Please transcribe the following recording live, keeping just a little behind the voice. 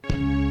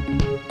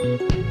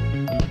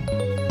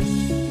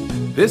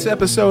This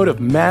episode of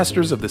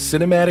Masters of the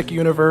Cinematic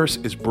Universe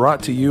is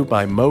brought to you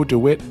by Mo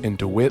DeWitt and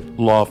DeWitt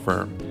Law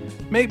Firm.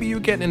 Maybe you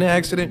get in an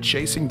accident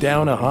chasing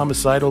down a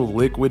homicidal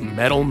liquid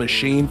metal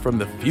machine from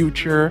the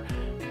future,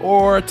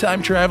 or a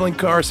time-traveling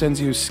car sends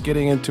you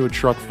skidding into a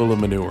truck full of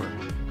manure.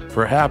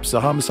 Perhaps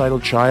a homicidal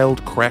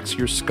child cracks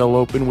your skull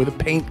open with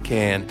a paint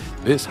can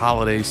this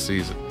holiday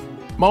season.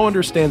 Mo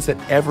understands that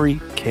every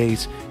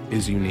case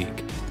is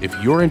unique. If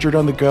you're injured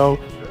on the go,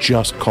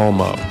 just call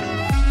Mo.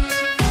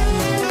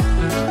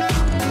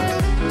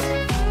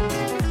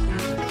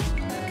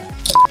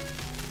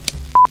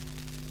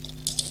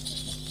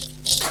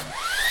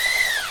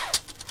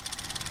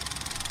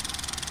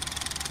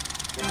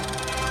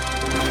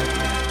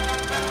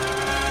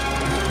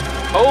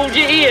 Hold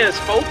your ears,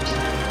 folks.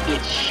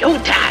 It's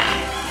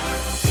showtime.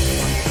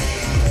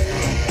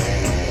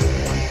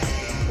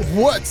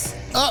 What's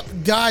up,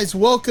 guys?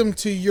 Welcome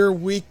to your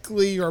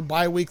weekly or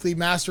bi-weekly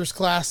Masters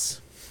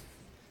class.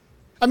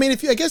 I mean,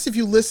 if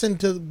you listen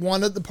to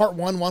part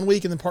one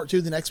week and then part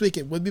two the next week,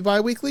 it would be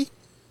bi-weekly.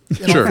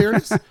 In all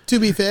fairness, to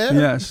be fair.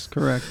 Yes,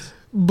 correct.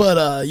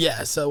 But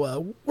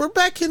we're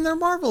back in our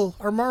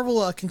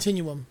Marvel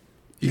continuum.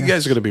 You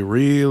guys are going to be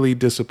really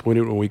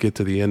disappointed when we get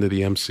to the end of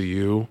the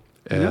MCU.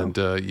 And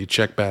you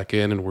check back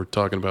in and we're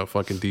talking about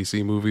fucking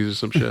DC movies or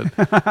some shit.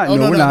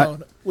 We're not.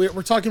 No.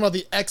 We're talking about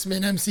the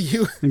X-Men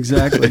MCU.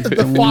 Exactly.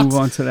 And we'll move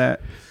on to that.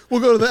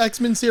 We'll go to the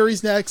X-Men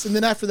series next. And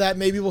then after that,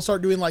 maybe we'll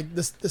start doing like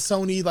the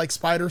Sony like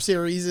Spider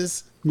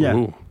series. Yeah,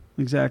 Ooh.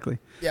 exactly.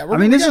 Yeah,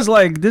 this is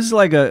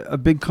like a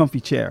big comfy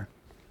chair.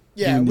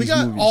 Yeah, we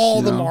got movies,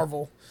 all the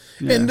Marvel.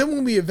 Yeah. And then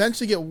when we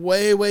eventually get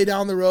way, way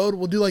down the road,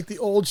 we'll do like the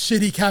old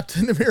shitty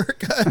Captain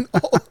America. And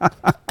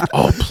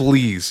Oh,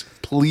 please,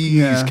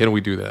 can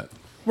we do that?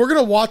 We're going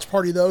to watch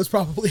party those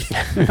probably.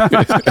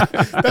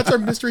 That's our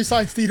Mystery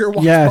Science Theater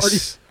watch party.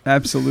 Yes,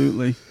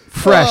 absolutely.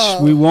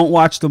 Fresh. We won't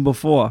watch them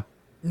before.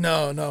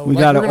 No. We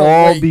got to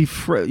all be,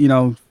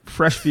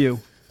 fresh view.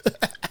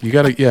 You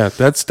got to,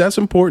 that's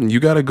important. You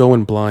got to go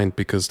in blind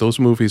because those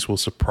movies will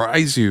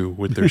surprise you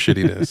with their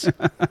shittiness.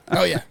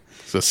 Oh, yeah.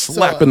 It's a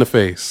slap in the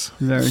face.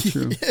 Very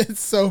true.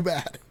 It's so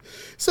bad.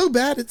 So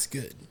bad, it's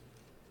good.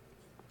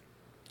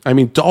 I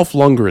mean, Dolph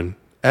Lundgren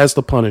as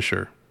the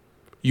Punisher.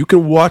 You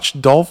can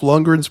watch Dolph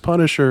Lundgren's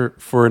Punisher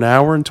for an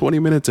hour and 20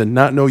 minutes and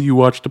not know you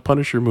watched a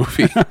Punisher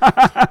movie.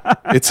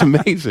 It's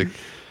amazing.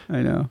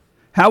 I know.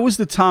 How was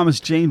the Thomas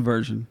Jane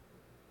version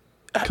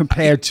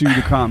compared to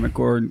the comic?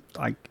 Or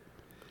like,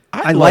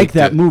 I like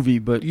that movie,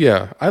 but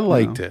yeah, I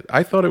liked it.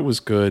 I thought it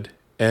was good,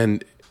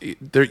 and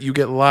you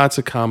get lots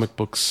of comic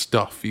book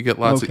stuff. You get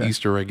lots of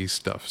Easter eggy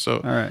stuff.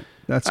 So, all right,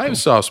 that's I have a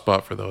soft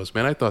spot for those,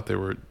 man. I thought they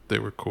were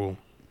cool.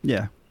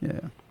 Yeah.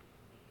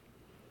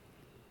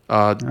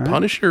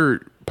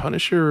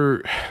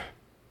 Punisher.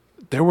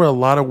 There were a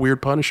lot of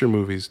weird Punisher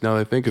movies. Now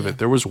that I think of it,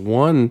 there was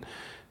one.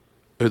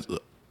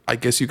 I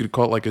guess you could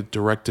call it like a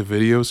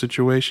direct-to-video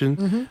situation.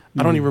 Mm-hmm.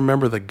 I don't even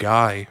remember the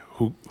guy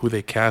who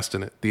they cast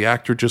in it. The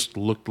actor just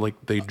looked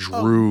like they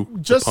drew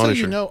Just the so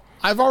Punisher. you know,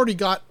 I've already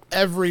got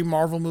every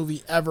Marvel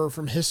movie ever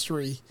from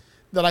history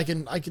that I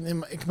can put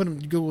them in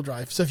Google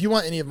Drive. So if you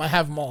want any of them, I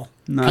have them all.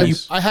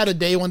 Nice. I had a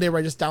day one day where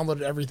I just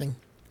downloaded everything.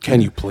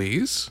 Can you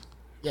please?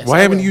 Yes, Why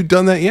haven't you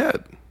done that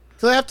yet?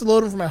 So I have to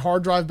load them from my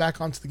hard drive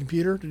back onto the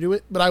computer to do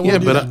it, but I will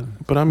do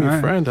that. But I'm your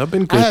friend. I've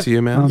been good to you,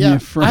 man. Yeah, your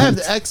friend. I have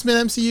the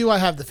X-Men MCU. I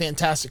have the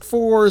Fantastic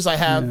Fours. I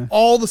have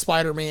all the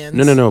Spider-Mans.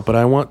 No. But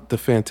I want the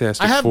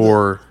Fantastic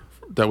Four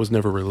that was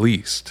never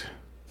released.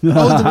 Oh,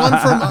 the one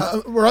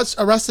from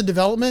Arrested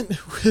Development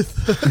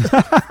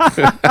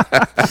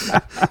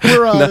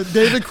where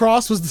David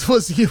Cross was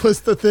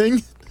the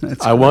thing.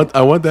 I want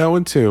that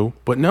one too.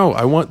 But no,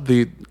 I want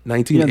the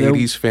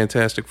 1980s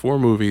Fantastic Four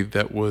movie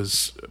that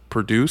was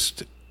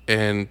produced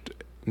and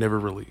never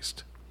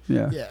released.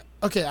 Yeah.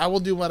 Okay, I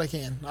will do what I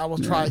can. I will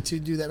try to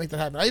do that, make that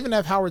happen. I even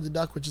have Howard the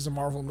Duck, which is a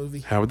Marvel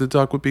movie. Howard the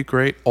Duck would be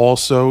great.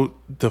 Also,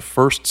 the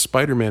first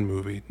Spider-Man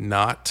movie,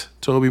 not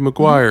Tobey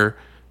Maguire,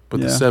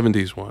 but the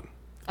 70s one.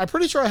 I'm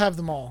pretty sure I have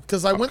them all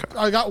because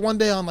I got one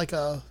day on like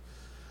a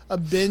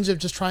binge of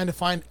just trying to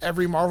find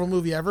every Marvel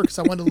movie ever because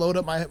I wanted to load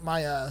up my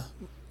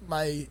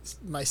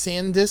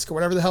SanDisk or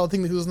whatever the hell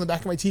thing that was in the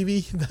back of my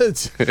TV.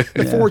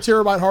 The 4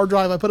 terabyte hard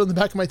drive I put on the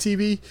back of my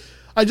TV.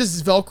 I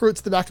just Velcro it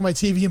to the back of my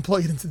TV and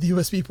plug it into the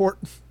USB port.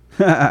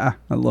 I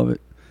love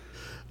it.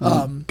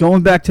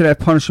 Going back to that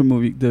Punisher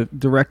movie, the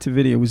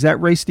direct-to-video, was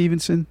that Ray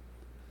Stevenson?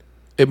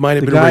 It might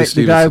have been Ray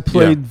Stevenson. The guy who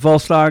played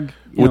Volstagg.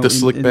 With the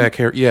slick back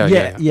hair.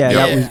 Yeah.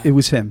 It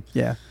was him.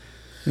 Yeah,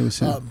 it was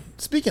him.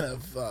 Speaking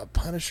of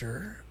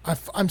Punisher,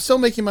 I'm still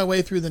making my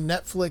way through the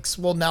Netflix,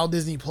 well, now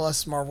Disney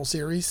Plus Marvel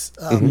series.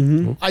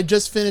 I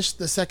just finished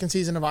the second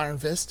season of Iron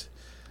Fist.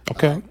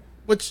 Okay.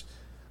 Which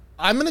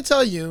I'm going to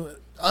tell you,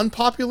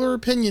 unpopular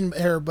opinion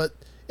here, but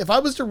if I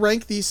was to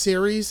rank these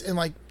series and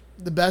like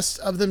the best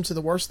of them to the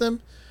worst of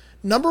them,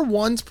 number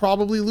 1's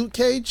probably Luke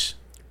Cage.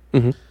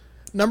 Mm-hmm.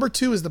 Number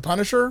 2 is The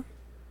Punisher.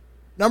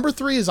 Number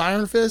 3 is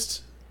Iron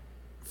Fist.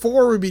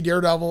 4 would be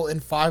Daredevil,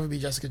 and 5 would be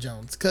Jessica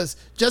Jones. Because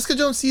Jessica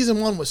Jones season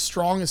 1 was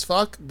strong as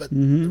fuck, but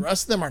the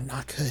rest of them are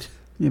not good.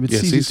 Yeah, but Yeah,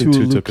 season 2 season of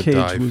two Luke took a Cage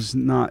dive. was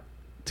not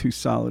too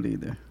solid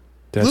either.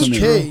 That's Luke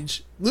true.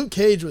 Luke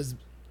Cage was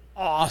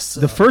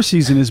awesome. The first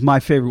season is my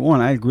favorite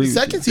one. I agree The with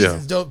you. second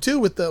season's dope too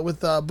with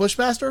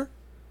Bushmaster.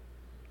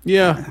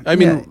 Yeah, I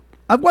mean,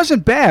 Yeah, it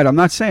wasn't bad. I'm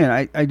not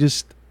saying. I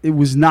just it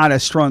was not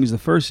as strong as the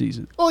first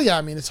season. Oh yeah,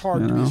 I mean it's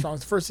hard You to know? be strong as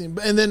the first season,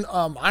 and then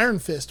Iron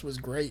Fist was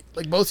great.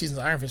 Like both seasons,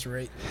 of Iron Fist were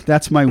great.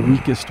 That's my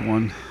weakest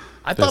one.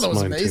 I thought That's it was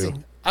mine, amazing.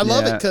 too. I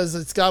love it Yeah. because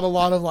it's got a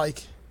lot of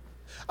like,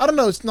 I don't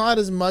know, it's not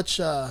as much.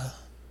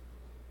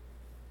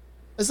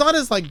 It's not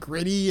as like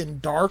gritty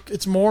and dark.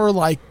 It's more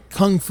like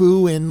kung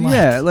fu and like,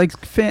 Yeah, like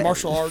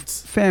martial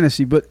arts.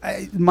 fantasy. But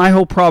my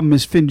whole problem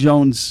is Finn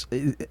Jones.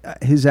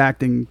 His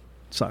acting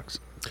sucks.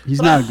 He's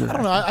But not a good. I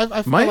don't know.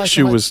 I feel my like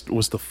issue I might-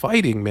 was the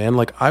fighting, man.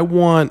 Like I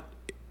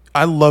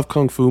love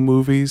kung fu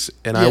movies,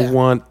 and I Yeah.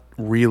 want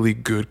really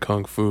good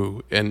kung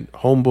fu, and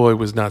Homeboy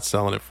was not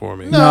selling it for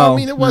me. No, No, I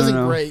mean it wasn't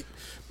no. great.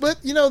 But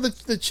you know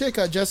the chick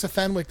Jessa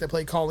Fenwick that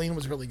played Colleen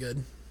was really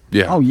good.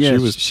 Yeah. Oh yeah,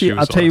 she was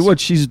I'll tell you awesome.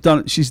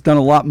 what, she's done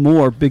a lot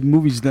more big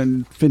movies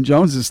than Finn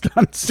Jones has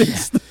done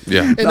since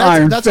Yeah. And the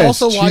Iron that's Fist.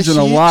 also why She's in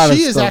a lot of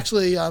she is stuff.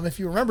 actually, if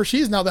you remember, she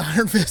is now the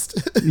Iron Fist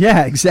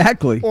Yeah,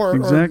 exactly. or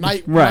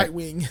exactly. right.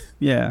 Nightwing.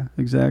 Yeah,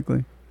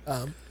 exactly.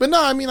 But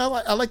no, I mean I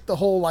like the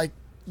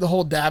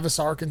whole Davis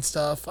arc and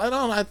stuff. I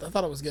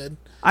thought it was good.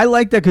 I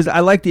like that because I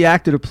like the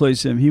actor that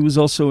plays him. He was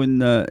also in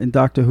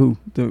Doctor Who,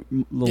 the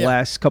Yeah.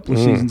 last couple of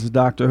seasons of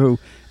Doctor Who,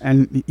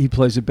 and he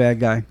plays a bad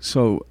guy.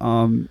 So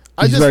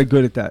he's just- very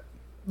good at that.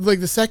 Like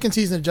the second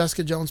season of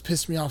Jessica Jones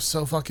pissed me off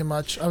so fucking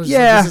much. I was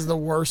Yeah. like, this is the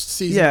worst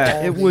season. of Yeah,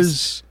 all it of these.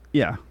 was.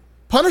 Yeah,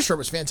 Punisher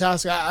was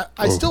fantastic.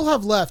 I still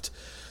have left.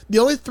 The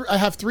only I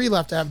have 3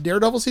 left. I have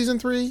Daredevil season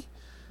 3,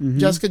 Mm-hmm.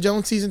 Jessica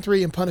Jones season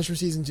 3, and Punisher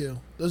season 2.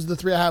 Those are the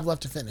 3 I have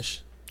left to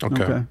finish.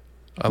 Okay. Okay.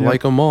 I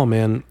like them all,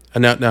 man.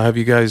 And now, have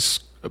you guys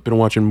been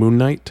watching Moon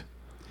Knight?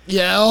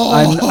 Yeah.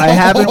 I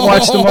haven't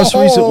watched the most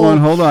recent one.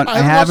 Hold on, I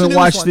haven't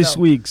watched one, this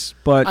no. week's,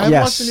 but I haven't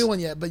yes, watched the new one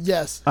yet, but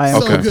yes, I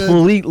am so Okay. good,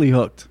 completely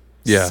hooked.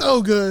 Yeah.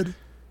 so good.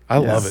 I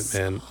love Yes. it,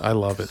 man. I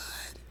love it.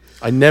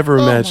 I never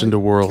Oh imagined my a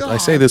world. I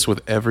say God. this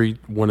with every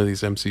one of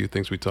these MCU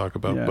things we talk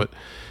about, Yeah. but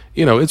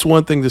it's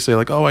one thing to say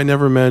like, "Oh, I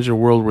never imagined a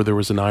world where there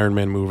was an Iron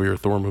Man movie or a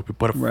Thor movie,"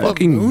 but a Right.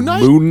 fucking Moon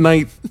Knight? Moon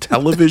Knight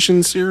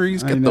television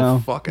series. I Get know.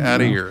 the fuck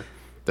out of here.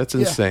 That's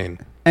insane.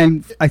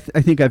 And I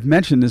think I've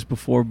mentioned this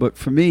before, but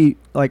for me,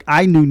 like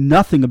I knew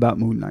nothing about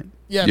Moon Knight.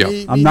 Yeah, Yeah.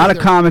 me I'm not neither.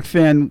 a comic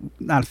fan,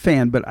 not a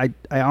fan, but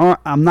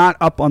I'm not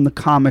up on the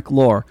comic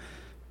lore.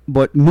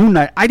 But Moon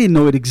Knight, I didn't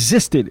know it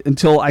existed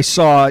until I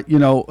saw,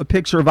 a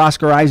picture of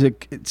Oscar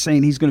Isaac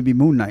saying he's going to be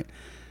Moon Knight.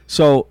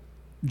 So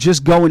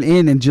just going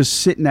in and just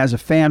sitting as a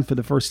fan for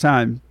the first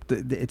time,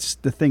 the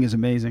thing is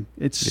amazing.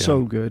 It's Yeah.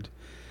 so good.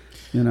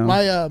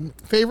 My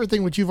favorite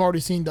thing, which you've already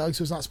seen, Doug,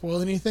 so it's not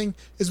spoiling anything,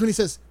 is when he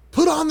says,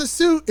 "Put on the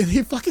suit," and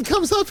he fucking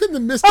comes up in the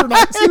Mr.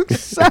 Knight suit.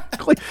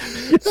 Exactly.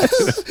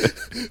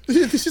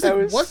 She's like,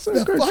 was "What so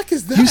the good. fuck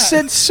is that?" You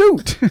said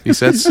suit. He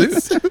said suit.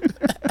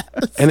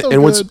 And so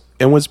and what's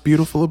good. what's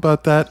beautiful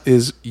about that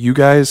is you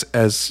guys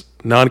as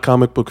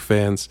non-comic book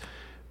fans,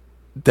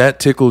 that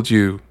tickled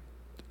you.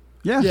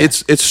 Yeah. Yeah.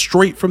 It's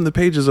straight from the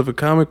pages of a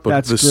comic book,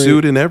 That's the great.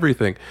 suit and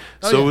everything.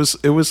 So yeah.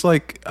 it was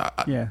like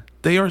Yeah.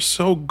 they are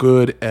so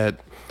good at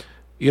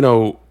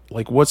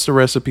like what's the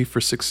recipe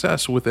for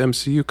success with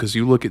MCU, because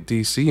you look at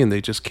DC and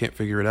they just can't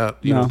figure it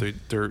out. No.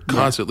 They're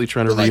constantly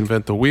trying to But, like,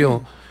 reinvent the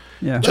wheel.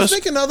 Yeah. Let's Just-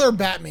 make another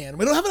Batman.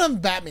 We don't have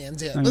enough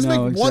Batmans yet. I Let's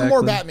know, make one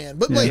more exactly. Batman.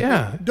 But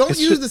Yeah, don't it's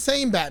use just- the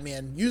same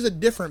Batman. Use a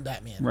different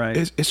Batman. Right.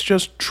 It's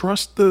just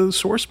trust the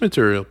source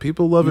material.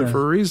 People love it Yeah.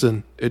 for a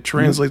reason. It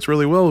translates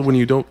really well when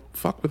you don't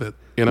fuck with it.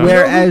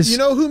 Where- You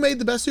know who made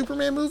the best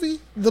Superman movie?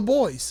 The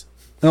Boys.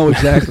 Oh,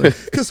 exactly.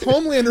 Because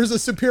Homelander is a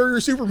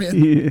superior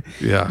Superman.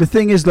 Yeah. The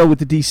thing is, though, with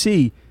the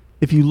DC,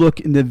 if you look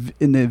in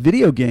the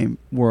video game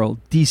world,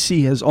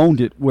 DC has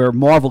owned it where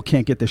Marvel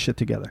can't get their shit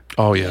together.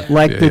 Oh yeah.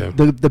 Like yeah,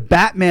 the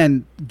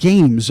Batman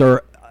games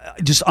are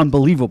just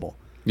unbelievable.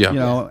 yeah.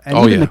 And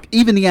oh even yeah.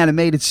 even the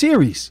animated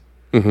series.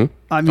 Mm-hmm.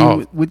 I mean,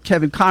 Oh. with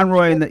Kevin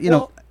Conroy and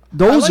Well,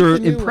 those I like are the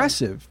new one.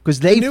 impressive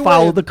because they new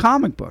follow one- the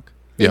comic book.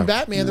 In Yeah.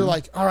 Batman, they're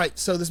like, all right,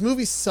 so this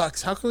movie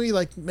sucks. How can we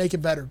make it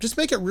better? Just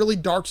make it really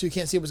dark so you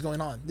can't see what's going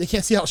on. They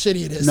can't see how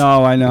shitty it is.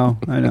 No, I know.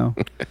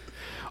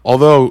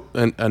 Although,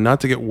 and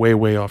not to get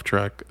way off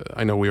track,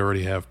 I know we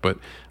already have, but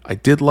I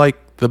did like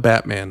the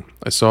Batman.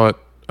 I saw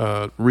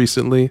it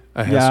recently.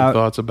 I had Yeah. some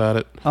thoughts about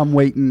it. I'm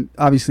waiting.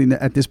 Obviously,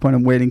 at this point,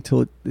 I'm waiting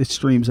till it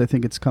streams. I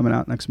think it's coming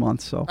out next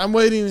month. So I'm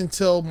waiting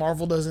until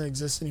Marvel doesn't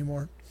exist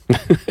anymore.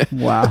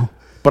 wow.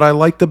 But I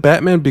liked the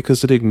Batman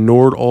because it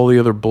ignored all the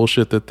other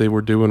bullshit that they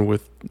were doing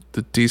with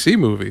the DC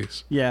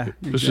movies. Yeah.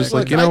 It was just exactly.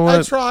 like, you know I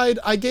what? tried.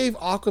 I gave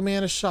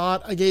Aquaman a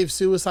shot. I gave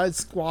Suicide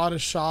Squad a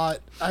shot.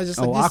 I just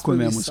Oh, like, these Aquaman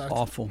movies was sucked.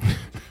 awful.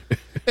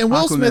 And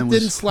Will Aquaman Smith was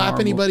didn't slap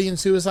horrible. anybody in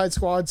Suicide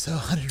Squad, so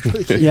I didn't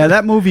really care. Yeah,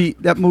 that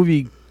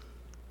movie,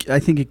 I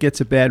think it gets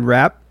a bad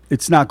rap.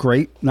 It's not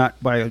great, not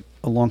by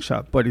a long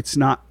shot, but it's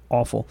not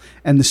awful.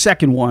 And the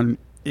second one,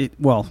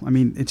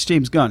 it's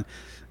James Gunn.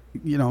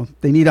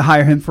 They need to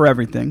hire him for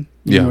everything.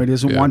 Yeah, He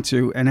doesn't yeah. want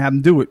to, and have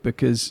him do it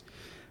because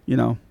You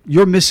know,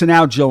 you're missing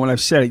out, Joe, and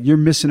I've said it. You're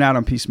missing out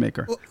on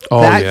Peacemaker.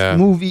 Oh, that yeah.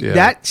 movie, Yeah.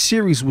 that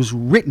series was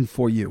written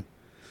for you.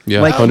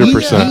 Yeah, Like,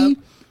 100%.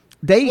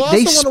 They Well, I also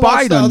want to watch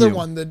spied the on other you.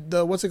 one,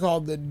 the what's it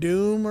called, the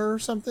Doom or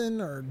something,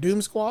 or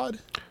Doom Squad.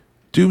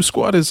 Doom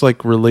Squad is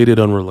like related,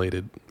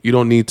 unrelated. You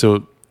don't need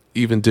to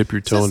even dip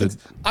your toe into. Listen,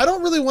 I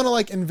don't really want to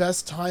like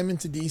invest time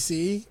into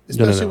DC, No,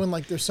 especially no. when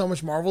like there's so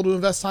much Marvel to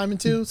invest time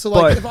into. So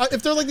like But-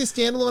 if they're like these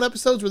standalone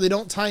episodes where they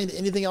don't tie into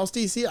anything else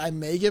DC, I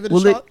may give it a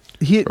Well, shot.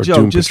 Or Joe,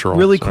 Doom just Patrol,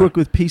 really sorry. quick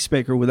with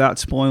Peacemaker without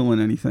spoiling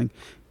anything.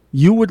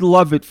 You would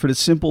love it for the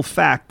simple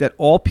fact that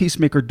all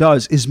Peacemaker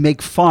does is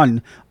make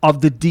fun of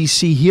the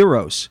DC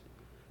heroes.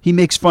 He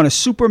makes fun of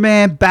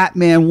Superman,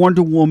 Batman,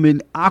 Wonder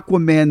Woman,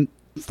 Aquaman,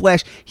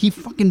 Flash. He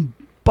fucking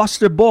busts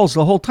their balls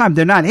the whole time.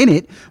 They're not in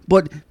it,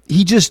 but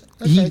he just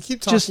Okay,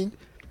 keep just talking.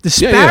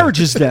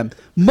 disparages them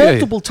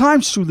multiple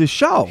times through the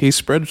show. He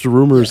spreads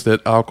rumors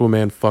that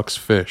Aquaman fucks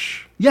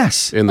fish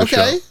Yes. in the Okay.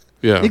 show.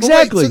 Yeah. But wait,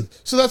 Exactly.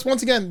 so that's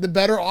once again the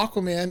better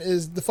Aquaman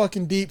is the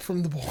fucking Deep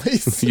from The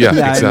Boys. Yeah,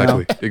 Yeah, I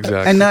exactly. know.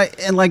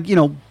 Exactly. And like, you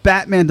know,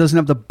 Batman doesn't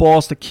have the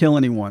balls to kill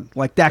anyone.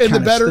 Like that And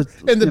kind the of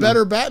better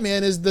better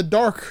Batman is the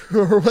Dark,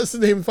 or what's the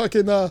name?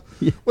 Fucking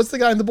what's the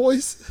guy in The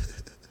Boys?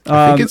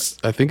 I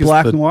think it's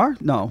Black the, Noir?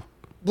 No.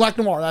 Black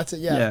Noir. That's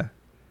it. Yeah.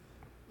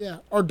 Yeah.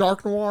 Or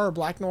Dark Noir or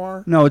Black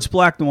Noir. No, it's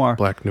Black Noir.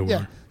 Black Noir.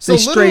 Yeah. So They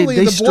strayed literally,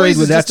 they The strayed Boys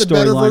with is that just a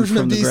better storyline version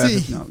of from the graphic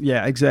DC. novel.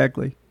 Yeah,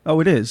 exactly. Oh,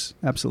 it is.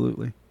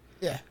 Absolutely.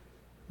 Yeah.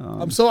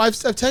 So I've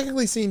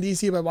technically seen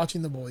DC by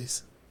watching The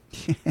Boys.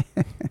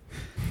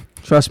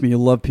 Trust me, you'll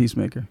love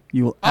Peacemaker.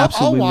 You will I'll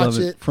absolutely watch love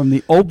it. it. From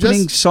the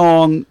opening Just-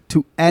 song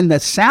to and the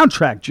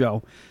soundtrack,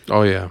 Joe.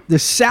 Oh yeah. The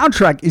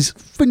soundtrack is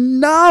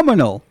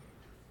phenomenal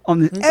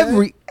on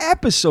every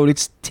episode.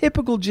 It's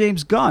typical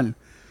James Gunn,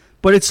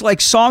 but it's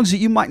like songs that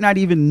you might not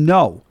even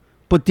know,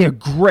 but they're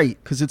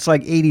great because it's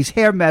like 80s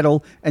hair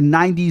metal and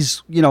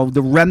 90s, you know,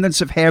 the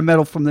remnants of hair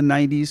metal from the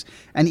 90s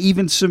and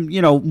even some,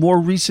 you know, more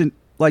recent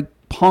like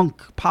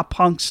pop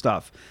punk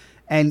stuff.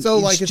 And So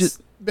like it's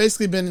just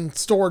basically been in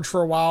storage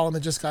for a while and it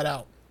just got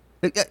out.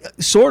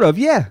 sort of,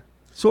 yeah.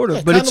 Sort of,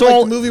 Yeah, but kinda it's like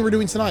all the movie we're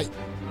doing tonight.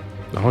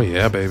 Oh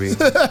yeah, baby. You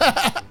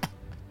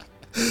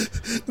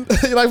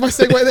like my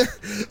segue there?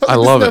 I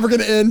love It's it. never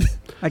gonna end.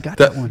 I got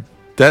That that one.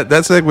 that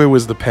segue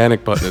was the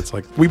panic button. It's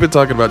like we've been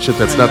talking about shit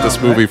that's not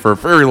this movie for a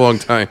very long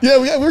time. Yeah,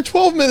 we're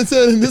 12 minutes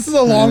in, and this is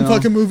a long know.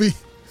 fucking movie.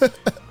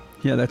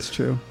 Yeah, that's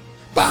true.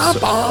 Bum,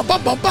 bum,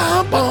 bum, bum,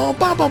 bum, bum,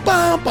 bum, bum,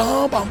 bum,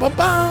 bum, bum, bum,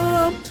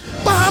 bum.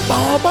 Bum,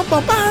 bum, bum,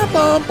 bum, bum,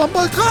 bum, bum,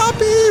 bum.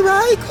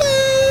 Copyright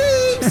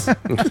claims.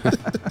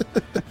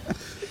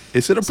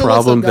 Is it a So what's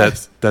problem up,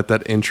 guys?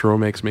 that intro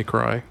makes me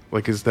cry?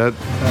 Like, is that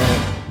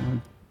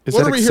is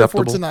What that are we here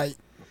acceptable? for tonight?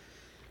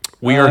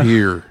 We are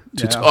here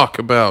to yeah. talk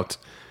about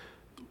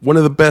one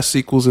of the best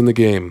sequels in the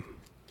game,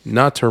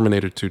 not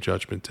Terminator 2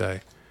 Judgment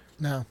Day,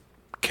 No.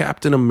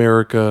 Captain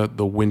America: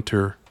 The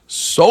Winter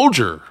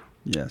Soldier.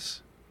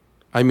 Yes.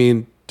 I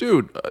mean,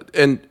 dude,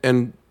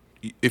 and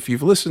if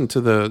you've listened to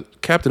the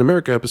Captain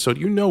America episode,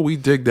 you know we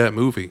dig that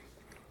movie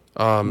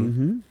a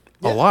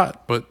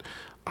lot. But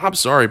I'm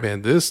sorry,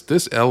 man, this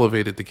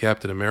elevated the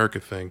Captain America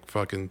thing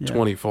fucking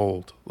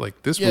 20-fold.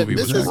 Like this Yeah, movie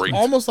this was is great.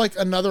 almost like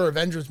another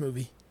Avengers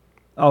movie.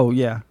 Oh,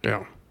 yeah.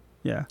 Yeah.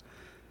 Yeah.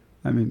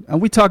 I mean,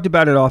 and we talked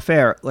about it off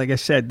air. Like I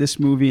said, this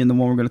movie and the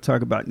one we're going to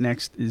talk about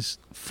next is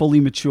fully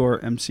mature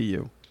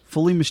MCU,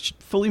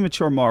 fully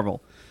mature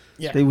Marvel.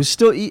 Yeah. They was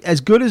still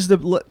as good as the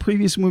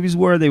previous movies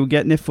were. They were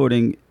getting their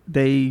footing.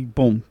 They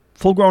boom,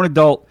 full grown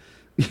adult,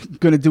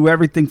 going to do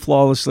everything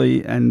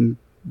flawlessly. And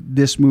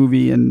this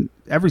movie and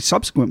every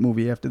subsequent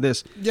movie after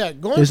this, Yeah,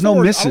 going There's no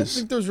forward, I don't misses.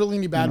 think there's really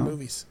any bad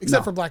movies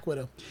except for Black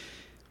Widow.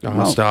 Oh,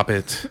 No. stop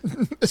it!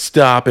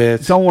 Stop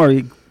it! don't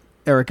worry,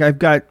 Eric. I've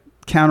got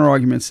counter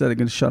arguments that are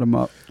going to shut them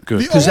up. Good.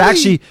 The Because only-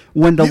 actually,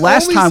 when the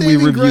last only time we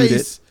saving reviewed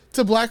grace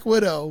to Black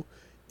Widow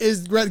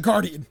is Red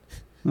Guardian.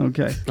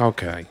 okay,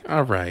 Okay.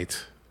 All right.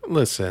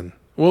 Listen,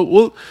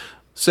 we'll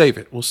save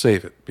it. We'll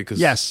save it because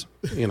Yes.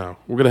 you know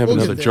we're gonna have We'll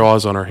another get there.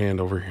 Jaws on our hand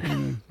over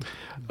here.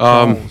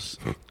 Jaws.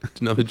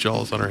 Another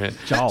Jaws on our hand.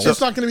 Jaws.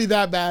 It's not going to be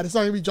that bad. It's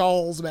not going to be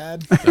Jaws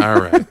bad. All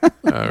right.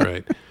 All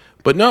right.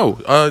 But no,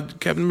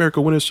 Captain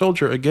America: Winter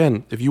Soldier.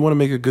 Again, if you want to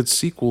make a good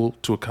sequel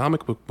to a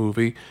comic book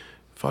movie,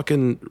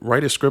 fucking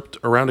write a script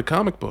around a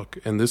comic book,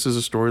 and this is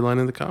a storyline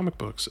in the comic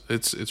books.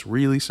 It's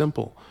really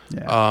simple.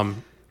 Yeah.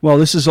 Well,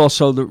 this is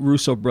also the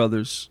Russo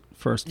brothers'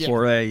 first Yeah.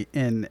 foray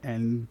in,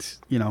 and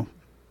you know,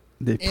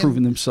 they've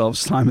proven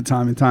themselves time and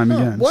time and time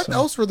again. What so.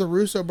 else were the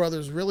Russo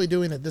brothers really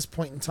doing at this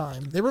point in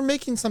time? They were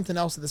making something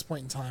else at this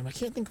point in time. I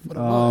can't think of what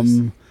it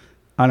was.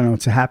 I don't know.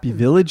 It's a happy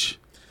village.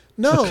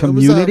 No, a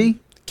community? It was,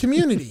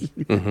 Community.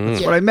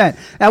 That's what I meant.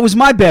 That was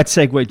my bad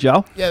segue,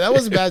 Joe. Yeah, that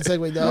was a bad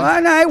segue, though.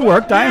 Well, no, it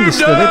worked. I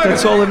understood it.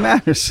 That's all that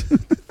matters.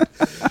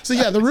 So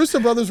yeah, the Russo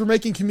brothers were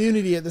making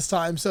Community at this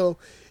time. So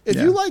if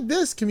Yeah. you like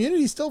this,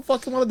 Community is still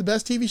fucking one of the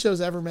best TV shows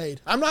ever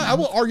made. I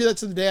will argue that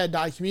to the day I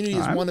die. Community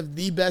is one of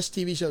the best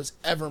TV shows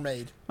ever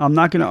made. I'm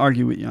not going to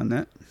argue with you on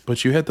that.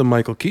 But you had the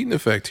Michael Keaton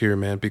effect here,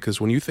 man, because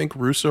when you think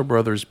Russo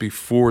brothers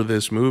before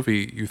this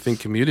movie, you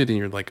think Community, and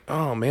you're like,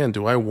 oh man,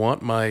 do I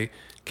want my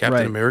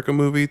Captain America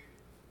movie?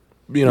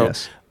 You know,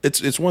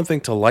 it's one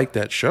thing to like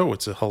that show.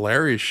 It's a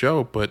hilarious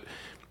show, but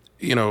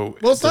you know,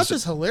 well, it's not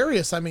just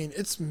hilarious. I mean,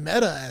 it's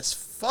meta as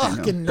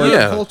fuck and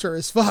nerd culture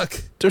as fuck.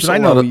 There's a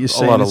lot of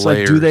layers.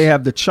 Like, do they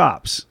have the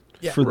chops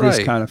for this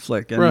kind of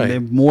flick? And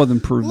they've more than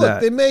proved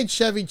that. They made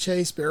Chevy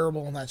Chase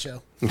bearable on that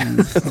show.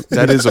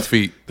 That is a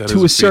feat.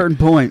 To a certain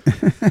point.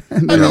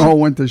 And then it all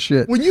went to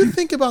shit. When you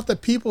think about the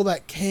people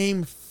that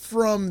came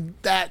from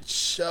that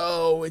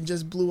show and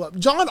just blew up,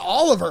 John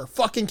Oliver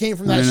fucking came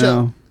from that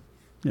show.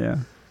 Yeah.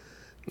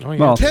 Oh, yeah.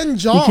 Well, Ken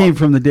Jeong. He came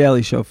from the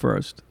Daily Show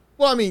first.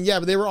 Well, I mean, yeah,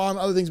 but they were on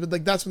other things, but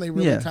like that's when they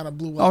really kind of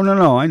blew up. Oh,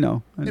 no, I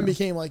know. And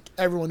became like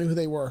everyone knew who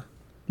they were.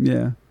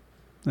 Yeah,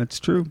 that's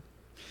true.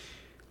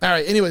 All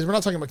right, anyways, we're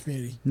not talking about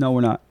Community. No,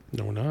 we're not.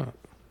 No, we're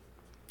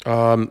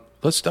not.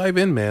 Let's dive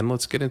in, man.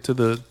 Let's get into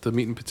the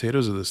meat and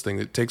potatoes of this thing.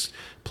 It takes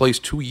place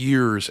 2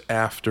 years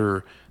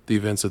after the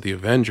events of the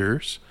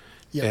Avengers.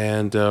 Yep.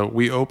 And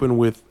we open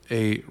with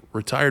a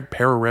retired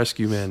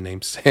pararescue man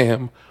named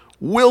Sam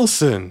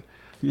Wilson.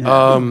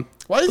 Yeah.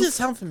 Why does it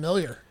sound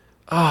familiar?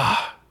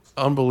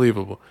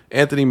 Unbelievable.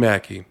 Anthony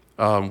Mackie.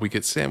 We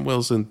get Sam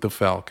Wilson, the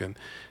Falcon,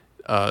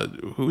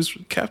 who's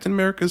Captain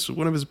America's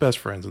one of his best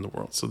friends in the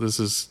world. So this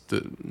is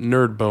the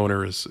nerd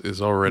boner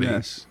is already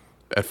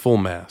at full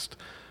mast.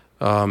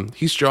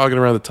 He's jogging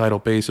around the tidal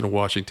basin of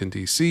Washington,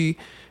 D.C.,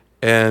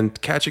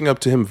 and catching up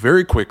to him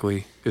very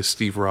quickly is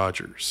Steve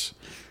Rogers.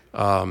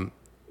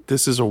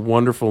 This is a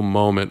wonderful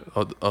moment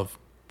of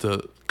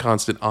the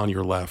constant on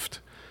your left.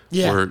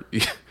 Yeah. Where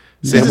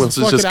Sam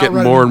Wilson's just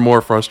getting more and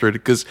more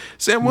frustrated because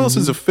Sam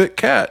Wilson's a fit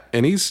cat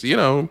and he's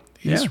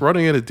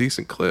running at a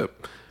decent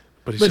clip.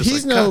 But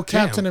he's like, no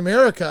Captain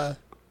America.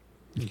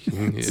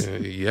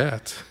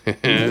 Yet.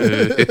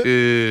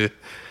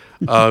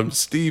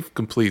 Steve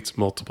completes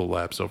multiple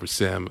laps over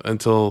Sam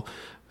until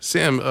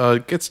Sam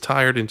gets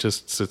tired and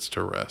just sits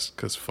to rest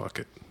because fuck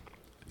it.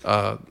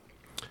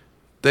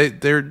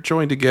 They're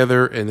joined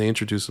together and they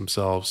introduce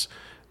themselves.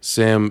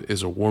 Sam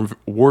is a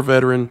war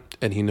veteran,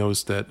 and he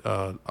knows that,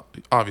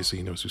 obviously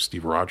he knows who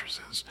Steve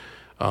Rogers is,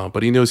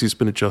 but he knows he's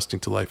been adjusting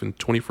to life in the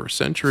 21st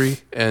century,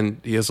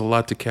 and he has a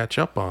lot to catch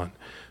up on.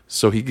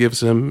 So he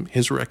gives him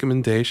his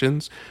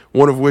recommendations,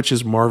 one of which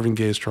is Marvin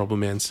Gaye's Trouble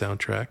Man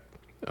soundtrack,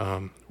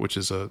 which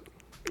is a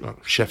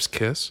chef's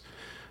kiss.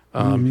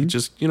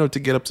 Just, to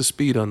get up to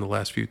speed on the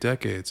last few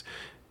decades.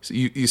 So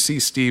you see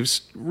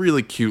Steve's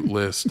really cute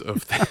list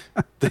of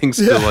things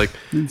to like,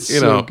 it's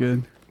so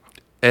good.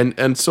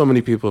 And so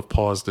many people have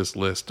paused this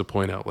list to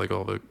point out like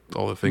all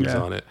the things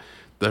on it.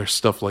 There's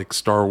stuff like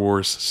Star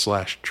Wars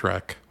 /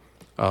 Trek,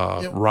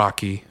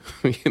 Rocky,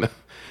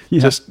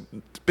 just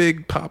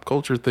big pop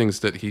culture things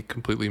that he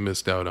completely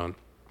missed out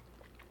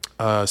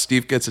on.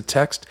 Steve gets a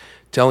text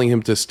telling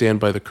him to stand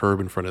by the curb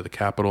in front of the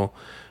Capitol.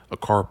 A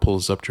car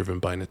pulls up driven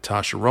by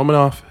Natasha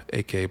Romanoff,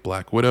 aka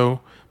Black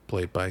Widow,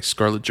 played by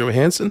Scarlett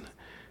Johansson,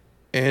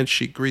 and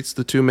she greets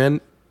the two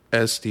men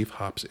as Steve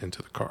hops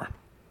into the car.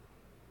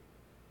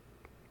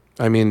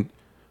 I mean,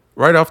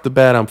 right off the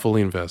bat, I'm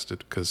fully invested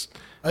because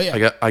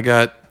I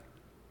got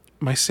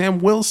my Sam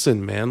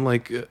Wilson, man.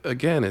 Like,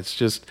 again, it's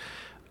just,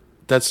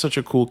 that's such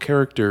a cool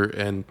character.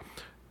 And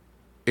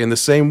in the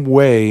same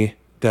way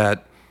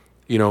that,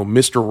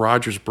 Mr.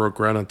 Rogers broke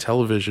ground on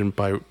television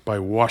by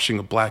washing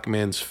a black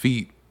man's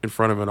feet in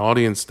front of an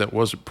audience that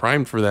wasn't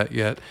primed for that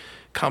yet,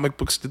 comic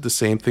books did the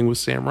same thing with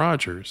Sam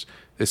Rogers.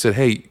 They said,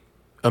 hey,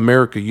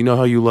 America, you know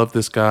how you love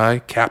this guy,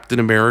 Captain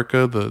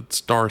America, the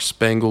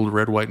star-spangled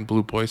red, white, and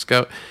blue Boy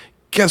Scout?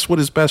 Guess what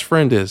his best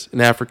friend is? An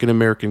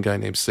African-American guy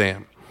named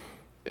Sam.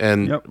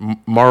 And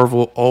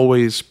Marvel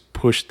always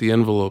pushed the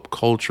envelope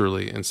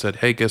culturally and said,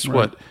 hey, guess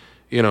what?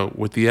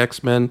 With the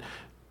X-Men,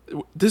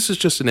 this is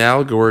just an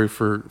allegory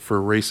for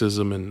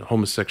racism and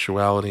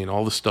homosexuality and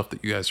all the stuff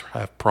that you guys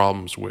have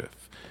problems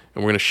with.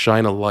 And we're going to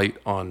shine a light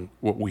on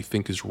what we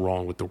think is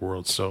wrong with the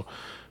world. So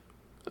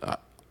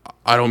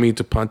I don't mean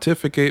to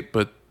pontificate,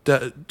 but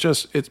that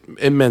just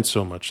it meant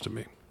so much to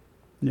me.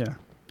 Yeah.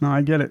 No,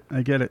 I get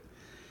it.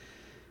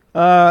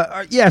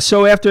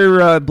 So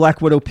after Black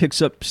Widow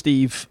picks up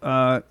Steve,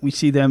 we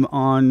see them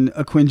on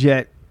a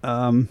Quinjet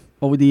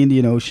over the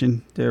Indian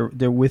Ocean.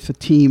 They're with a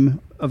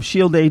team of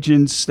S.H.I.E.L.D.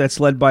 agents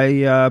that's led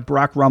by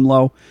Brock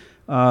Rumlow,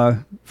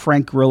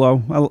 Frank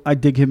Grillo. I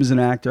dig him as an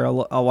actor.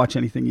 I'll watch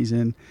anything he's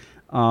in.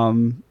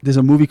 There's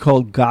a movie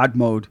called God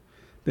Mode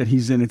that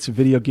he's in. It's a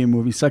video game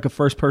movie. It's like a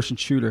first-person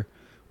shooter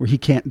where he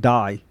can't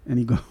die, and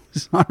he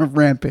goes on a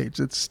rampage.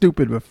 It's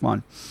stupid but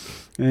fun.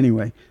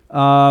 Anyway,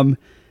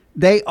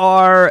 they're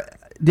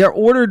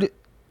ordered,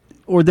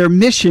 or their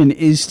mission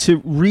is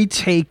to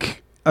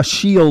retake a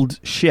S.H.I.E.L.D.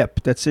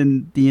 ship that's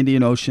in the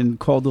Indian Ocean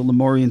called the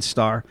Lemurian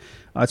Star.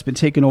 It's been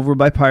taken over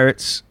by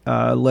pirates,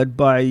 led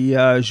by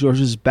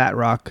Georges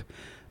Batroc,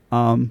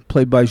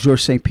 played by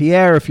Georges St.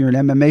 Pierre. If you're an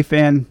MMA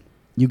fan,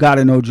 you got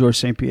to know Georges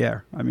St.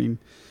 Pierre. I mean,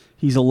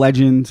 he's a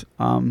legend.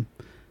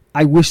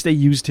 I wish they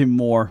used him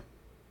more,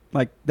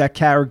 like that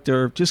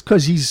character, just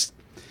because he's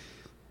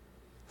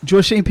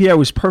George St. Pierre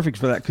was perfect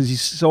for that because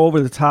he's so over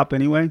the top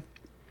anyway.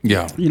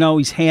 Yeah. You know,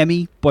 he's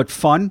hammy but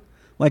fun,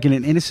 like in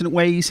an innocent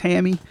way. He's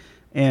hammy,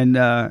 and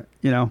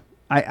you know,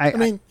 I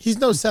mean, he's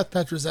no Seth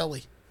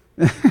Petrozelli.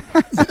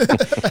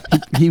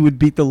 he would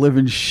beat the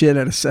living shit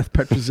out of Seth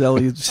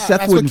Petrozelli. Seth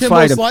That's wouldn't what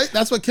fight him.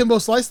 That's what Kimbo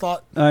Slice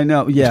thought. I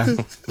know. Yeah,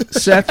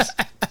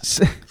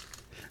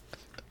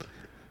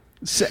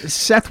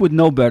 Seth would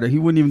know better. He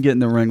wouldn't even get in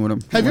the ring with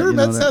him. Have you ever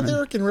met that, Seth, man.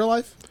 Eric, in real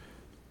life?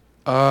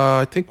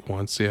 I think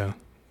once, yeah.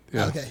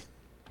 Okay.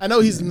 I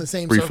know he's in the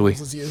same Briefly.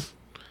 circles as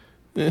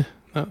you.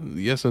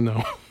 Yes and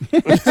no.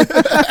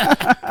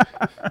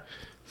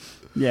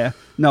 Yeah.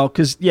 No,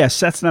 because,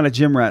 Seth's not a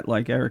gym rat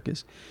like Eric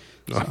is.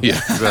 Oh, yeah,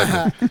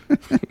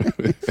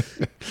 exactly.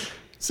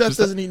 Seth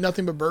doesn't eat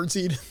nothing but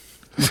birdseed.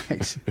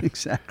 Right,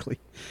 exactly.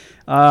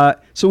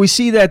 So we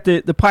see that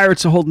the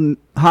pirates are holding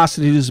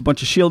hostages a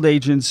bunch of SHIELD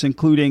agents,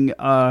 including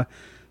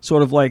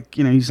sort of like,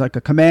 he's like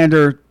a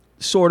commander,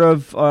 sort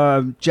of,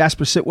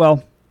 Jasper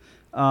Sitwell,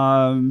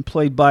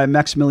 played by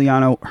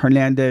Maximiliano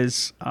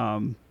Hernandez.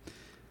 And,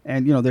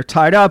 they're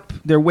tied up.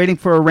 They're waiting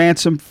for a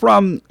ransom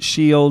from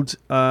SHIELD,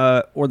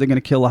 or they're going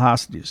to kill the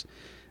hostages.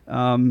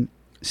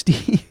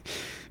 Steve,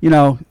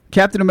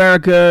 Captain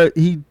America,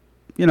 he,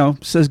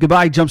 says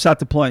goodbye, jumps out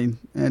the plane.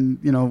 And,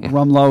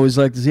 Rumlow is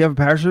like, does he have a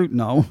parachute?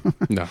 No.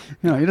 No.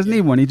 He doesn't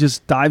need one. He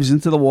just dives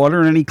into the water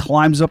and then he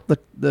climbs up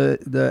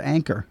the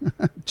anchor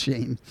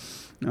chain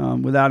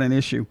without an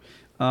issue.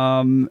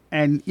 And,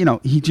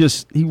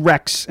 he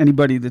wrecks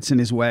anybody that's in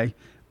his way.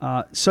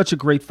 Such a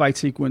great fight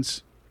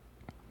sequence.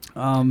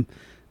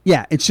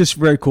 It's just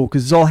very cool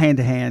because it's all hand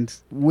to hand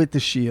with the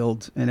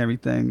SHIELD and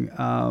everything.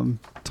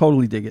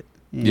 Totally dig it.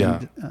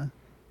 And,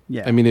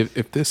 yeah. I mean,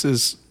 if this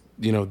is,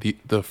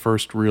 the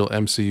first real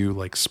MCU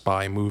like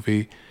spy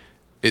movie,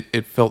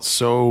 it felt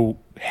so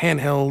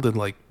handheld and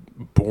like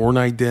Bourne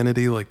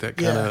Identity, like that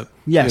kind of.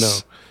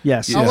 Yes.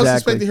 Yes. I wasn't exactly.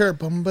 expecting to hear it.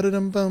 Bum,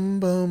 ba-da-dum, bum,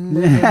 bum,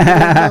 bum,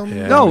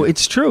 Yeah. No,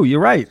 it's true.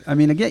 You're right. I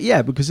mean,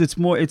 again, because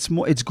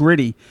it's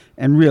gritty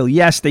and real.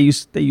 Yes, they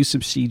use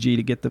some CG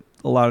to get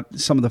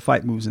some of the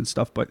fight moves and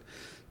stuff, but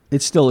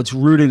it's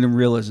rooted in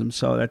realism.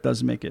 So that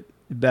does make it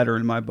better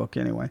in my book,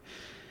 anyway.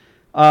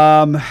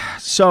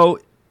 So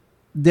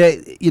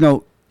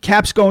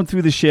Cap's going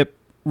through the ship,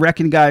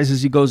 wrecking guys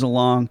as he goes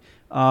along.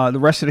 The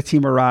rest of the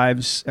team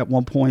arrives. At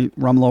one point,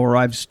 Rumlow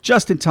arrives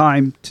just in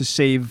time to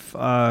save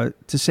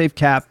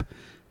Cap,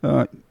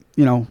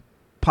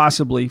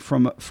 possibly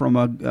from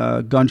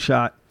a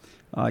gunshot.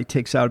 He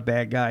takes out a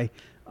bad guy.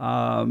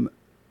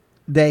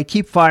 They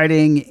keep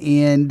fighting,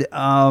 and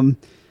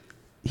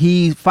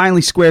he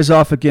finally squares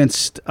off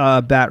against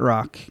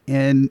Batroc.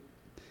 And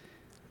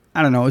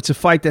I don't know. It's a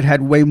fight that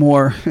had way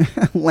more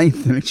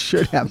length than it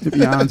should have, to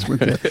be honest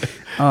with you.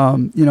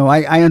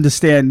 I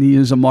understand he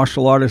is a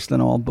martial artist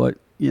and all, but,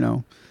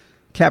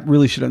 Cap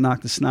really should have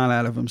knocked the snot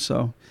out of him.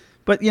 So,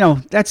 but,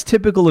 that's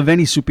typical of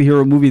any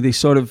superhero movie. They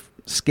sort of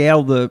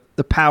scale the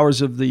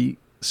powers of the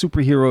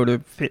superhero to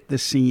fit the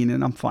scene,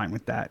 and I'm fine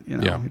with that.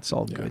 It's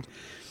all good.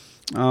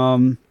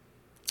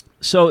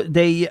 So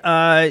they,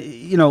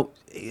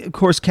 of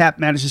course, Cap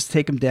manages to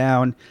take him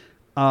down.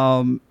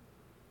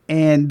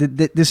 And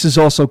this is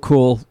also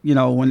cool.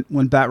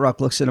 When Batroc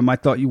looks at him, I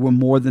thought you were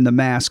more than the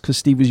mask, because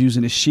Steve was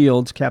using his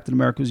shield. Captain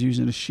America was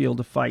using his shield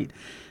to fight.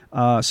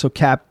 So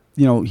Cap,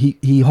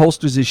 he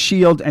holsters his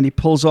shield and he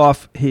pulls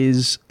off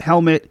his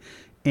helmet,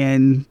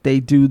 and they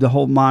do the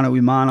whole mano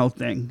a mano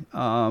thing.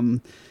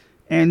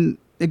 And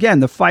again,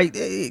 the fight,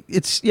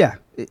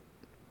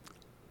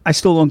 I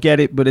still don't get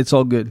it, but it's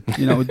all good.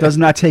 It does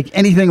not take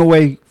anything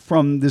away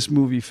from this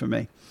movie for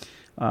me.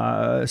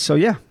 So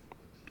yeah.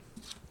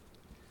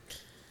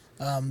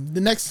 The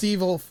next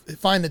Steve will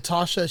find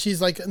Natasha.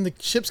 She's like in the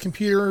ship's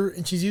computer,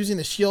 and she's using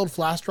a SHIELD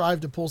flash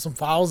drive to pull some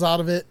files out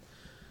of it.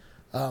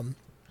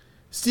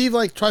 Steve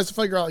tries to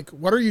figure out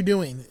what are you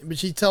doing, but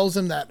she tells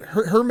him that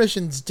her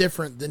mission's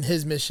different than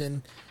his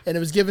mission, and it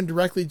was given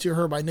directly to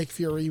her by Nick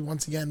Fury,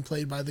 once again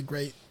played by the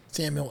great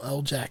Samuel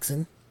L.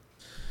 Jackson.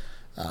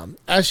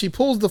 As she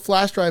pulls the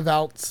flash drive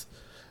out,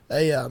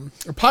 a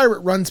pirate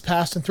runs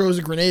past and throws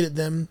a grenade at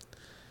them.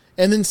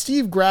 And then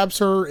Steve grabs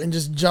her and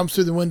just jumps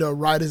through the window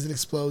right as it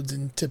explodes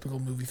in typical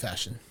movie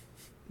fashion.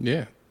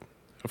 Yeah.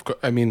 Of course.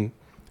 I mean,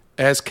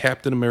 as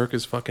Captain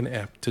America's fucking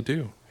apt to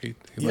do. He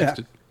likes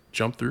to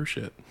jump through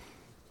shit.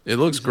 It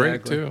looks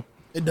great, too.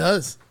 It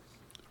does.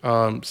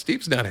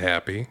 Steve's not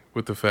happy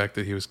with the fact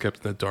that he was kept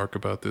in the dark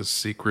about this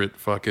secret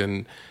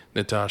fucking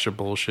Natasha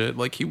bullshit.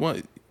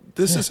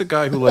 This is a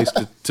guy who likes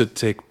to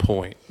take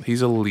point.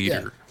 He's a leader.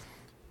 Yeah.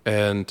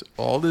 And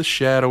all this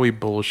shadowy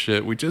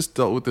bullshit, we just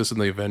dealt with this in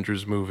the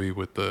Avengers movie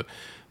with the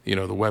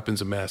weapons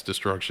of mass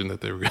destruction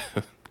that they were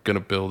going to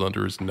build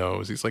under his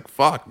nose. He's like,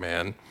 fuck,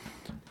 man.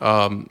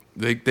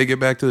 They get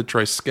back to the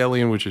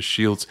Triskelion, which is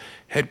SHIELD's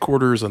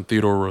headquarters on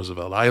Theodore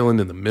Roosevelt Island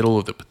in the middle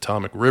of the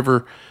Potomac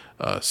River.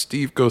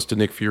 Steve goes to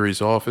Nick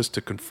Fury's office to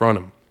confront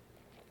him.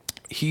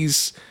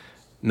 He's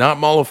not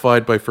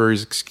mollified by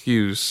Fury's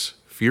excuse.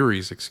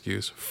 Fury's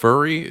excuse.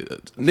 Furry?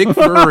 Nick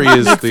Fury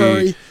is Nick the...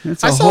 Fury.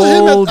 It's I a saw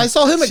him. whole I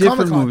saw him at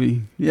different Comic-Con.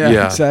 movie. Yeah,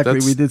 Yeah, exactly.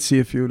 that's- We did see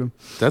a few of them.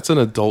 That's an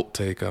adult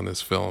take on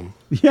this film.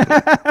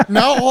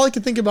 Now all I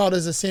can think about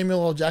is a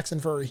Samuel L. Jackson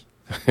furry.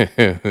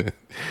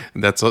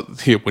 That's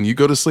when you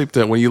go to sleep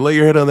tonight, when you lay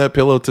your head on that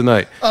pillow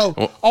tonight.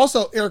 Oh,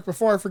 also, Eric,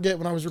 before I forget,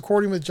 when I was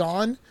recording with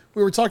John,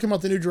 we were talking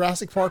about the new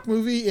Jurassic Park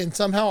movie, and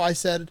somehow I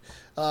said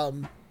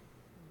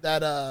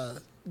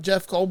that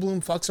Jeff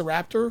Goldblum fucks a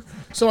raptor.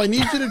 So I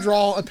need you to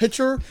draw a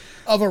picture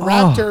of a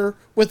raptor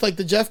with like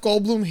the Jeff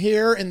Goldblum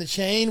hair and the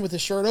chain with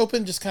his shirt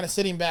open, just kind of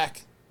sitting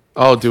back.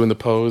 Oh, doing the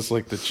pose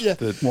like the... Yeah.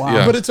 Wow.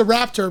 Yeah. But it's a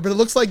raptor, but it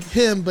looks like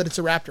him, but it's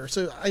a raptor.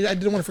 So I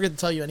didn't want to forget to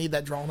tell you I need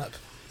that drawn up.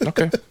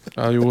 Okay.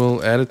 I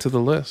will add it to the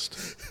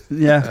list.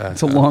 Yeah,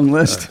 it's a long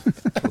list.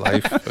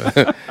 Life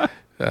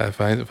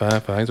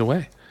finds a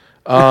way.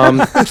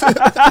 That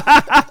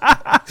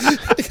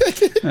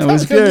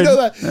was You good. know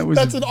that- That was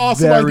that's an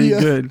awesome very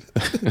idea. good.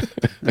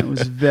 That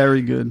was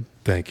very good.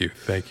 Thank you.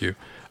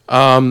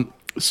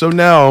 So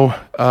now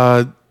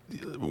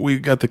we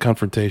got the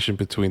confrontation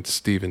between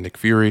Steve and Nick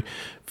Fury.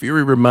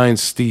 Fury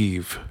reminds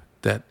Steve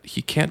that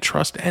he can't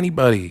trust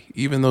anybody,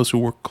 even those who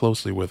work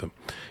closely with him.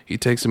 He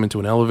takes him into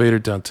an elevator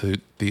down to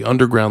the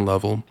underground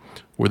level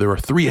where there are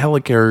 3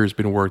 helicarriers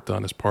being worked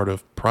on as part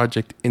of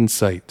Project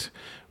Insight,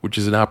 which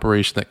is an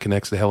operation that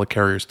connects the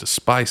helicarriers to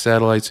spy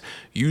satellites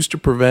used to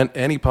prevent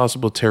any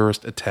possible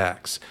terrorist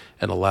attacks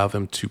and allow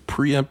them to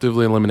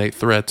preemptively eliminate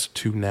threats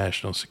to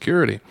national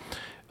security.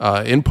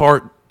 In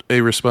part,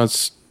 a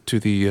response to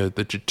the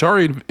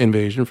Chitauri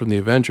invasion from the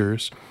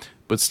Avengers,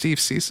 but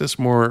Steve sees this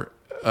more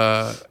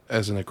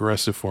as an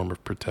aggressive form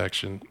of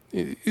protection.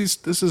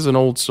 This is an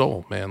old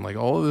soul, man. Like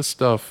all of this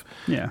stuff,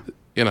 Yeah.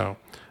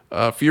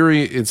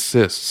 Fury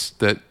insists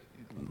that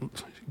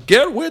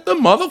get with the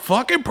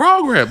motherfucking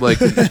program. Like,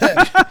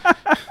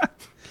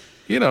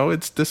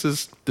 this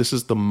is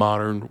the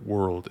modern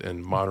world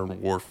and modern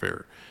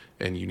warfare,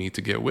 and you need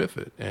to get with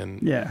it.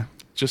 And Yeah.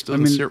 just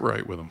doesn't sit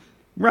right with him.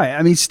 Right.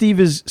 I mean, Steve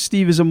is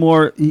a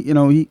more,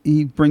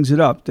 he brings it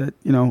up that,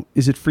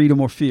 is it freedom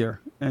or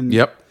fear? And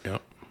Yep.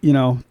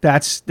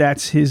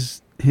 that's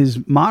his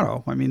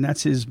motto. I mean,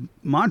 that's his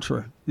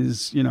mantra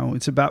is,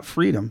 it's about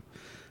freedom.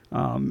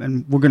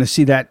 And we're going to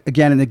see that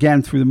again and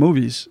again through the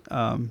movies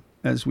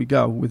as we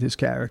go with his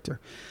character.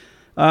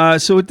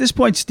 So at this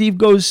point, Steve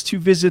goes to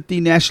visit the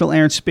National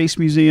Air and Space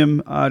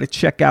Museum to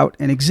check out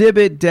an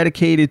exhibit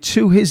dedicated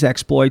to his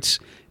exploits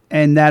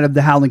and that of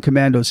the Howling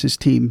Commandos, his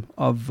team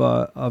of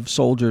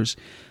soldiers.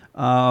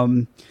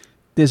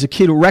 There's a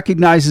kid who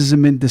recognizes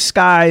him in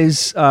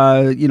disguise.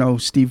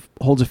 Steve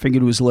holds a finger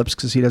to his lips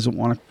because he doesn't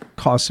want to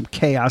cause some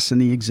chaos in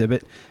the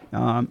exhibit,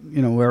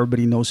 where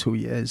everybody knows who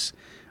he is.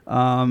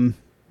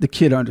 The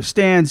kid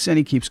understands, and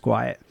he keeps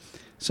quiet.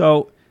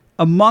 So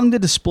among the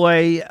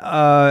display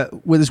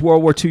with his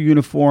World War II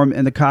uniform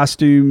and the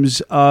costumes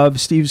of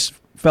Steve's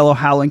fellow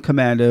Howling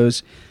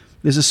Commandos,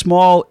 there's a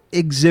small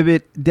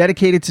exhibit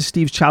dedicated to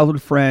Steve's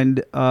childhood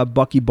friend,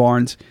 Bucky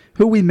Barnes,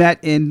 who we met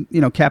in,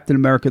 Captain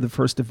America, the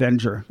First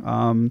Avenger.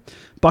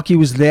 Bucky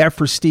was there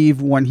for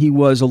Steve when he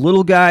was a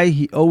little guy.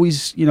 He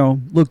always,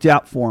 looked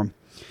out for him.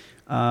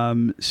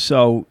 And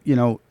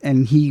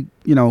he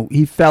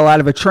fell out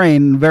of a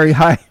train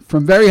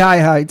from very high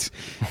heights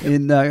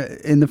in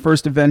the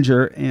First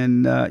Avenger,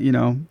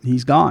 and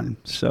he's gone.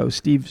 So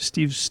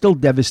Steve's still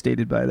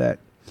devastated by that.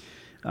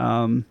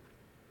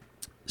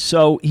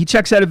 So he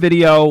checks out a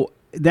video.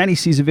 Then he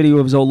sees a video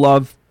of his old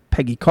love,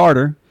 Peggy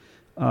Carter,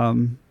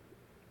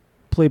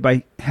 played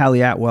by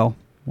Hallie Atwell,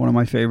 one of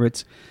my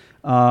favorites.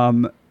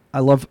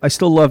 I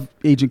still love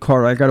Agent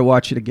Carter. I got to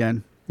watch it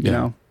again.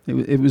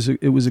 It was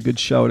a good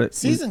show.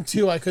 Season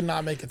 2, I could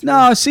not make it through.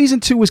 No, season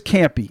 2 was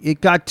campy.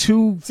 It got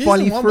too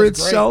funny one for was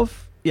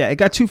itself. Yeah, it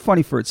got too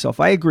funny for itself.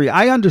 I agree.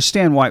 I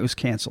understand why it was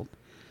canceled,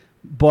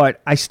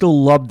 but I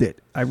still loved it.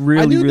 I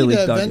really need to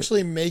dug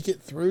eventually make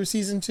it through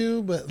season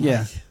 2, but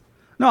Yeah.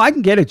 No, I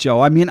can get it,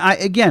 Joe. I mean,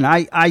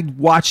 I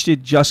watched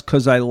it just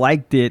because I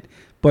liked it,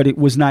 but it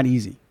was not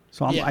easy.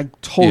 So I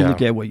totally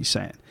get what you're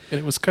saying. And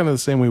it was kind of the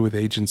same way with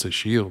Agents of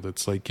S.H.I.E.L.D.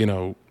 It's like,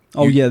 There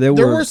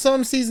were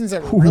some seasons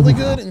that were really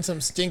good and some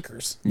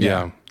stinkers.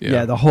 Yeah,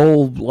 the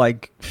whole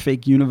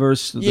fake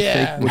universe.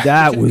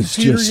 That was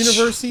Computer just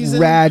universe season.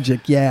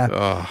 tragic.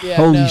 Yeah.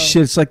 Holy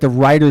shit! It's like the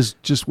writers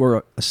just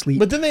were asleep.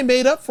 But then they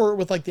made up for it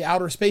with the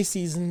outer space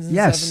seasons and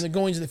Yes. stuff, and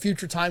they're going to the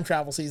future time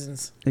travel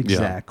seasons.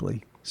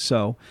 Exactly.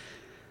 So.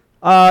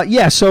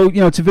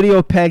 It's a video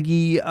of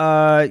Peggy.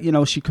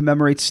 She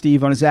commemorates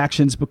Steve on his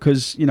actions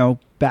because,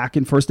 back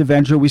in First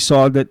Avenger, we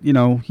saw that,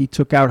 he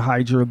took out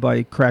Hydra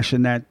by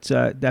crashing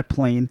that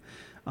plane.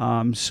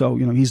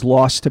 He's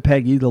lost to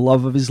Peggy, the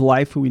love of his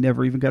life, who he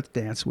never even got to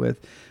dance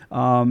with.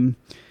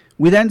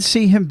 We then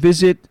see him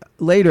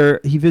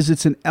later, he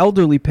visits an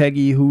elderly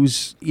Peggy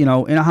who's, in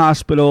a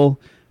hospital.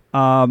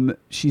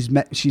 She's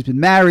been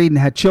married and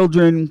had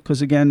children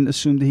because, again,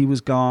 assumed that he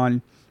was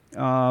gone.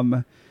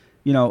 And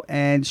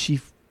she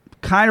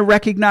kind of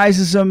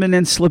recognizes him and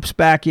then slips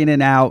back in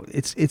and out.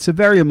 It's a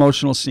very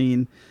emotional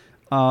scene.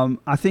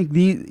 I think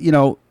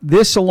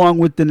this along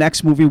with the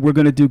next movie we're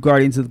going to do,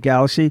 Guardians of the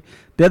Galaxy,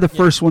 they're the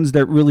first ones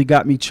that really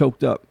got me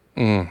choked up,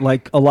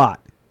 like a lot.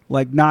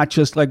 Like not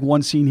just like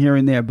one scene here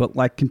and there, but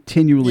like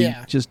continually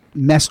just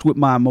messed with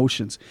my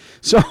emotions.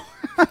 So,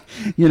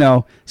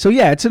 so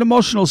yeah, it's an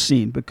emotional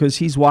scene because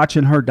he's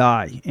watching her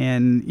die.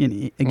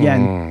 And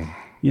again,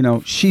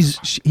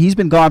 he's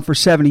been gone for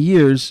 70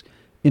 years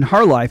in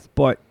her life,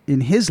 but in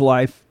his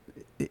life,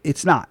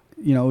 it's not.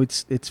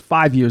 It's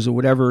 5 years or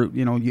whatever,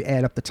 you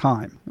add up the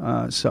time.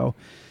 So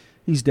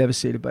he's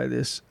devastated by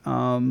this.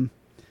 And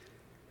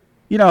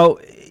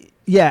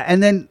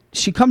then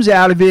she comes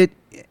out of it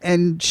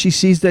and she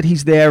sees that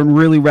he's there and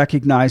really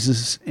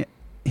recognizes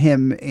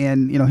him.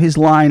 And, his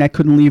line, I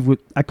couldn't leave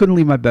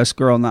my best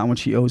girl not when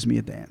she owes me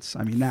a dance.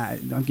 I mean,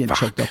 I'm getting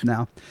choked up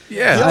now.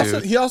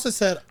 Yeah. He also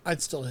said,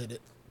 I'd still hit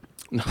it.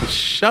 No,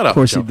 shut up. Of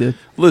course Joe. he did.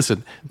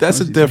 Listen, that's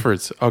the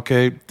difference,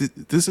 okay?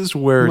 This is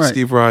where Right.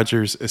 Steve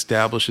Rogers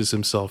establishes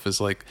himself as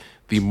like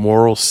the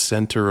moral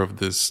center of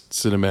this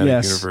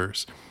cinematic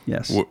universe.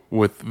 Yes.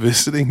 With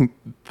visiting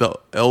the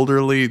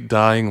elderly,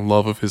 dying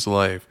love of his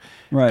life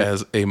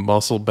as a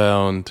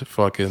muscle-bound,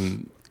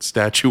 fucking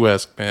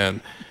statuesque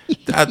man.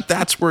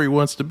 That's where he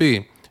wants to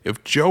be.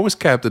 If Joe was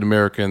Captain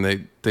America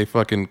and they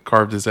fucking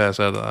carved his ass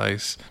out of the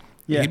ice,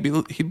 he'd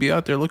be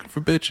out there looking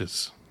for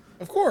bitches.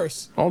 Of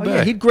course. All day.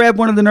 Yeah, he'd grab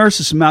one of the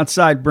nurses from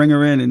outside, bring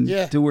her in,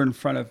 and do her in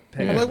front of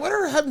Peggy. I'm like,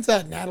 whatever happened to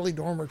that Natalie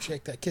Dormer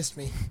chick that kissed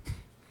me?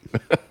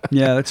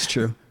 Yeah, that's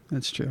true.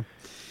 That's true.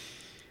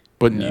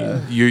 But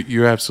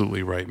you're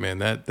absolutely right, man.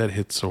 That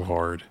hits so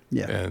hard.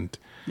 Yeah. And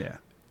Yeah.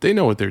 they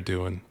know what they're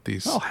doing.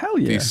 These hell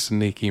yeah. These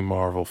sneaky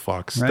Marvel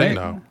fucks. Right? They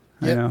know.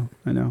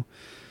 I know.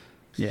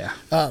 Yeah.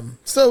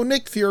 So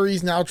Nick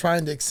Fury's now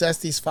trying to access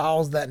these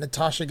files that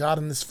Natasha got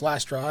in this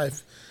flash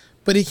drive,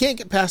 but he can't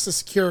get past the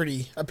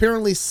security.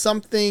 Apparently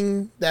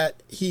something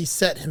that he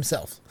set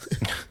himself.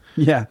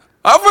 Yeah.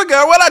 I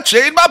forgot what I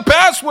changed my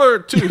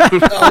password to.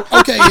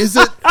 Okay, is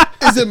it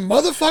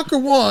motherfucker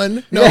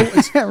 1? No,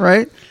 it's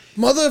right?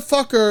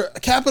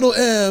 motherfucker capital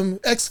M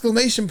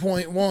exclamation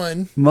point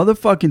 1.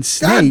 Motherfucking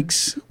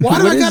snakes. Why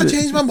do What I is gotta it?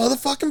 change my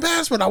motherfucking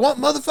password? I want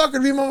motherfucker to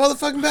be my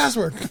motherfucking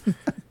password.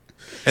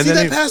 And See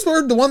then that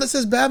password? The one that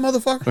says bad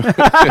motherfucker?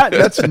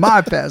 That's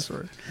my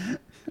password.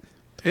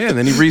 and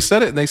then he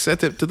reset it, and they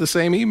sent it to the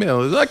same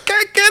email. He's like, I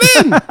can't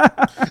get in.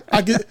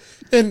 I get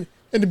and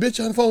the bitch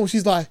on the phone,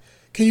 she's like,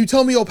 "Can you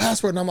tell me your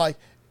password?" And I'm like,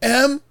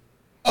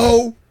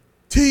 MOTHER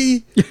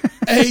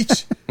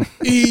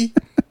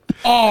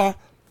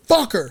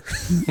fucker.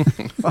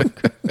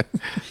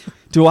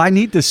 Do I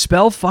need to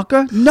spell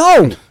fucker?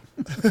 No.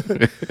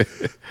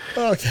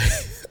 Okay.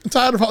 I'm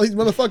tired of all these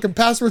motherfucking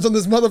passwords on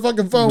this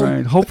motherfucking phone.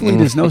 Right. Hopefully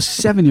there's no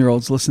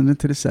 7-year-olds listening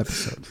to this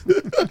episode.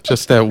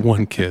 Just that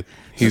one kid.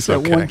 He's That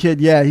okay. one kid,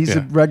 he's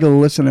a regular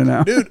listener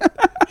now. Dude,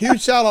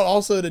 huge shout out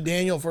also to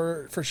Daniel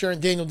for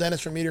sharing, Daniel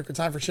Dennis from Meteor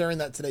Time for sharing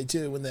that today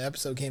too when the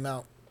episode came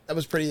out. That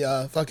was pretty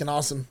fucking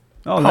awesome.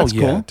 Oh, that's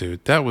yeah, cool.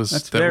 dude. That was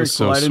Very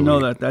so cool. I didn't know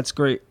sweet. that. That's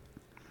great.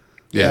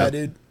 Yeah,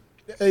 dude.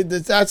 Hey,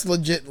 that's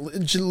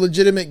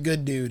legitimate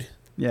good dude.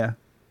 Yeah.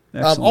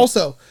 Excellent.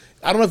 Also,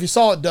 I don't know if you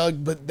saw it,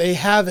 Doug, but they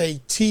have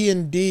a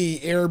T&D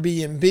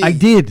Airbnb. I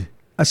did.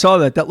 I saw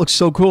that. That looks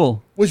so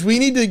cool. Which we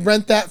need to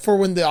rent that for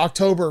when we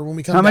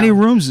come How many down.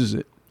 rooms is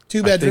it? 2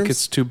 I bedrooms. think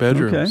it's 2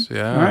 bedrooms. Okay.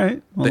 Yeah. All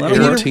right. Well, the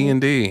that'll Air work.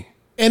 T&D.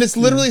 And it's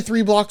literally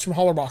 3 blocks from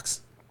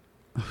Hollerbox.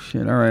 Oh,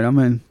 shit. All right. I'm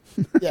in.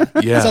 Yeah.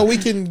 Yeah. So we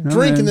can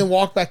drink man. and then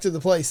walk back to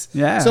the place.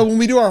 Yeah. So when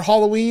we do our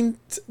Halloween,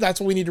 that's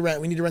what we need to rent.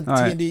 We need to rent the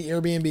All right. T&D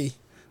Airbnb.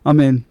 I'm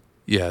in.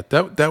 Yeah,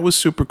 that was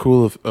super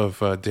cool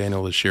of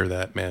Daniel to share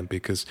that, man,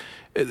 because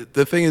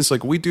the thing is,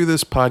 like, we do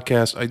this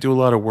podcast, I do a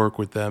lot of work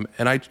with them,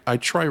 and I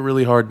try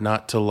really hard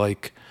not to,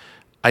 like,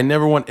 I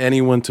never want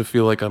anyone to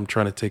feel like I'm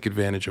trying to take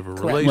advantage of a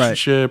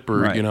relationship or,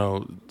 Right. you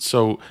know,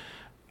 so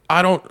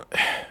I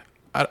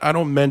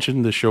don't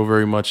mention the show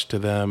very much to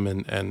them,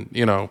 and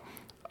you know,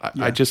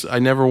 I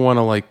never want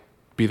to, like,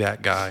 be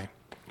that guy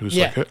who's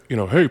like, hey, you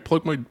know, hey,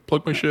 plug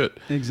my shit.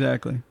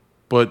 Exactly.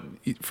 But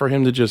for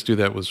him to just do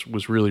that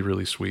was really,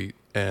 really sweet.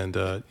 And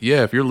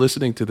if you're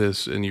listening to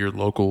this in your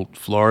local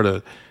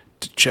Florida,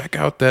 check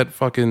out that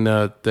fucking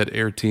that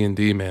Air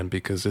T&D, man,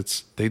 because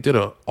they did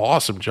an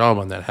awesome job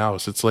on that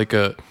house. It's like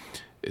I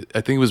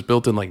think it was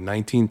built in like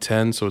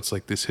 1910, so it's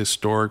like this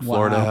historic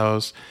Florida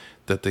house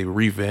that they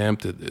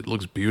revamped. It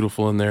looks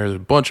beautiful in there. There's a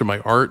bunch of my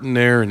art in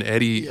there, and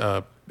Eddie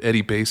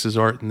Bass's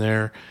art in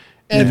there.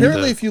 And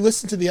apparently, if you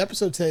listen to the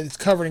episode today, it's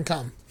covered in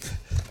cum.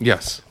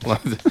 Yes.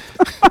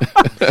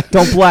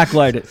 Don't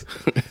blacklight it.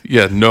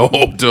 Yeah, no.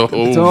 Don't,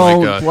 oh Don't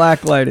my God.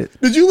 blacklight it.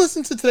 Did you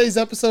listen to today's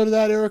episode of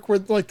that, Eric, where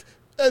like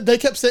they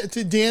kept saying,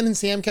 to Dan and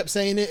Sam kept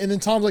saying it, and then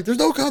Tom's like, there's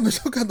no cum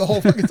the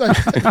whole fucking time.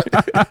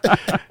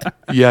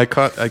 Yeah, I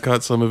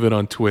caught some of it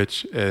on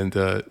Twitch, and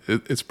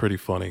it's pretty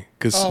funny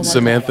because Oh my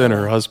Samantha God. and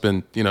her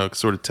husband, you know,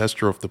 sort of test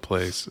drove the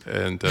place,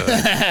 and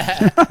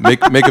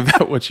make of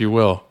that what you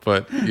will.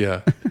 But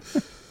yeah,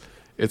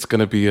 it's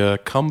gonna be a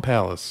cum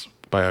palace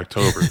by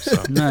October.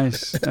 So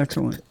Nice.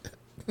 Excellent.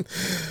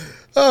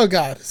 Oh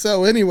God.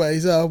 So,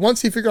 anyways,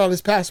 once he figured out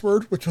his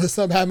password, which was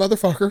some bad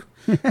motherfucker,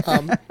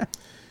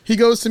 he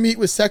goes to meet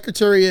with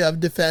Secretary of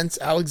Defense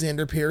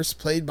Alexander Pierce,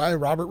 played by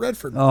Robert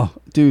Redford. Oh,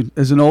 dude,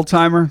 as an old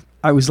timer,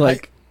 I was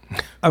like,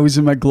 I was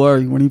in my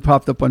glory when he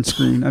popped up on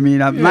screen. I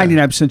mean, I'm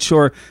 99%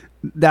 sure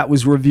that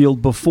was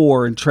revealed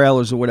before in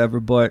trailers or whatever,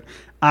 but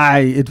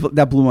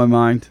that blew my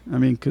mind. I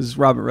mean, because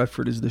Robert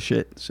Redford is the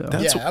shit. So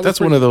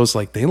That's one of those,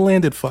 like, they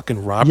landed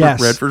fucking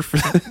Robert Redford for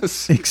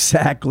this.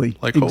 Exactly.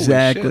 Like, holy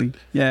shit.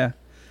 Yeah.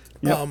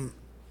 Yep.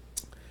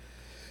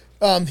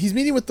 He's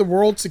meeting with the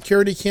World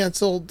Security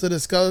Council to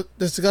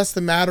discuss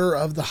the matter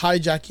of the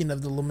hijacking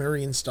of the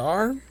Lemurian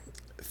Star.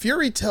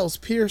 Fury tells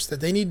Pierce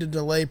that they need to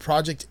delay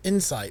Project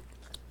Insight.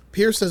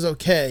 Pierce says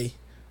okay,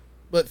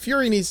 but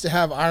Fury needs to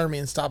have Iron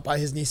Man stop by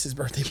his niece's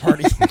birthday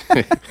party.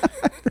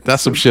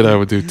 That's some shit I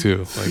would do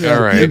too. Like,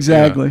 all right.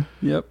 Exactly.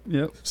 Yeah.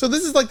 Yep. So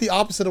this is like the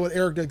opposite of what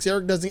Eric does.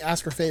 Eric doesn't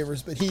ask for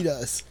favors, but he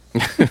does.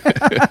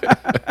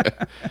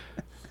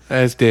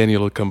 As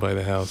Daniel will come by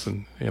the house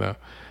and,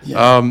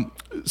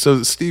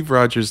 So Steve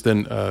Rogers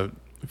then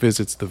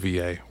visits the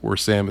VA, where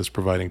Sam is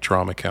providing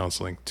trauma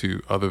counseling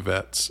to other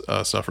vets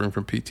suffering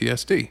from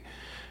PTSD.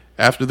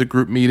 After the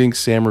group meeting,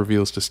 Sam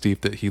reveals to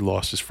Steve that he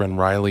lost his friend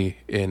Riley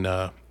in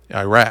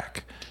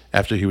Iraq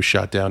after he was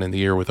shot down in the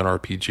ear with an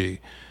RPG.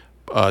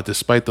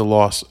 Despite the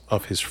loss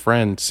of his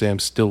friend, Sam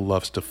still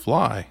loves to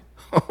fly.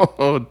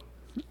 Oh,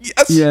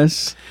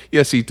 yes.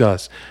 Yes, he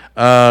does.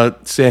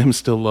 Sam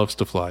still loves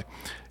to fly.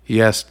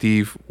 He asks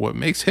Steve what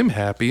makes him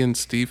happy, and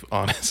Steve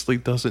honestly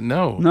doesn't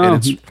know. No,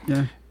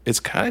 and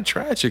it's kind of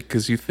tragic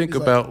because you think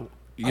about,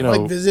 I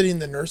like visiting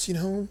the nursing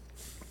home.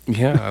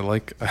 Yeah, I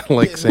like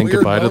saying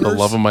goodbye to the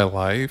love of my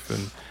life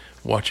and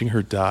watching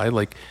her die.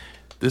 Like,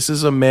 this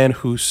is a man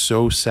who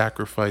so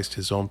sacrificed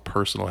his own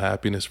personal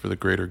happiness for the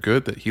greater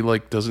good that he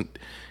doesn't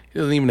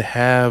even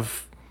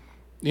have,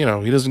 he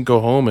doesn't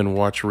go home and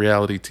watch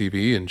reality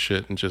TV and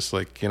shit and just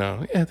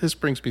this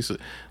brings me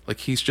like,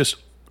 he's just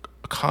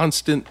a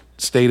constant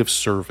state of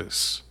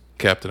service,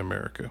 Captain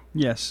America.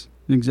 Yes,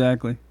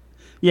 exactly.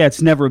 Yeah,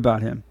 it's never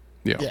about him.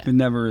 Yeah. It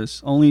never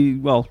is. Only,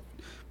 when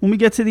we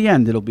get to the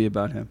end, it'll be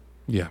about him.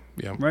 Yeah.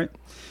 Right.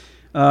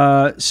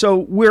 So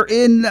we're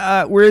in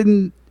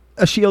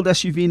a Shield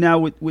SUV now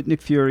with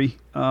Nick Fury.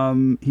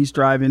 He's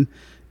driving,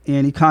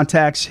 and he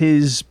contacts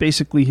his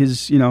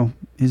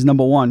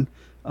number one,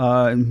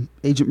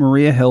 Agent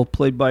Maria Hill,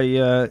 played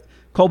by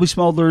Colby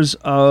Smulders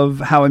of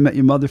How I Met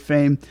Your Mother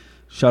fame.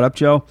 Shut up,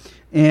 Joe.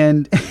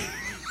 And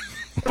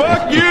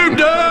fuck you,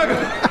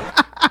 Doug.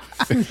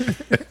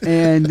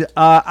 And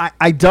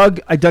I dug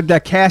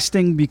that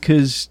casting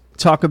because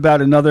talk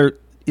about another.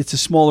 It's a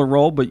smaller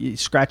role, but you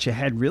scratch your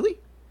head. Really?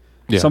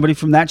 Yeah. Somebody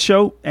from that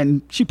show,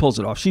 and she pulls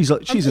it off. She's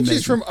amazing.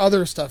 She's from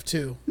other stuff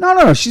too.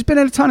 No. She's been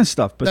in a ton of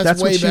stuff, but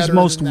that's what she's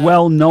most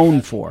well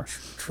known for.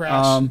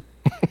 Trash.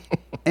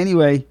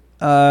 Anyway,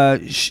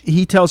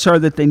 he tells her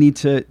that they need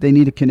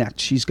to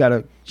connect. She's got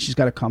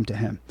to come to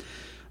him.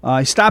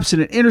 He stops at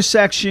an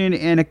intersection,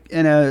 and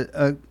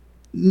a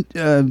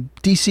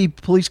DC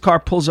police car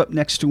pulls up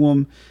next to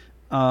him.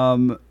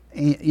 At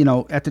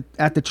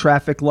the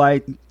traffic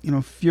light,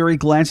 Fury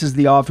glances at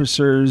the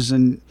officers,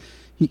 and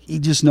he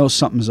just knows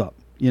something's up.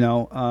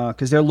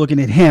 Because they're looking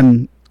at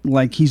him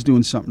like he's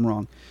doing something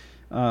wrong,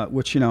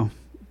 which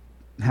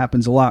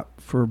happens a lot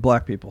for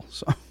black people.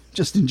 So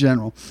just in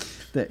general,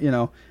 that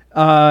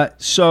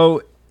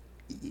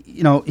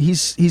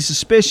he's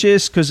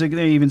suspicious because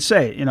they even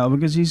say it,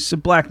 because he's a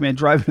black man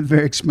driving a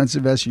very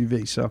expensive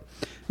SUV. So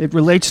it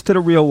relates to the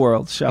real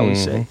world, shall we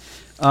say.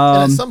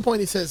 And at some point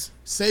he says,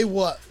 say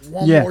what?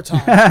 One more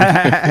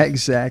time.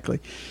 Exactly.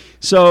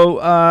 So,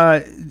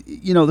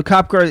 the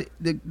cop car,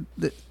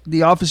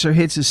 the officer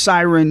hits his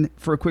siren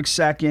for a quick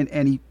second,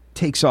 and he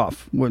takes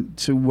off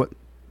to what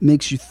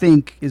makes you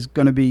think is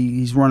going to be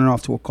he's running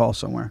off to a call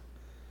somewhere.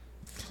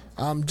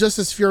 Just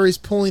as Fury's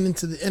pulling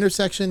into the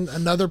intersection,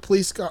 another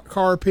police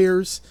car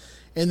appears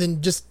and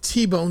then just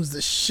T-bones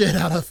the shit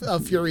out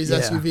of Fury's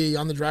SUV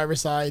on the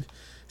driver's side,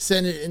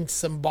 sending it into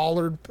some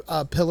bollard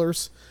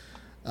pillars.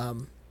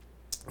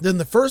 Then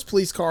the first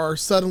police car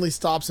suddenly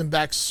stops and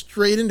backs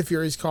straight into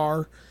Fury's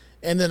car,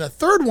 and then a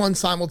third one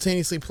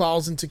simultaneously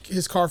plows into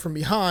his car from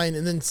behind,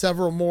 and then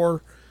several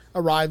more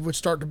arrive, which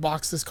start to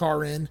box this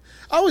car in.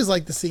 I always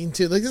like the scene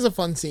too. Like, this is a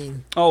fun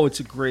scene. Oh, it's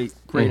a great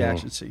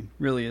action scene.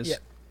 Really is. Yeah.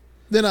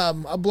 Then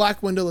a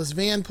black windowless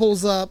van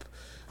pulls up,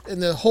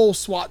 and the whole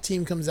SWAT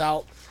team comes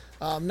out.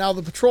 Now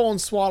the patrol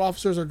and SWAT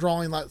officers are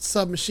drawing like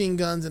submachine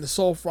guns and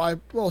assault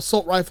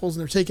rifles,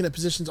 and they're taking up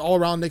positions all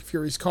around Nick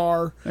Fury's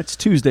car. That's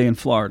Tuesday in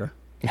Florida.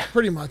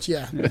 Pretty much,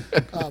 yeah.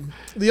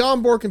 The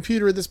onboard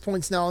computer at this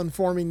point is now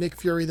informing Nick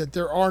Fury that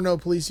there are no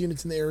police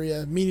units in the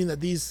area, meaning that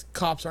these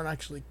cops aren't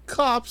actually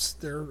cops,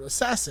 they're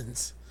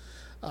assassins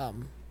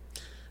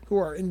who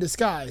are in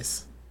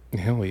disguise.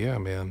 Hell yeah,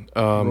 man.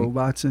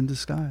 Robots in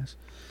disguise.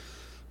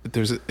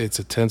 It's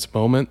a tense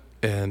moment,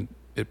 and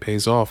it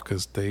pays off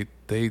because they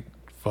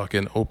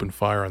fucking open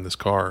fire on this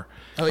car.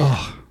 Oh,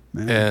 yeah.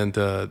 and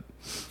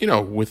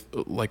with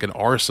like an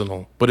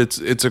arsenal. But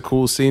it's a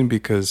cool scene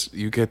because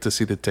you get to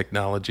see the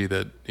technology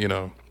that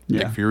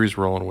Nick Fury's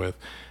rolling with.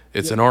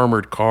 It's an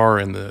armored car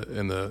and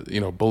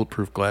the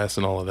bulletproof glass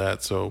and all of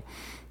that. So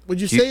would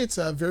you say it's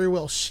very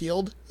well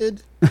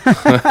shielded?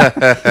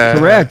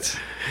 Correct.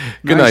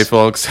 Good night,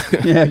 folks.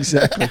 Yeah,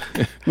 exactly.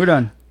 We're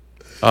done.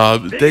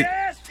 Big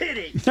ass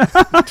titty.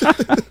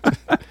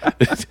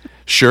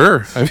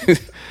 Sure. I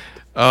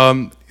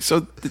mean,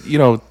 so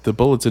the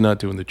bullets are not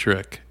doing the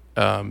trick.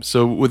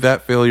 So with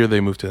that failure, they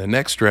move to the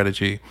next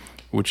strategy,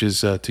 which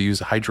is to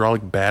use a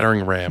hydraulic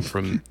battering ram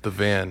from the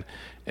van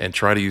and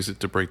try to use it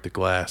to break the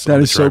glass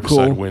on the driver's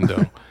side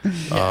window.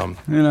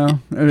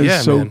 It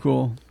is so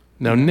cool.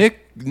 Now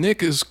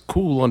Nick is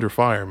cool under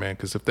fire, man.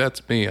 Because if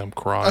that's me, I'm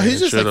crying. Oh, he's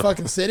just like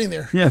fucking sitting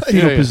there. Yeah,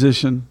 fetal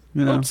position.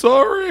 I'm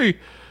sorry.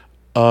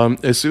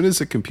 As soon as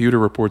the computer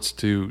reports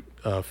to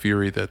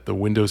Fury that the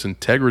Windows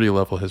integrity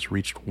level has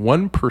reached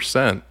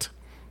 1%,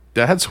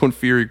 that's when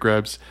Fury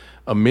grabs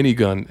a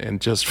minigun and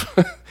just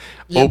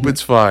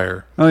opens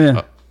fire. Oh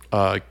yeah,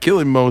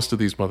 killing most of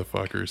these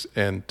motherfuckers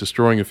and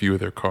destroying a few of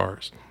their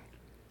cars.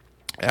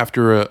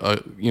 After a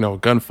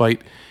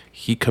gunfight,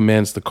 he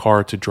commands the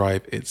car to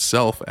drive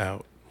itself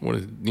out.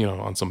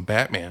 On some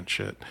Batman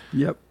shit.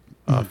 Yep.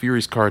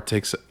 Fury's car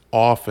takes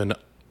off on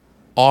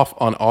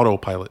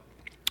autopilot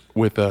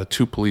with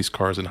 2 police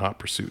cars in hot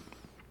pursuit.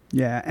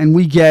 Yeah, and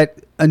we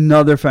get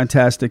another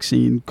fantastic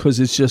scene because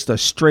it's just a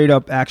straight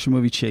up action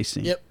movie chase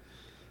scene. Yep.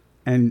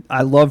 And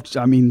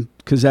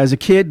because as a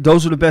kid,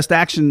 those were the best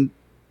action,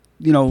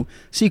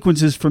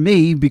 sequences for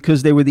me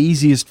because they were the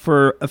easiest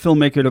for a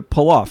filmmaker to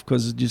pull off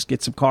because just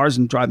get some cars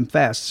and drive them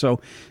fast. So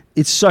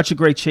it's such a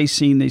great chase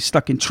scene. They're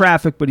stuck in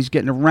traffic, but he's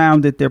getting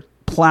around it. They're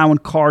plowing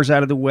cars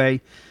out of the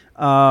way.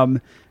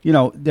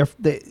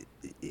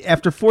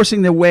 After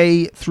forcing their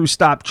way through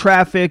stopped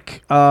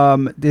traffic,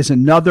 there's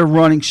another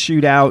running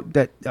shootout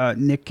that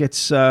Nick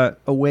gets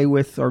away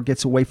with or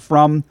gets away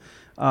from.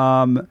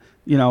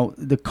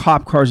 The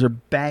cop cars are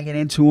banging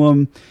into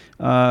him.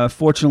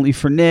 Fortunately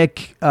for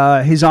Nick,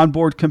 his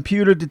onboard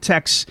computer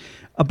detects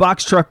a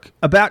box truck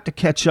about to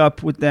catch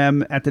up with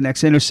them at the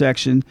next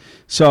intersection.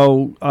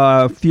 So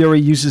Fury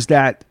uses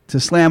that to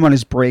slam on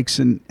his brakes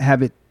and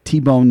have it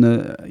T-bone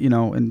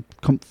and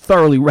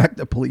thoroughly wreck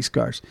the police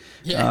cars.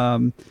 Yeah.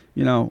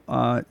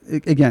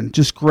 Again,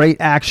 just great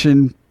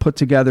action put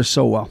together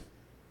so well.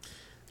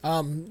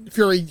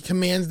 Fury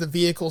commands the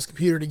vehicle's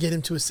computer to get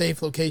him to a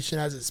safe location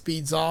as it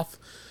speeds off.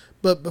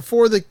 But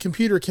before the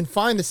computer can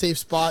find a safe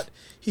spot,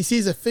 he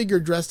sees a figure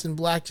dressed in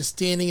black just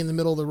standing in the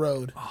middle of the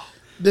road.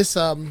 This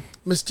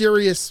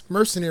mysterious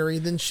mercenary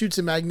then shoots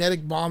a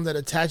magnetic bomb that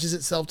attaches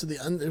itself to the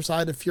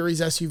underside of Fury's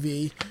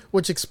SUV,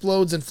 which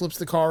explodes and flips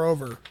the car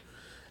over.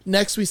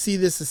 Next, we see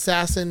this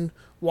assassin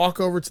walk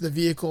over to the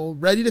vehicle,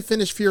 ready to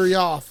finish Fury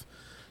off,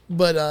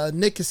 but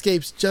Nick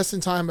escapes just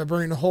in time by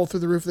burning a hole through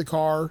the roof of the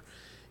car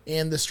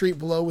and the street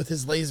below with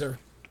his laser.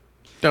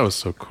 That was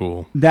so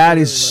cool. That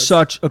is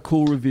such a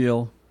cool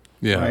reveal.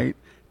 Yeah. Right?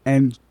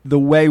 And the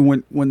way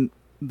when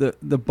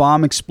the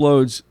bomb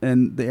explodes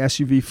and the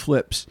SUV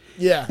flips,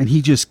 and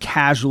he just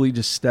casually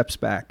just steps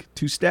back.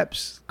 2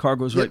 steps, car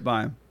goes right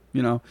by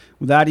him,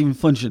 without even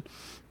flinching.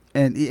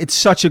 And it's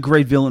such a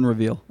great villain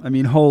reveal. I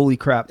mean, holy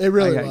crap. It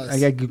really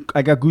was. I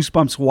got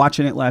goosebumps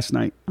watching it last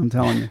night, I'm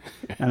telling you.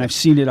 And I've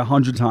seen it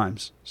 100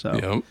 times. So,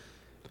 yep.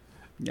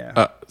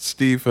 Yeah.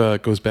 Steve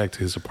goes back to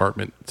his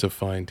apartment to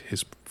find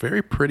his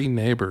very pretty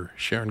neighbor,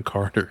 Sharon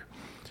Carter,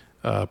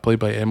 played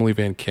by Emily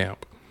Van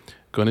Camp.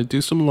 Going to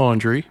do some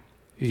laundry.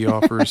 He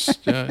offers,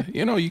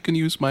 you can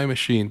use my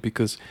machine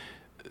because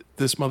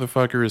this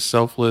motherfucker is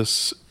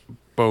selfless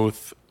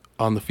both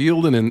on the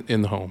field and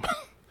in the home.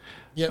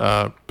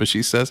 Yep. But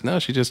she says no.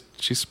 She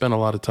spent a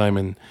lot of time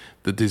in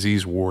the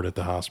disease ward at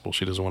the hospital.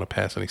 She doesn't want to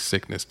pass any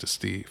sickness to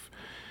Steve.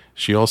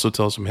 She also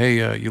tells him,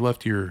 "Hey, you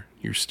left your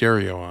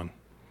stereo on,"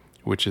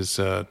 which is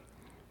to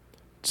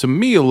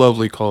me a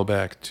lovely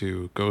callback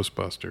to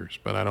Ghostbusters,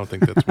 but I don't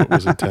think that's what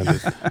was intended.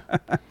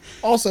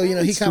 Also, he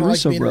It's kind the of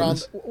Russo likes being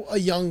brothers. around a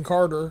young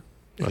Carter.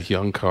 A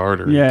young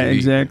Carter. Yeah, indeed.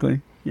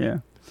 exactly. Yeah.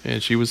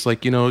 And she was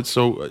like,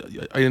 so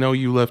I know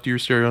you left your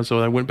stereo on, so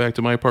I went back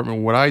to my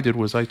apartment. What I did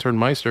was I turned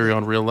my stereo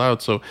on real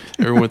loud so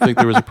everyone would think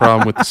there was a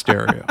problem with the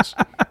stereos.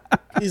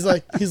 He's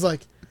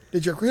like,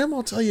 did your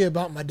grandma tell you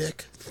about my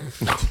dick?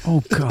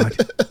 Oh, God.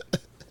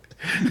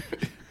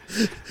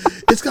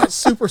 It's got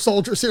super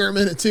soldier serum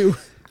in it, too.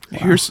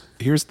 Wow.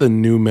 Here's the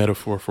new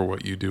metaphor for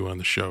what you do on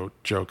the show,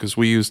 Joe, because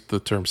we used the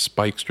term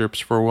spike strips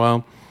for a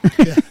while.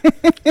 Yeah.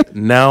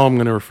 Now I'm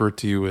going to refer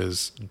to you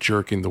as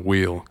jerking the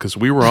wheel because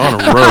we were on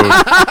a road.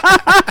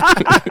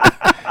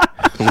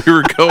 We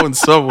were going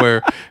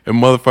somewhere, and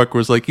motherfucker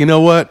was like, you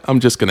know what?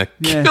 I'm just going to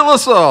kill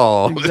us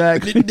all.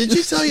 Exactly. Did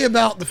she tell you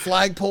about the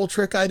flagpole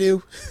trick I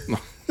do?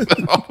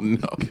 Oh,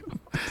 no.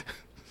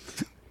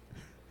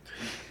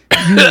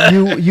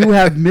 You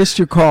have missed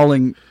your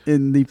calling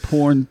in the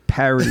porn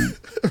parody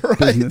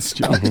business,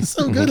 Joe. I'm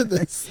so good at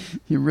this.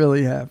 You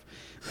really have.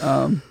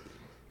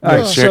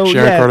 Sharon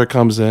Carter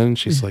comes in.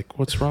 She's like,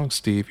 "What's wrong,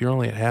 Steve? You're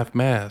only at half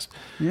mast."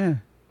 Yeah.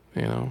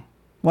 You know.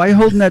 Why are you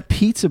holding that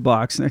pizza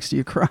box next to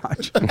your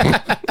crotch?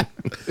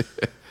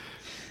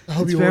 I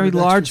hope It's you very ordered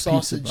extra large pizza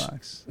sausage.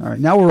 box. All right,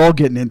 now we're all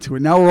getting into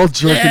it. Now we're all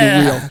jerking the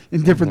wheel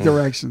in different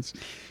directions.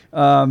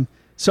 So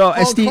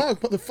as Hong Steve, Kong,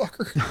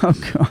 motherfucker. oh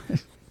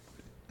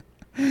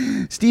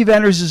god, Steve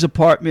enters his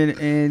apartment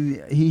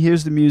and he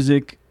hears the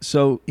music,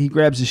 so he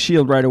grabs his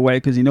shield right away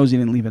because he knows he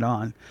didn't leave it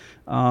on.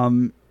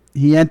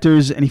 He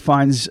enters and he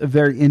finds a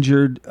very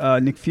injured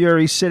Nick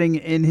Fury sitting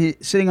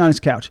on his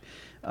couch.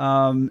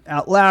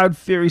 Out loud,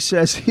 Fury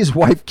says his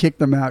wife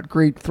kicked him out.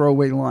 Great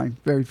throwaway line,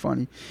 very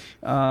funny.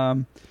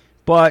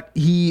 But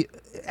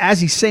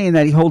as he's saying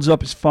that, he holds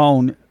up his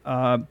phone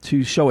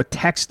to show a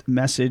text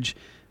message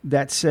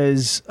that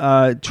says,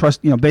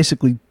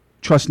 basically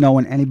trust no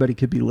one, anybody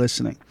could be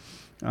listening.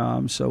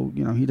 So,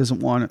 he doesn't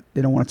want it.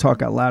 They don't want to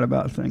talk out loud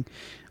about a thing.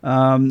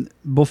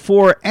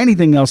 Before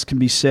anything else can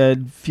be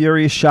said,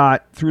 Fury is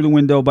shot through the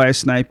window by a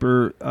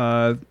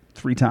sniper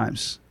 3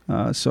 times.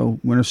 So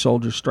Winter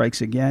Soldier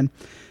strikes again.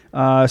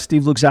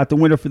 Steve looks out the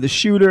window for the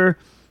shooter.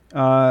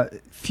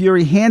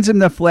 Fury hands him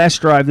the flash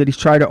drive that he's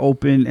tried to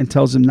open and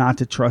tells him not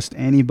to trust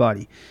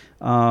anybody.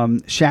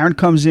 Sharon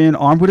comes in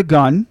armed with a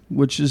gun,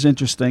 which is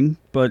interesting,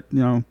 but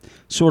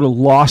sort of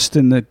lost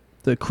in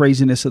the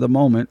craziness of the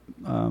moment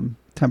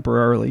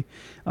temporarily.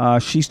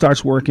 She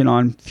starts working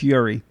on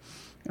Fury.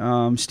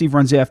 Steve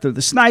runs after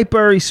the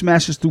sniper. He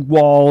smashes through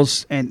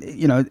walls, and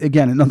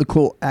again, another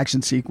cool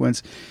action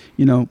sequence.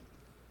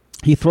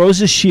 He throws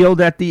his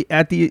shield at the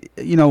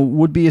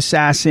would-be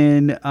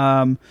assassin,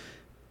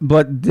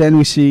 but then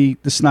we see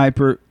the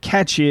sniper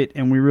catch it,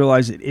 and we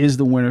realize it is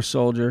the Winter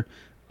Soldier.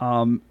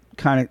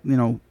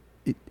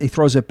 He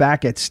throws it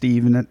back at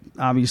Steve, and that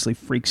obviously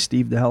freaks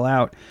Steve the hell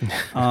out.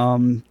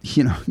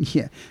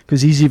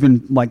 Because he's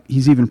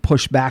even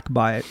pushed back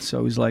by it.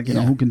 So he's like,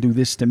 who can do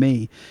this to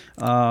me?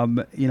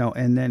 And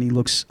then he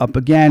looks up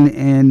again,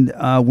 and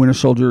Winter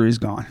Soldier is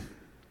gone.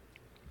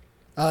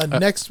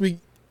 Next week.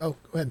 Oh,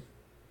 go ahead.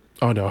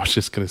 Oh no, I was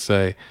just gonna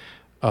say,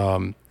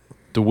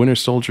 the Winter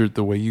Soldier,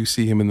 the way you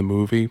see him in the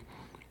movie,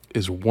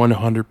 is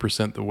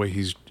 100% the way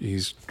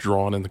he's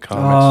drawn in the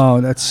comics. Oh,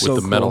 that's with so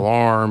the cool. metal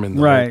arm and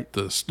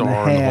the star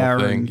the and hair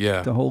the whole thing. and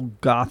Yeah, the whole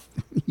goth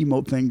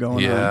emo thing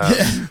going on.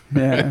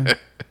 yeah.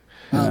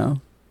 Yeah.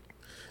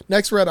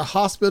 Next, we're at a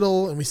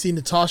hospital, and we see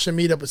Natasha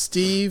meet up with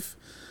Steve.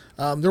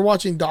 They're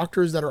watching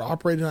doctors that are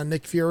operating on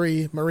Nick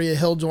Fury. Maria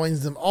Hill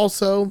joins them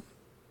also.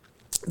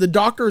 The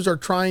doctors are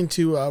trying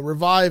to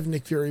revive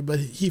Nick Fury, but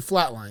he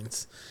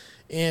flatlines.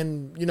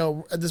 And,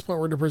 at this point,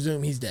 we're to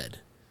presume he's dead.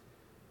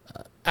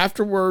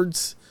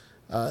 Afterwards,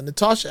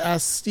 Natasha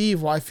asks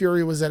Steve why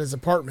Fury was at his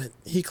apartment.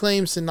 He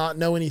claims to not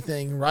know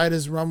anything, right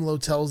as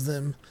Rumlow tells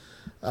them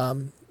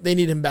they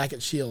need him back at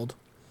S.H.I.E.L.D.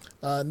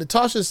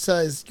 Natasha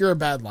says, "You're a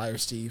bad liar,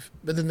 Steve,"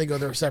 but then they go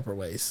their separate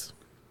ways.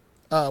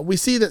 We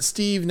see that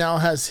Steve now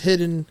has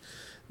hidden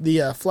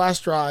the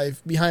flash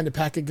drive behind a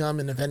pack of gum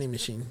in a vending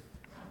machine.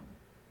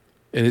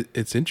 And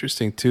it's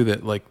interesting, too,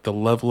 that the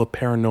level of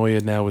paranoia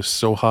now is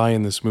so high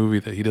in this movie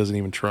that he doesn't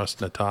even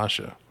trust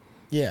Natasha.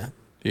 Yeah.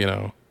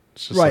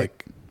 It's just Right.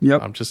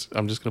 Yep. I'm just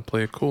going to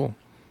play it cool.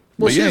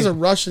 Well, But she is a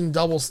Russian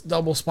double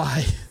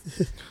spy.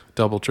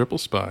 double, triple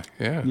spy.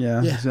 Yeah.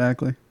 Yeah,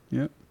 exactly.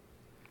 Yep.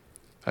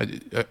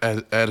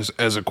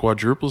 As a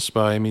quadruple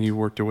spy, you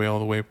worked your way all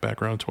the way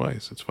back around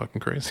twice. It's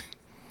fucking crazy.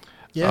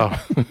 Yeah.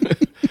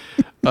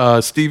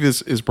 Steve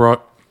is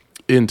brought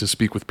in to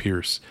speak with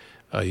Pierce.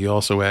 He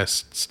also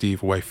asked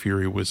Steve why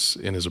Fury was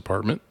in his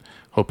apartment,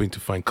 hoping to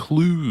find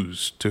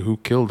clues to who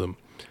killed him.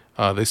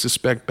 They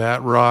suspect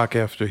Batroc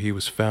after he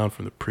was found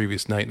from the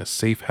previous night in a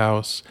safe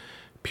house.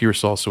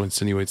 Pierce also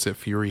insinuates that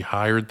Fury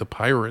hired the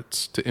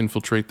pirates to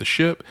infiltrate the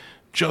ship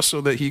just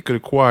so that he could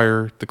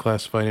acquire the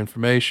classified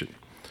information,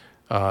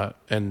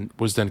 and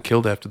was then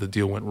killed after the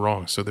deal went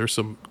wrong. So there's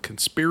some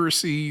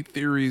conspiracy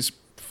theories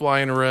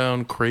flying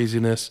around,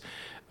 craziness.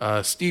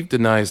 Steve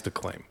denies the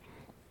claim.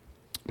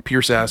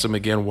 Pierce asks him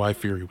again why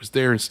Fury was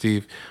there, and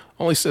Steve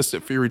only says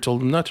that Fury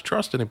told him not to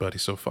trust anybody,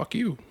 so fuck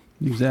you.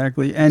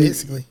 Exactly. And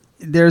Basically.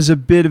 there's a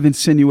bit of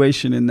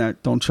insinuation in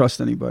that don't trust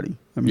anybody.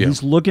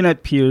 He's looking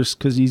at Pierce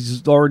because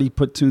he's already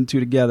put 2 and 2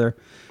 together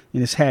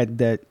in his head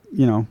that,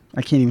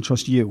 I can't even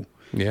trust you.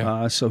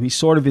 Yeah. So he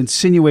sort of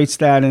insinuates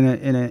that in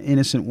an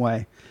innocent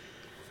way.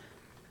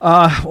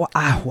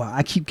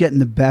 I keep getting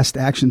the best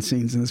action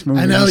scenes in this movie.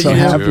 I know I'm so you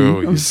do. happy.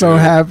 You I'm so do.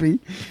 happy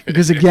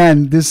because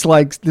again, this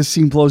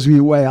scene blows me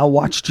away. I'll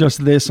watch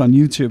just this on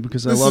YouTube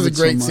because I This love is a it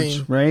so great much.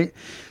 scene. Right?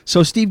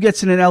 So Steve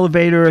gets in an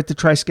elevator at the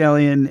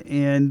Triskelion,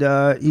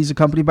 and he's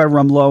accompanied by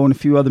Rumlow and a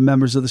few other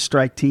members of the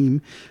strike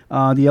team.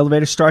 The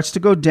elevator starts to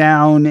go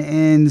down,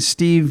 and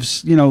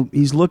Steve's,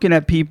 he's looking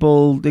at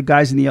people, the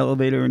guys in the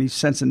elevator, and he's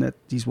sensing that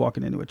he's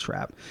walking into a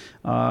trap.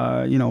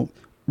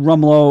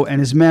 Rumlow and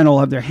his men will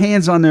have their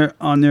hands on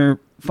their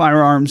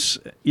firearms,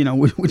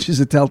 which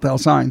is a telltale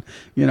sign.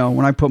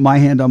 When I put my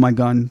hand on my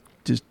gun,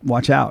 just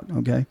watch out,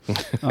 okay?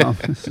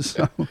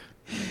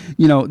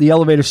 The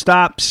elevator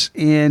stops,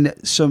 and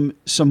some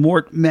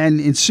more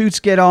men in suits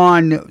get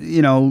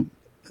on,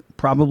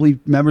 probably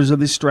members of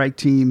his strike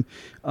team.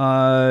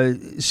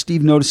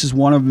 Steve notices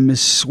one of them is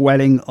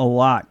sweating a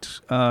lot.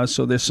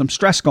 So there's some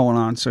stress going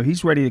on. So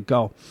he's ready to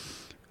go.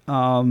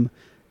 And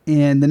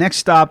the next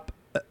stop,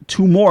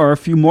 two more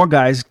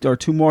guys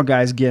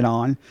get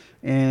on,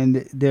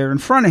 and they're in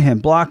front of him,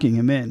 blocking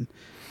him in.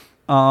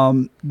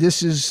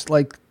 This is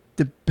like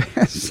the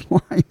best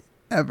line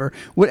ever.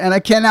 And I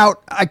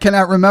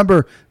cannot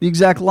remember the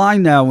exact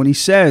line now when he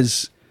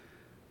says,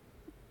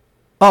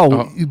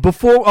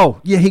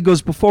 he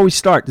goes, before we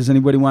start, does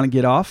anybody want to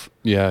get off?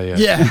 Yeah.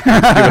 Yeah.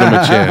 Giving him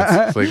a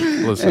chance. It's like,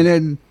 listen. And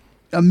then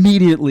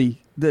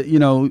immediately,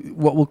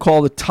 what we'll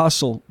call the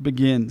tussle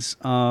begins.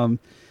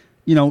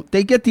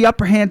 They get the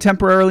upper hand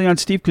temporarily on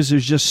Steve because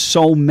there's just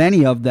so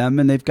many of them,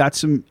 and they've got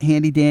some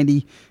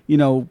handy-dandy,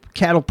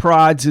 cattle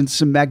prods and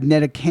some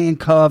magnetic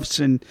handcuffs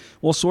and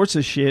all sorts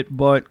of shit.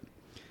 But,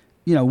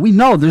 we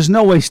know there's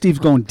no way Steve's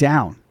going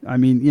down. I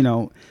mean,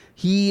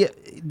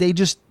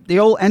 they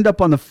all end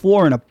up on the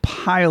floor in a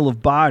pile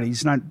of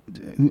bodies. I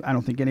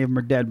don't think any of them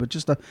are dead, but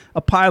just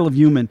a pile of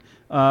human,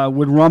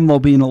 with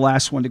Rumlow being the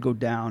last one to go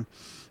down.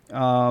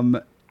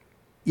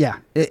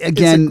 Again,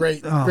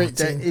 it's a great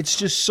scene. It's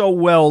just so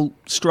well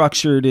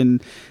structured,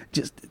 and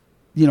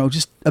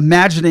just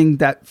imagining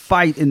that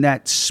fight in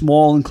that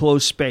small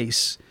enclosed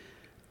space.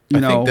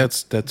 I think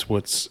that's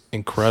what's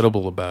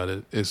incredible about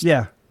it is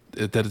that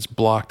it's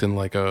blocked in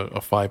like a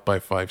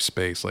 5x5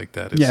 space like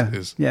that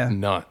is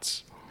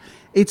nuts.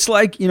 It's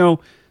like,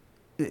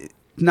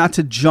 not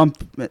to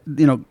jump,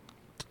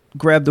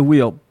 grab the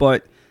wheel,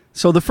 but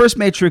so the first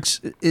Matrix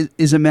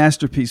is a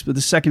masterpiece, but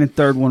the second and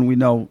third one we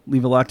know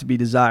leave a lot to be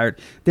desired.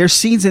 There's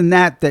scenes in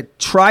that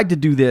tried to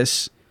do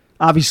this,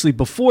 obviously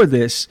before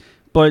this,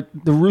 but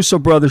the Russo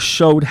brothers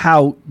showed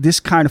how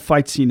this kind of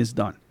fight scene is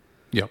done.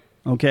 Yep.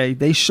 Okay?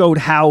 They showed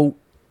how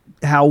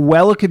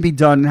well it can be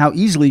done and how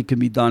easily it can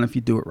be done if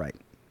you do it right.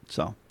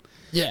 So.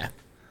 Yeah.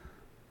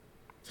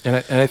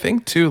 And I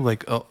think, too,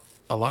 like a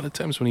lot of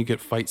times when you get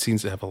fight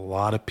scenes that have a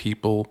lot of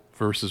people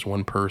versus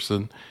one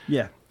person.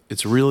 Yeah.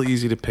 It's real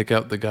easy to pick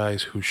out the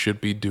guys who should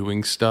be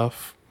doing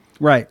stuff.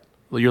 Right.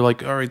 You're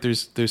like, all right,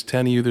 there's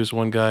 10 of you, there's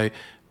one guy.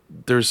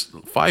 There's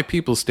 5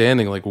 people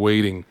standing, like,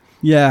 waiting.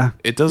 Yeah.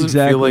 It doesn't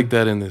feel like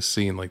that in this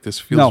scene. Like, this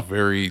feels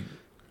very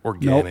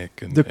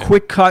organic. Nope.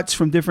 Quick cuts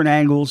from different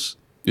angles,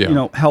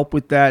 help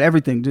with that.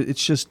 Everything.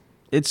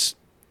 It's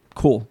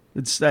cool.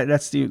 It's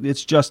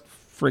just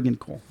friggin'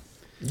 cool.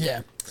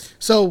 Yeah.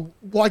 So,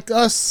 like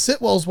us,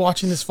 Sitwell's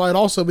watching this fight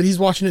also, but he's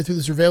watching it through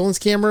the surveillance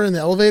camera in the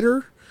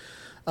elevator.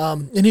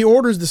 And he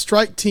orders the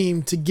strike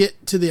team to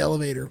get to the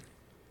elevator.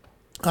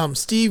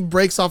 Steve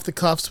breaks off the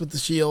cuffs with the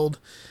shield,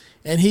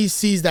 and he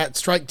sees that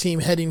strike team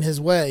heading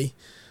his way.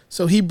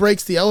 So he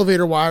breaks the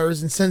elevator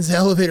wires and sends the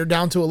elevator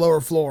down to a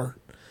lower floor.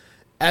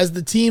 As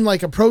the team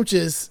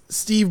approaches,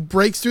 Steve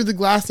breaks through the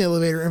glass in the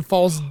elevator and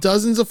falls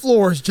dozens of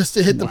floors just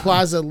to hit the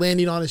plaza,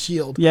 landing on his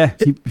shield. Yeah,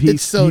 he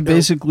dope.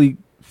 basically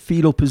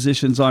fetal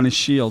positions on his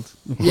shield,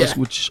 of course,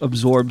 which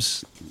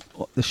absorbs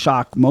the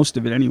shock, most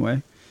of it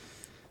anyway.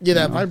 Yeah,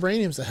 that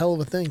vibranium's a hell of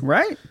a thing.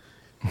 Right.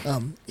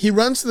 He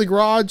runs to the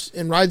garage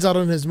and rides out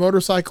on his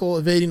motorcycle,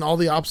 evading all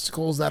the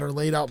obstacles that are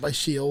laid out by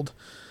S.H.I.E.L.D.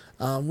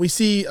 We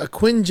see a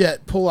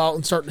Quinjet pull out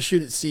and start to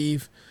shoot at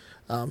Steve.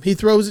 He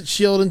throws its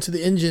shield into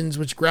the engines,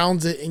 which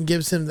grounds it and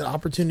gives him the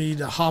opportunity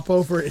to hop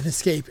over it and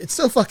escape. It's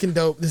so fucking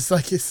dope. This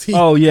scene.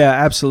 Oh, yeah,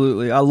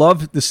 absolutely. I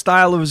love the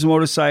style of his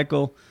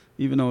motorcycle,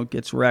 even though it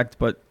gets wrecked.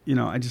 But,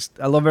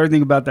 I love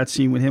everything about that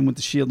scene with him with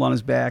the shield on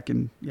his back.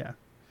 And, yeah.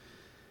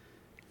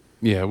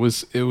 Yeah, it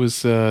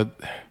was.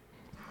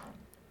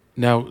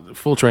 Now,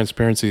 full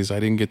transparency is I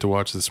didn't get to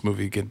watch this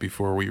movie again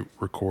before we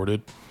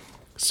recorded,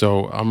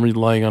 so I'm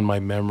relying on my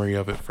memory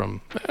of it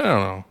from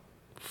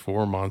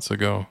 4 months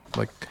ago.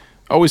 Like,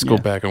 I always go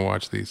back and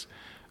watch these,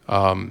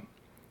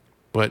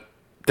 but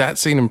that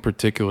scene in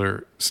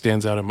particular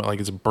stands out.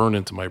 It's burned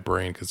into my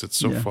brain because it's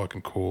so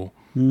fucking cool.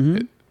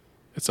 Mm-hmm.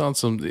 It's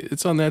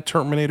on that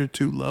Terminator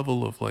 2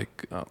 level of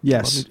like.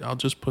 Yes, I'll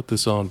just put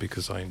this on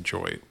because I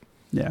enjoy it.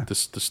 Yeah.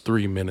 This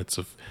 3 minutes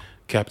of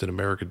Captain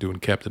America doing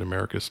Captain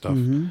America stuff.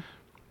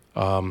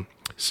 Mm-hmm.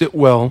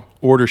 Sitwell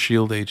orders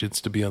S.H.I.E.L.D. agents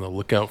to be on the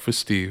lookout for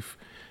Steve,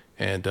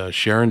 and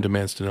Sharon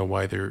demands to know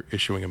why they're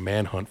issuing a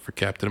manhunt for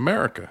Captain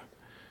America.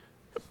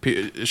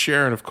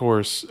 Sharon, of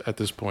course, at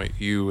this point,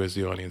 you as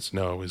the audience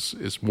know,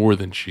 is more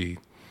than she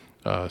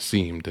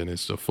seemed and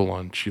is a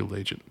full-on S.H.I.E.L.D.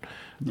 agent.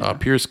 Yeah.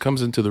 Pierce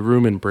comes into the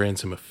room and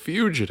brands him a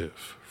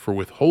fugitive for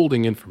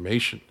withholding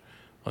information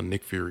on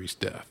Nick Fury's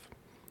death.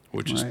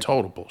 Which is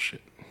total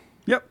bullshit.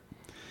 Yep.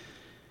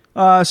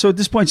 So at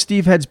this point,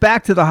 Steve heads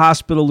back to the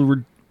hospital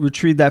to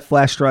retrieve that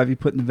flash drive he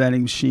put in the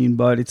vending machine,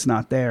 but it's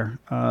not there.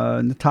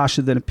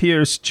 Natasha then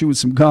appears, chewing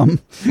some gum.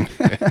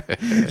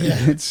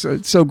 It's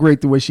so great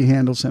the way she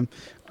handles him.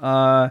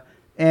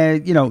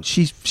 And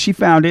she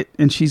found it,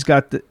 and she's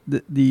got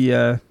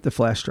the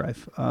flash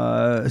drive.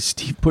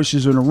 Steve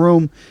pushes her in a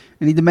room,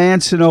 and he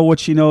demands to know what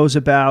she knows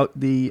about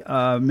the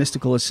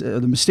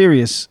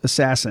mysterious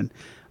assassin.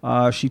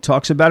 She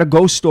talks about a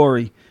ghost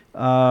story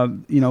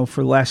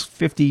for the last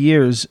 50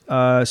 years,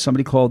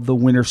 somebody called the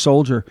Winter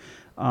Soldier.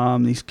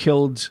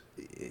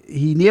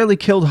 He nearly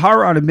killed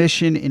her on a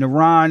mission in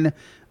Iran.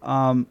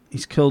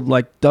 He's killed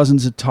like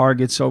dozens of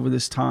targets over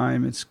this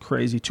time. It's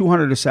crazy.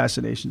 200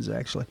 assassinations,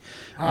 actually.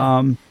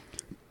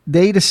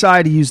 They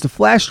decide to use the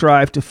flash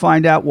drive to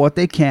find out what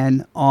they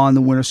can on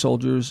the Winter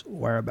Soldier's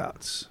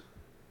whereabouts.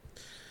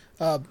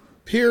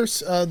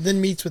 Pierce then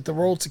meets with the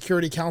World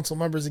Security Council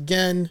members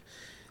again,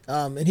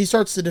 and he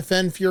starts to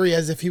defend Fury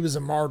as if he was a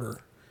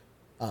martyr.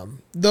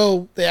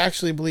 Though they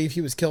actually believe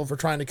he was killed for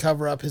trying to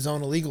cover up his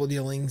own illegal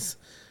dealings,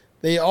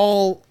 they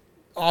all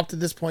opt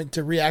at this point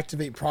to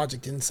reactivate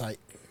Project Insight.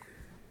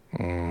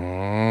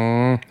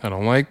 I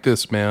don't like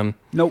this, man.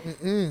 Nope.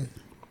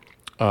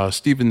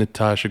 Steve and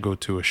Natasha go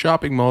to a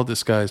shopping mall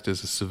disguised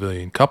as a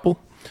civilian couple.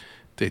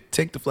 They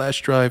take the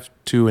flash drive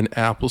to an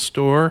Apple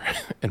store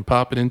and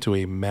pop it into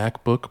a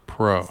MacBook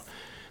Pro.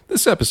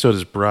 This episode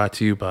is brought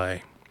to you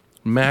by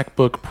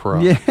MacBook Pro.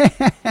 Yeah.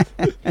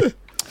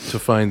 To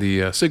find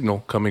the signal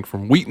coming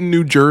from Wheaton,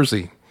 New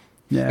Jersey.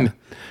 Yeah.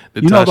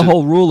 You know the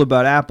whole rule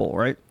about Apple,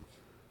 right?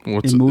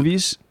 What's in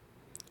movies?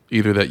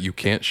 Either that you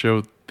can't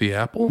show the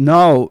Apple?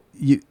 No.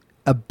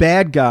 A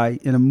bad guy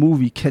in a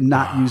movie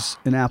cannot use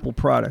an Apple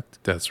product.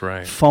 That's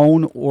right.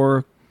 Phone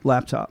or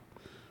laptop.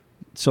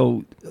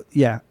 So,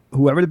 yeah,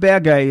 whoever the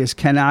bad guy is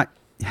cannot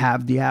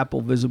have the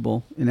Apple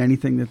visible in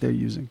anything that they're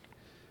using.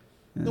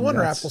 And no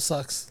wonder Apple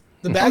sucks.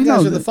 The bad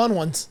guys are the fun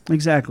ones.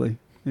 Exactly.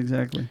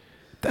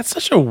 That's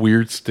such a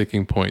weird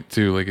sticking point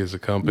too. Like as a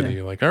company, Yeah.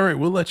 you're like, all right,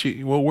 we'll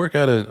work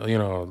out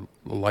a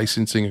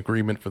licensing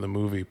agreement for the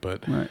movie,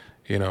 but Right.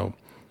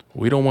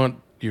 we don't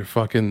want we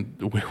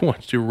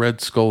want your Red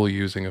Skull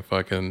using a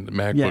fucking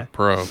MacBook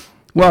Pro.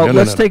 Well, No,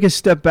 let's take a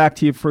step back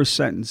to your first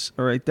sentence.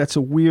 All right, that's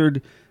a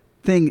weird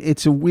thing.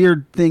 It's a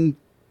weird thing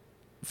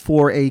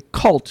for a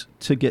cult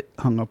to get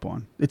hung up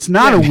on. It's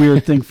not a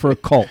weird thing for a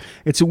cult.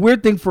 It's a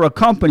weird thing for a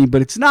company,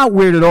 but it's not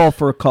weird at all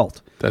for a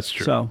cult. That's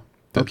true. So,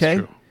 That's okay,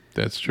 true.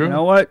 That's true. You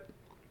know what?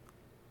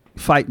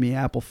 Fight me,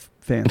 Apple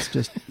fans.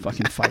 Just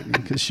fucking fight me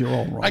because you're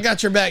all wrong. I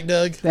got your back,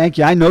 Doug. Thank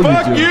you. I know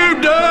Fuck you do.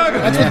 you, Doug!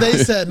 That's what they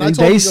said, and I And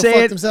told they them to go say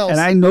fuck it, themselves. and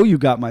I know you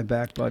got my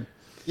back, bud.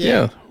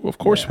 Yeah, well, of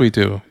course we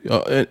do.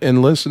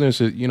 And listeners,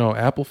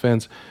 Apple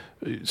fans,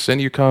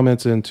 send your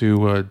comments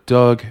into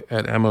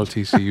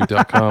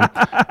doug@motcu.com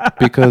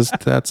because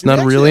that's not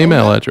a real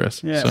email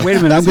address. Yeah. So- Wait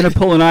a minute. I'm going to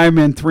pull an Iron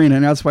Man 3 and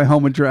announce my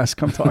home address.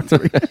 Come talk to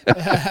me.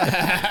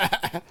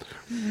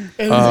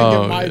 And he's gonna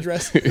get my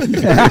address.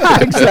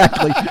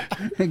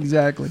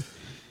 Exactly.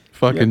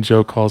 Fucking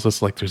Joe calls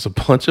us like there's a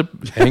bunch of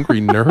angry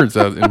nerds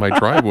out in my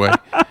driveway.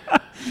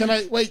 Can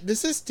I wait?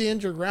 This is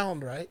Stand Your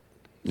Ground, right?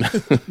 Yeah,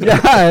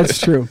 that's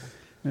true.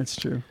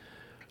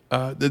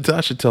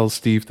 Natasha tells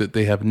Steve that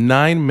they have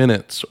 9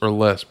 minutes or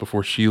less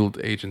before S.H.I.E.L.D.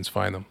 agents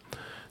find them.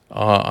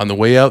 On the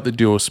way out, the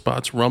duo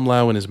spots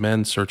Rumlau and his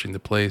men searching the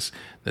place.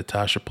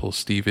 Natasha pulls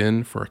Steve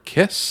in for a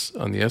kiss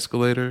on the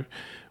escalator,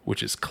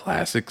 which is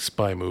classic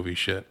spy movie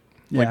shit.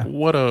 Yeah. Like,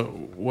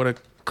 what a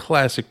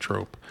classic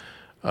trope.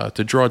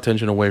 To draw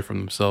attention away from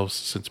themselves,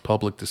 since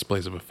public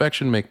displays of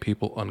affection make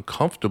people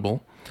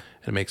uncomfortable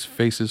and makes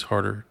faces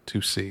harder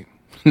to see.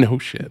 No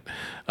shit.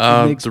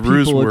 It makes the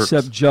ruse people works.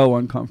 except Joe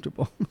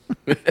uncomfortable.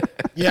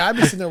 Yeah, I've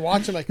been sitting there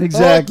watching like,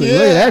 Exactly. Fuck yeah.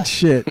 Look at that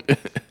shit.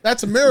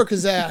 That's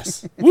America's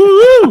ass.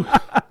 Woo!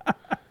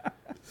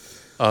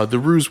 The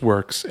ruse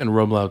works, and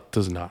Rumlau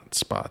does not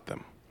spot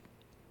them.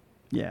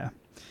 Yeah.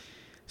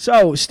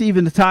 So Steve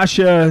and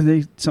Natasha,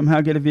 they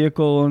somehow get a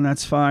vehicle, and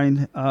that's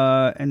fine.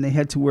 And they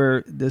head to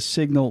where the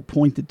signal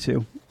pointed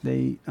to.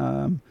 They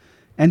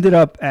ended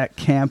up at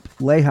Camp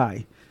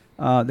Lehi.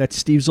 That's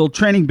Steve's old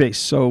training base.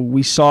 So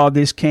we saw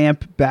this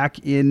camp back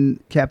in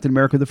Captain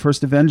America: The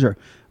First Avenger.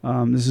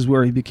 This is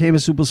where he became a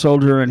super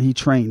soldier, and he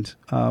trained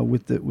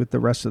with the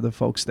rest of the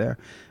folks there.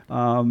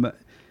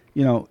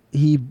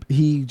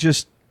 He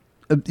just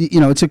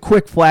it's a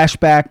quick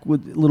flashback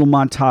with a little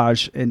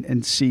montage,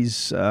 and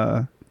sees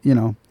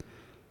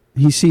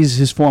he sees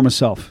his former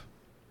self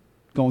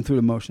going through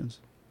the motions.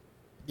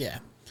 Yeah.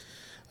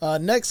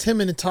 Next,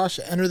 him and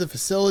Natasha enter the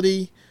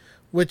facility,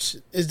 which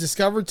is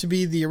discovered to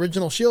be the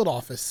original S.H.I.E.L.D.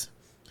 office.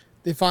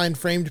 They find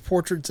framed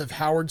portraits of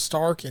Howard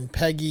Stark and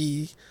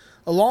Peggy,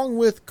 along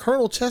with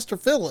Colonel Chester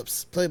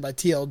Phillips, played by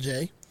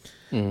TLJ.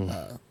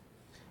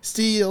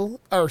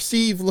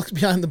 Steve looks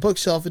behind the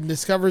bookshelf and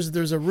discovers that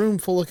there's a room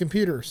full of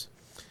computers.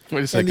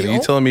 Wait a second. Are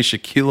you telling me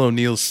Shaquille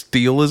O'Neal's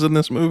Steel is in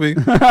this movie?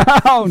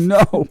 Oh,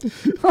 no.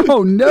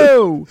 Oh,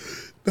 no.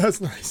 That's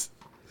nice.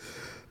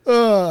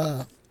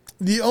 The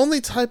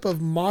only type of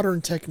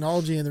modern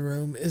technology in the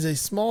room is a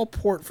small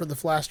port for the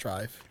flash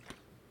drive.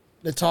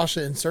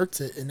 Natasha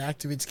inserts it and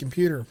activates the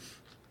computer.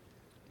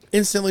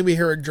 Instantly, we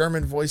hear a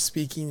German voice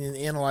speaking and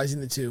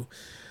analyzing the two.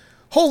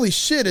 Holy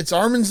shit, it's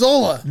Armin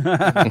Zola.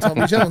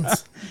 Tommy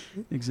Jones.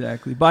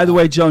 Exactly. By the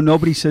way, Joe,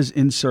 nobody says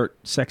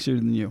insert sexier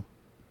than you.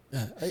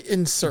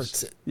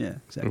 Inserts it. Yeah,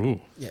 exactly. Ooh.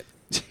 Yeah.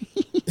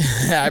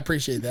 I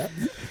appreciate that.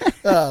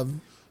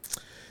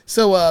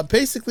 So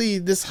basically,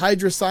 this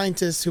Hydra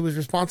scientist who was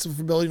responsible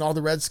for building all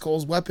the Red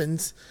Skull's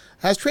weapons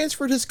has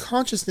transferred his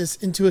consciousness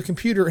into a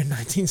computer in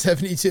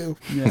 1972.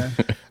 Yeah.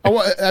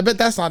 I bet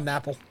that's not an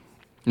Apple.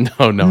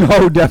 No.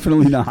 No,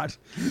 definitely not.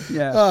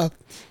 Yeah.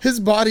 His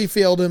body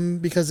failed him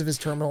because of his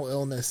terminal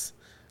illness.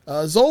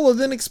 Zola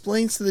then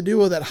explains to the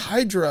duo that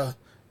Hydra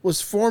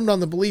was formed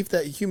on the belief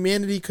that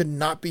humanity could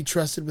not be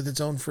trusted with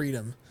its own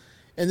freedom.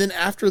 And then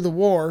after the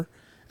war,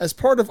 as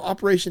part of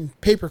Operation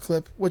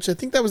Paperclip, which I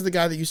think that was the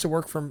guy that used to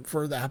work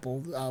for the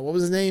Apple. What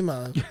was his name?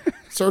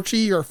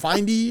 Searchy or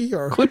Findy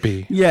or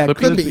Clippy. Yeah, Clippy.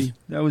 Clippy.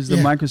 That was the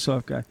Yeah.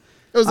 Microsoft guy.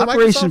 It was the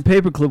Operation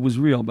Microsoft? Paperclip was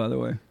real, by the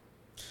way.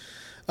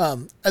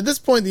 At this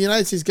point, the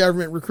United States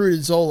government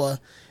recruited Zola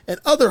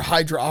and other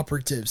Hydra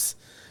operatives,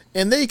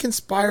 and they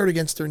conspired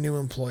against their new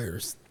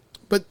employers.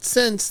 But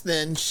since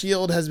then,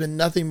 S.H.I.E.L.D. has been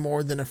nothing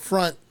more than a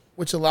front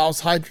which allows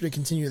Hydra to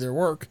continue their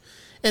work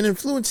and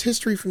influence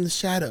history from the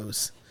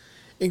shadows,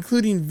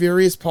 including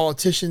various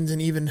politicians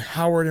and even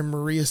Howard and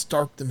Maria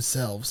Stark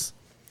themselves.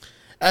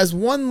 As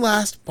one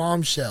last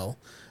bombshell,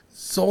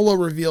 Zola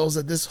reveals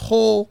that this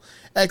whole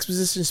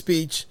exposition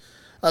speech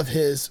of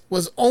his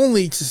was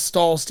only to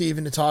stall Steve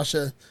and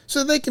Natasha so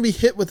that they can be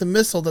hit with a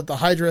missile that the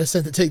Hydra has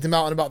sent to take them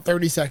out in about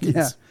 30 seconds.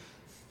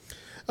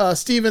 Yeah.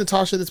 Steve and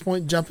Natasha at this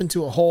point jump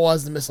into a hole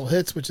as the missile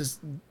hits, which is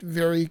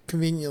very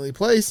conveniently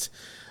placed,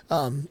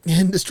 and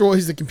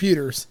destroys the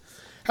computers.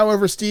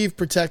 However, Steve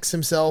protects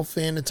himself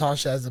and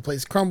Natasha as the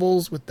place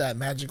crumbles with that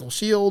magical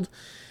shield.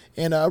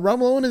 And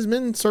Rumlow and his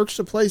men search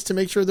the place to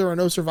make sure there are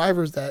no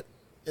survivors but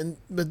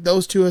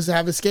those two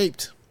have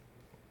escaped.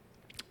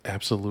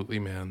 Absolutely,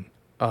 man.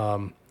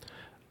 I'm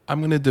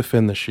going to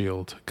defend the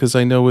shield because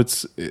I know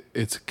it's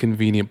a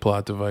convenient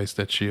plot device,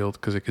 that shield,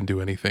 because it can do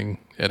anything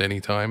at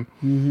any time.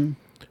 Mm-hmm.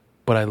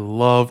 But I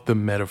love the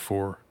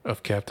metaphor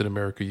of Captain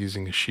America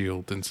using a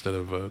shield instead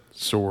of a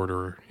sword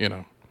or,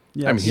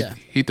 Yes. I mean, Yeah.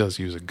 he does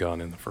use a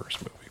gun in the first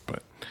movie,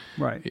 but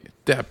Right.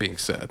 that being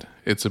said,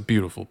 it's a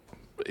beautiful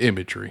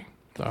imagery.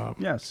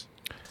 Yes.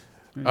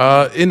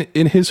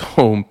 In his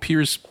home,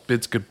 Pierce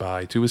bids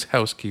goodbye to his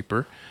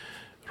housekeeper,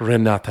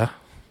 Renata,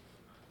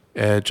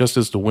 just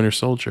as the Winter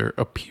Soldier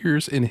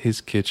appears in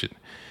his kitchen.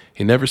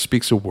 He never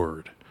speaks a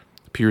word.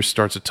 Pierce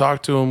starts to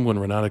talk to him when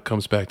Renata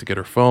comes back to get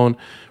her phone.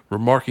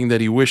 Remarking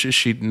that he wishes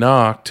she'd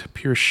knocked,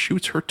 Pierce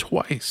shoots her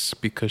twice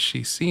because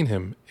she's seen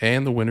him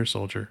and the Winter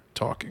Soldier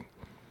talking.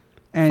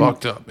 And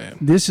Fucked up, man.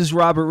 this is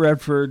Robert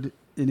Redford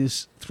in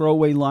his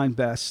throwaway line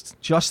best,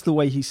 just the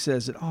way he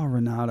says it. Oh,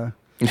 Renata.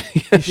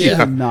 You should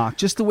have knocked.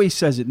 Just the way he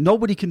says it.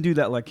 Nobody can do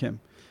that like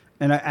him.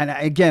 And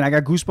again, I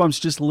got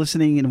goosebumps just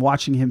listening and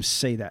watching him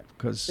say that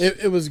because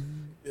It was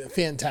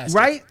fantastic.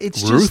 right,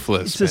 it's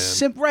Ruthless,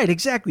 just it's man. right,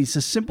 exactly. It's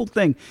a simple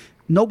thing.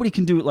 Nobody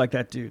can do it like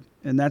that dude,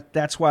 and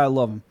that's why I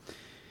love him.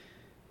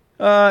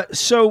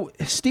 So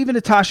Steve and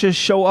Natasha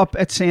show up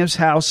at Sam's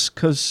house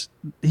because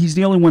he's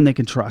the only one they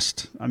can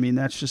trust. I mean,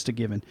 that's just a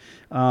given.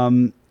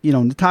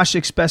 Natasha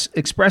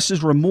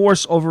expresses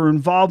remorse over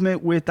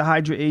involvement with the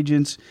Hydra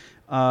agents.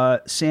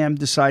 Sam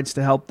decides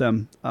to help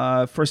them.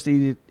 First, they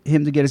need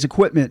him to get his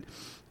equipment.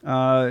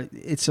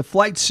 It's a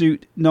flight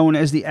suit known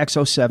as the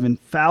X-07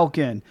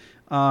 Falcon.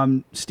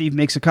 Steve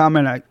makes a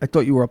comment, I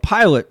thought you were a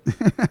pilot.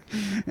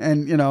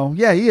 And,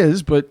 yeah, he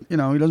is, but, he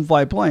doesn't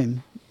fly a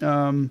plane.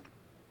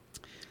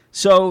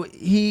 So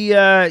he,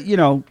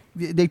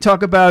 they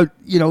talk about,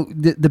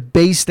 the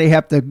base they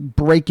have to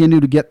break into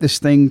to get this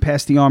thing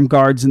past the armed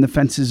guards and the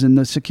fences and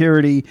the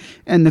security.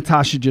 And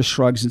Natasha just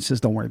shrugs and says,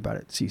 don't worry about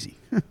it. It's easy.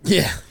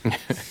 Yeah.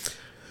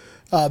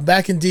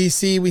 Back in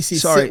D.C., we see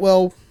Sorry.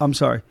 Sitwell. I'm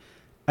sorry.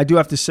 I do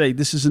have to say,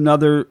 this is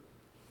another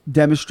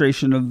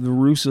demonstration of the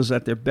Russos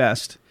at their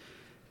best.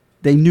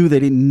 They knew they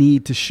didn't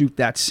need to shoot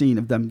that scene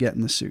of them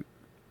getting the suit.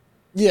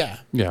 Yeah.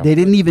 Yeah. They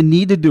didn't even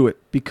need to do it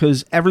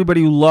because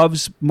everybody who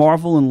loves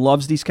Marvel and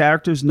loves these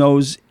characters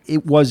knows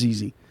it was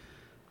easy.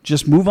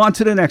 Just move on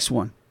to the next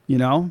one,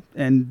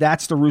 And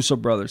that's the Russo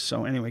brothers.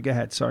 So anyway, go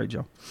ahead. Sorry,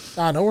 Joe.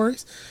 No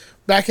worries.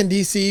 Back in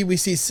D.C., we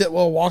see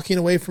Sitwell walking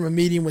away from a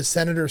meeting with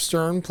Senator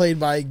Stern, played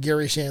by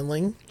Gary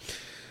Shandling.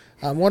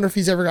 I wonder if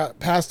he's ever got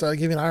past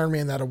giving Iron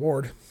Man that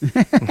award.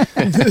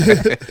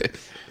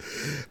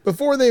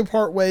 Before they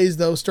part ways,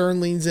 though, Stern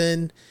leans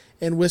in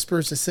and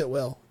whispers to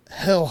Sitwell,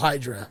 "Hell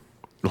Hydra."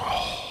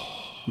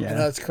 Yeah. I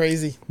know, it's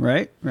crazy.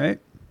 Right.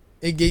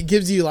 It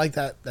gives you like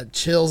that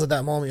chills at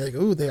that moment. You're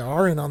like, ooh, they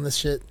are in on this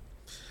shit.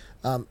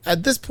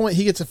 At this point,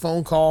 he gets a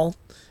phone call,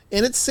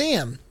 and it's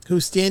Sam,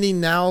 who's standing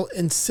now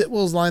in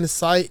Sitwell's line of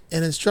sight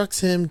and instructs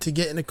him to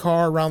get in a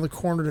car around the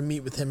corner to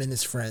meet with him and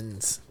his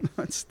friends.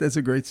 That's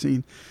a great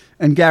scene.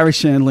 And Gary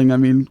Shandling, I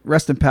mean,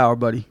 rest in power,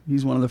 buddy.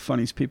 He's one of the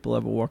funniest people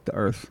ever walked the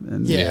earth.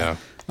 And, Yeah.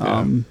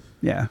 And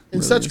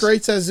really such is.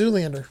 greats as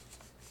Zoolander.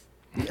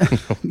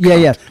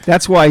 Yeah.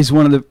 That's why he's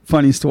one of the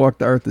funniest to walk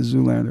the earth as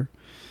Zoolander.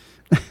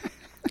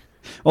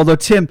 Although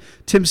Tim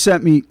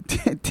sent me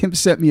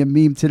a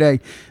meme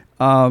today.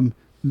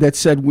 that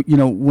said, you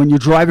know, when you're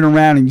driving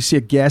around and you see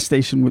a gas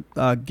station with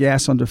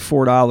gas under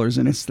 $4,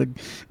 and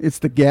it's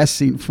the gas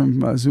scene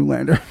from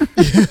Zoolander.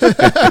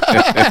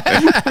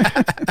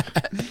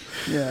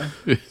 Yeah.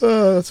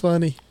 Oh, that's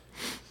funny.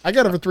 I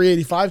got over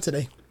 385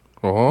 today.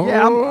 Oh.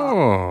 Yeah,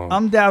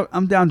 I'm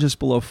down just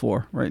below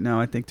 4 right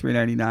now. I think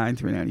 399,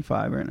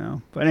 395 right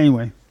now. But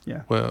anyway,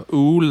 yeah. Well,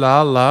 ooh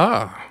la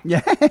la.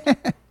 Yeah.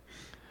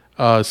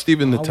 Steve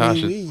and Ah,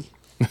 Natasha. wee.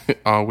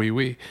 Ah, wee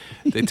wee.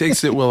 They take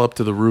Sitwell up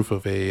to the roof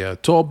of a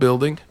tall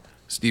building.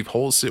 Steve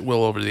holds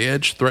Sitwell over the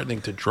edge,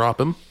 threatening to drop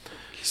him.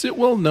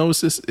 Sitwell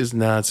knows this is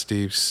not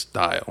Steve's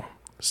style.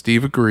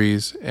 Steve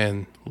agrees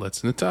and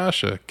lets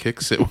Natasha kick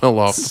Sitwell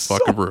off the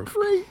fucking roof.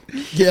 Great.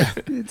 Yeah.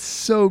 It's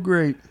so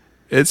great.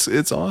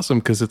 It's awesome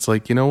because it's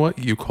like, you know what?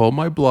 You called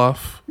my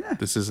bluff. Yeah.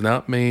 This is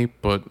not me,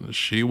 but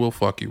she will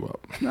fuck you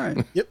up. All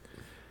right.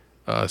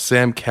 Yep.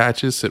 Sam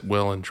catches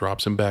Sitwell and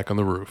drops him back on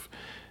the roof.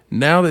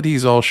 Now that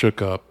he's all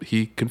shook up,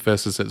 he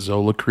confesses that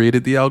Zola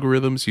created the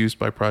algorithms used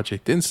by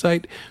Project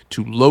Insight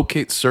to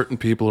locate certain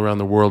people around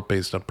the world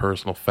based on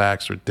personal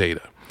facts or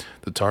data.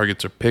 The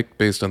targets are picked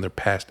based on their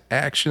past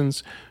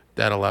actions.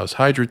 That allows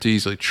Hydra to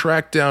easily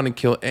track down and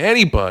kill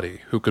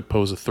anybody who could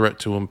pose a threat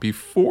to him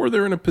before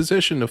they're in a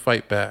position to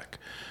fight back.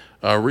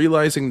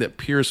 Realizing that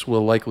Pierce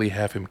will likely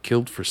have him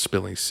killed for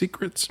spilling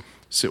secrets,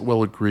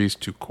 Sitwell agrees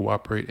to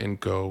cooperate and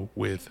go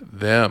with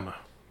them.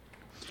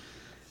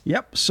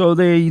 Yep. So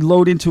they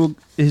load into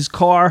his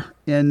car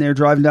and they're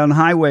driving down the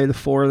highway, the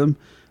four of them.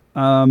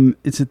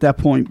 It's at that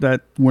point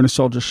that Winter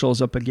Soldier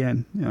shows up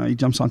again. He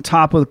jumps on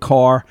top of the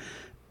car.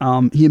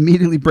 He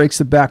immediately breaks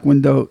the back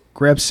window,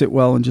 grabs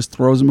Sitwell, and just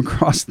throws him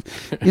across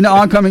into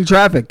oncoming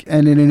traffic.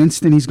 And in an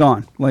instant, he's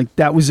gone. Like,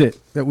 that was it.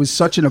 That was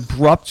such an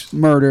abrupt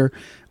murder.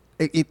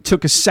 It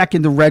took a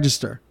second to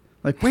register.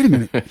 Like, wait a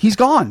minute. He's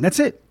gone. That's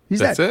it. He's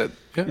That's dead. it.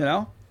 Yeah. You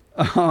know?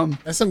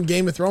 That's some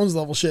Game of Thrones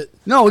level shit.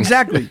 No,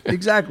 exactly.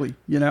 Exactly.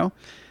 You know?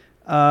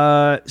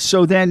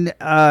 So then,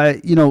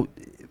 the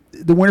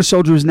Winter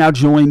Soldier is now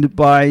joined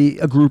by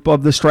a group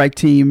of the strike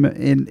team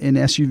in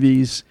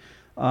SUVs.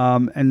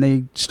 And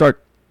they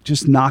start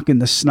just knocking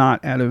the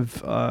snot out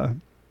of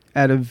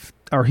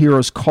our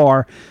hero's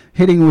car,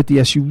 hitting him with the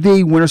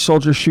SUV. Winter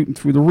Soldier shooting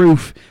through the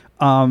roof.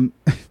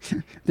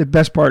 The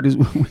best part is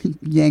when he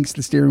yanks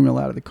the steering wheel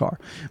out of the car.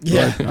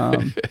 Yeah.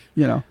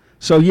 But,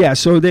 so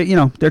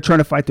they're trying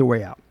to fight their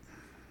way out.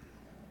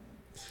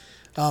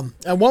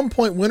 At one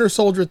point, Winter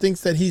Soldier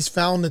thinks that he's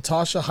found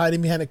Natasha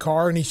hiding behind a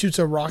car, and he shoots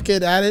a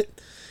rocket at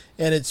it,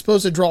 and it's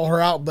supposed to draw her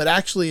out, but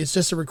actually it's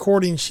just a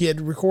recording she had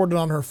recorded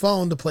on her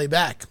phone to play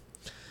back.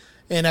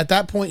 And at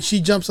that point, she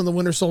jumps on the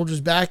Winter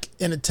Soldier's back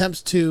and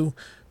attempts to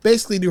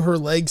basically do her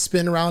leg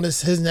spin around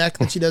his neck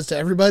that she does to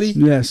everybody.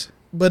 Yes.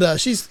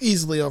 But she's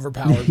easily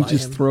overpowered He by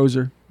just him. throws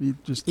her. He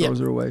just throws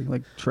her away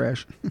like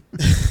trash.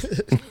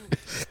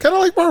 Kind of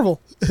like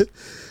Marvel.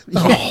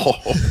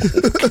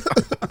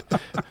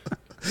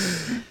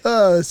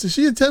 So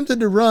she attempted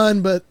to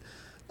run, but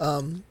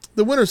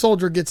the Winter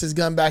Soldier gets his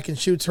gun back and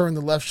shoots her in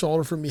the left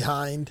shoulder from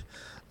behind.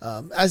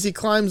 As he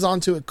climbs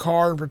onto a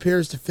car and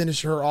prepares to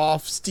finish her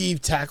off,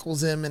 Steve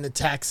tackles him and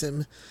attacks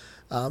him.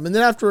 And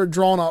then after a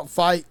drawn-out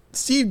fight,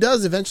 Steve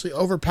does eventually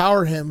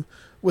overpower him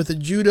with a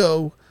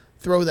judo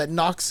throw that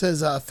knocks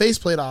his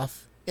faceplate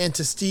off. And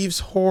to Steve's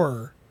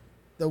horror,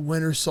 the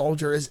Winter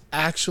Soldier is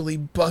actually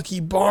Bucky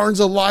Barnes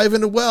alive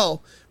and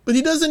well, but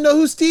he doesn't know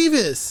who Steve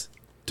is.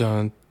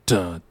 Dun,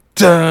 dun,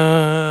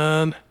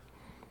 dun.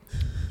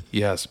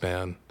 Yes,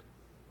 man.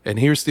 And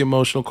here's the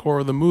emotional core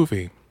of the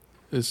movie.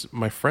 Is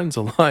my friend's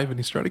alive and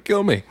he's trying to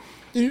kill me.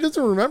 And he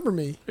doesn't remember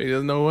me. He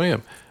doesn't know who I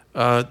am.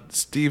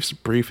 Steve's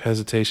brief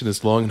hesitation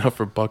is long enough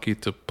for Bucky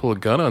to pull a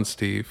gun on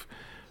Steve,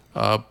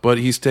 but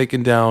he's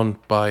taken down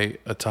by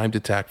a timed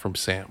attack from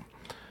Sam.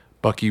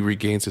 Bucky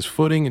regains his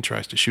footing and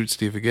tries to shoot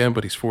Steve again,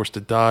 but he's forced to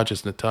dodge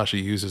as Natasha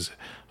uses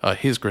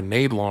his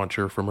grenade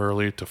launcher from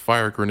earlier to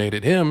fire a grenade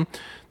at him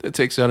that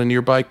takes out a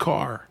nearby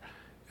car.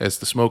 As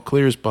the smoke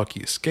clears,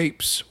 Bucky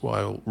escapes,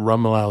 while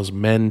Rumlau's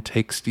men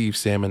take Steve,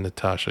 Sam, and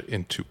Natasha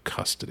into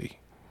custody.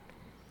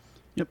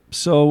 Yep.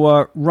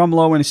 So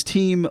Rumlow and his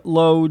team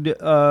load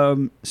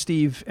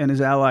Steve and his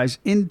allies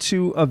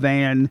into a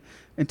van,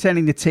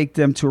 intending to take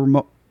them to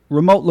a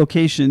remote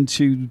location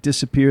to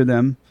disappear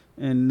them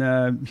and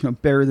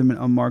bury them in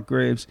unmarked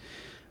graves.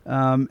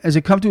 As they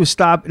come to a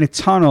stop in a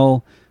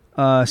tunnel,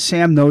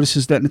 Sam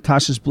notices that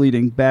Natasha's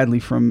bleeding badly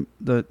from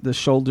the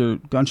shoulder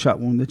gunshot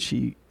wound that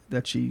she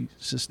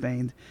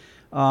sustained.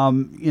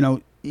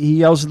 He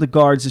yells at the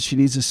guards that she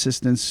needs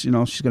assistance.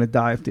 She's going to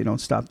die if they don't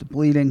stop the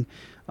bleeding.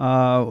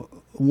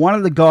 One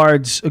of the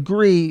guards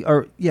agree,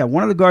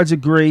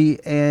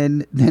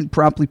 and then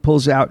promptly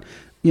pulls out,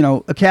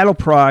 a cattle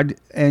prod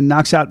and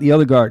knocks out the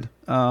other guard.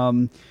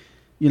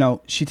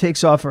 She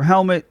takes off her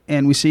helmet,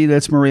 and we see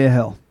that's Maria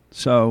Hill.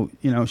 So,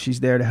 she's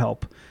there to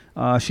help.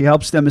 She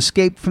helps them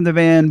escape from the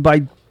van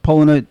by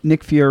pulling a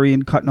Nick Fury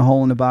and cutting a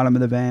hole in the bottom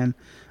of the van.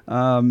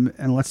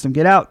 And lets them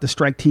get out. The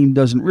strike team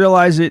doesn't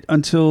realize it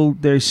until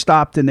they're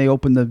stopped and they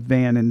open the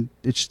van and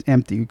it's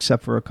empty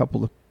except for a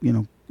couple of,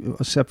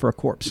 except for a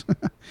corpse.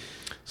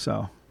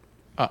 So,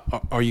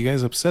 Are you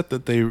guys upset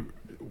that they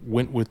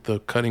went with the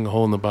cutting a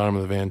hole in the bottom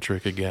of the van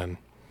trick again?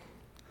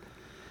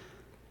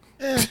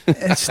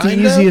 It's the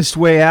easiest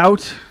way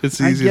out. It's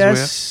the easiest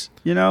way out.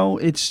 You know,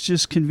 it's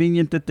just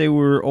convenient that they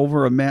were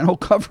over a manhole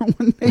cover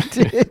when they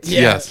did it.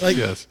 Yes. They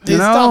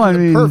stopped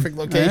in the perfect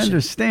location. I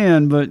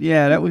understand, but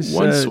yeah, that was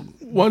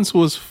once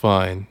was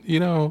fine. You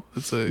know,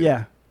 it's a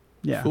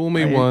yeah. Fool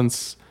me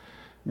once,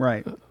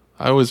 right?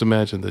 I always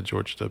imagined that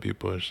George W.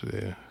 Bush.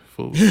 Yeah,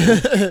 fool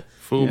me.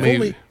 Fool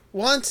me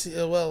once.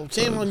 Well,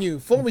 shame on you.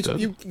 Fool me.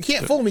 You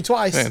can't fool me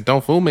twice. Man,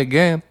 don't fool me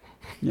again.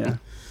 Yeah.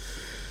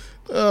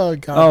 Oh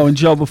God. Oh, and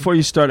Joe, before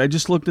you start, I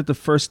just looked at the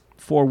first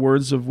 4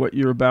 words of what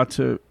you're about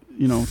to,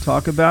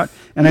 talk about,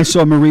 and I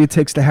saw Maria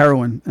takes the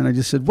heroin, and I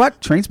just said,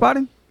 "What? Train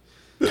spotting?"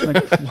 Like,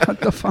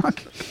 what the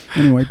fuck?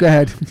 Anyway, go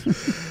ahead.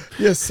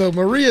 Yes. So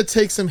Maria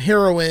takes some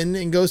heroin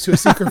and goes to a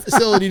secret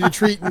facility to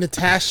treat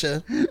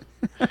Natasha.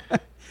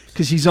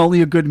 Because she's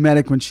only a good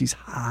medic when she's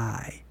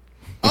high.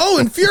 Oh,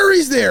 and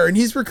Fury's there, and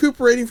he's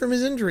recuperating from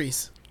his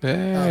injuries.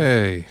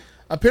 Hey.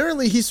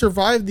 Apparently, he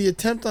survived the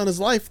attempt on his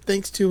life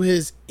thanks to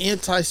his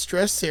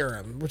anti-stress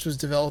serum, which was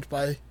developed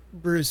by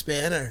Bruce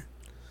Banner.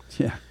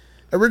 Yeah.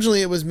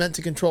 Originally, it was meant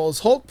to control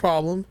his Hulk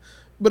problem,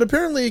 but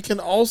apparently it can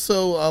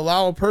also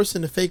allow a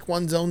person to fake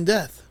one's own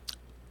death.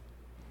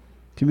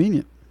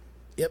 Convenient.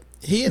 Yep.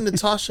 He and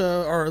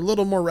Natasha are a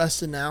little more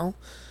rested now,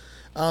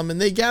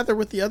 and they gather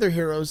with the other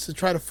heroes to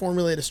try to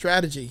formulate a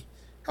strategy.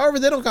 However,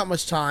 they don't got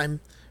much time.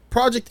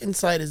 Project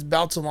Insight is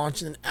about to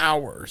launch in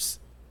hours,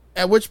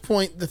 at which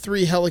point the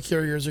 3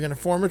 helicarriers are going to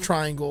form a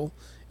triangle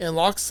and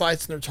lock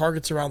sights on their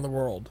targets around the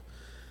world.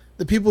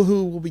 The people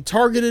who will be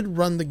targeted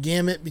run the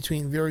gamut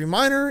between very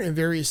minor and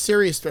very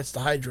serious threats to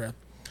Hydra.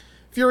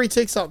 Fury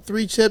takes out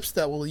 3 chips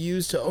that will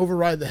use to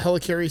override the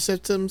helicarrier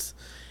systems,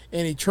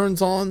 and he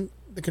turns on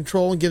the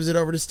control and gives it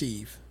over to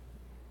Steve.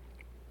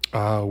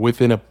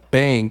 Within a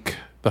bank,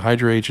 the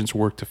Hydra agents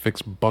work to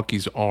fix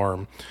Bucky's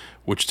arm,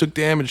 which took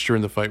damage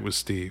during the fight with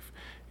Steve.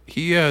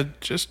 He,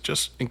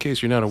 just in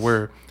case you're not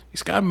aware,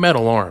 he's got a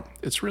metal arm.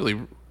 It's really,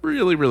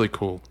 really, really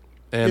cool.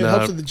 And it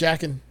helps with the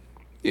jacking.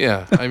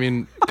 Yeah, I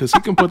mean, because he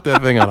can put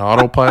that thing on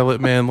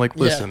autopilot, man. Like,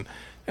 listen,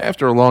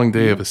 after a long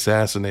day of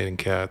assassinating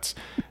cats,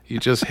 you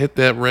just hit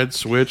that red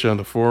switch on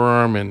the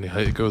forearm and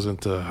it goes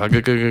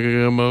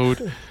into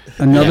mode.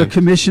 Another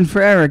commission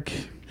for Eric.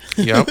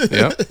 Yep.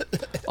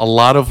 A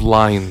lot of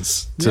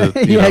lines to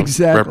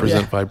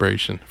represent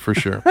vibration, for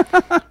sure.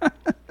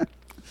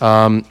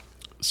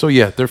 So,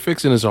 they're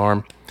fixing his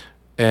arm.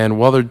 And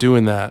while they're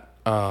doing that,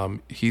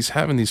 he's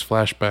having these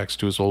flashbacks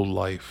to his old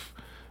life.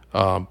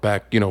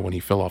 Back, when he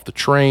fell off the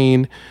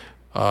train,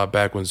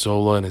 back when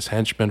Zola and his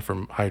henchmen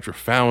from Hydra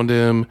found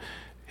him,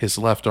 his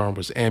left arm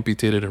was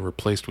amputated and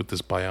replaced with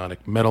this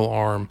bionic metal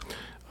arm.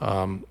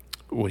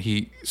 When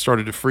he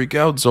started to freak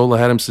out, Zola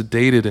had him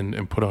sedated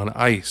and put on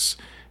ice,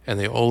 and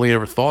they only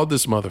ever thawed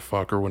this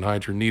motherfucker when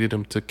Hydra needed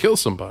him to kill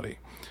somebody.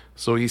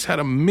 So he's had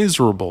a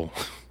miserable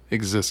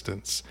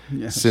existence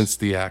since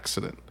the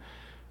accident.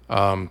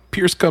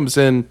 Pierce comes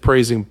in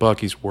praising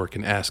Bucky's work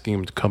and asking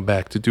him to come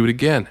back to do it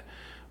again.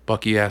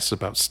 Bucky asks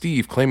about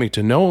Steve, claiming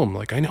to know him,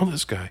 like, I know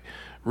this guy.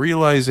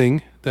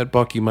 Realizing that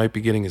Bucky might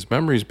be getting his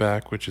memories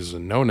back, which is a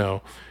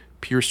no-no,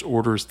 Pierce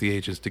orders the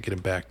agents to get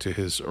him back to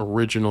his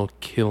original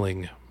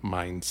killing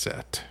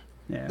mindset.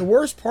 Yeah. The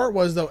worst part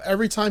was, though,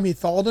 every time he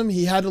thawed him,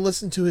 he had to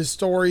listen to his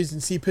stories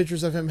and see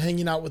pictures of him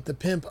hanging out with the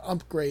pimp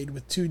upgrade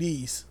with 2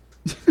 Ds.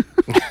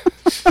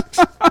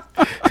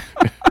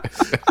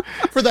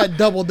 For that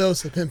double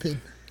dose of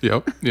pimping.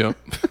 Yep.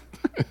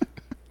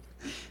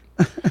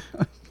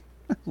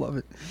 Love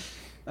it.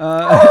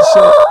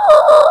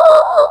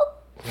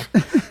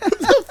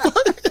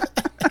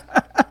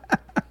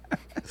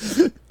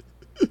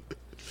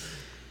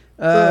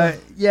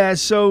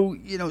 So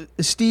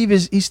Steve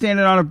he's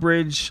standing on a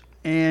bridge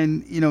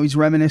and he's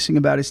reminiscing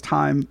about his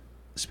time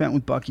spent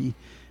with Bucky.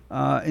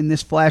 In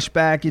this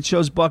flashback, it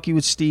shows Bucky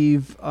with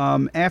Steve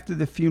after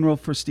the funeral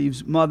for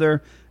Steve's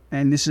mother,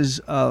 and this is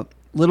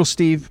little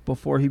Steve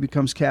before he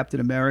becomes Captain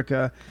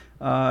America.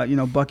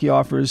 Bucky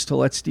offers to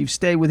let Steve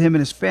stay with him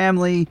and his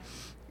family,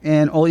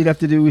 and all you'd have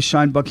to do is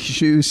shine Bucky's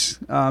shoes.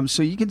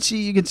 So you can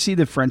see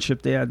the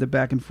friendship they had, the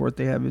back and forth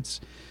they have. It's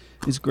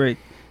great.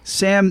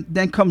 Sam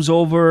then comes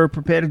over,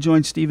 prepared to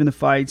join Steve in the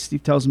fight.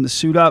 Steve tells him to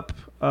suit up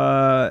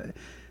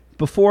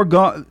before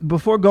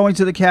going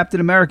to the Captain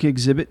America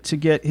exhibit to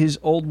get his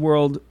old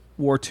World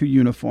War II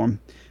uniform.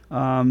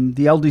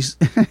 The elderly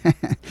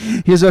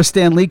here's our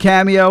Stan Lee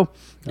cameo.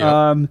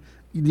 Yep.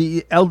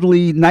 The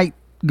elderly Night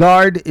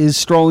Guard is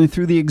strolling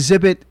through the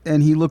exhibit,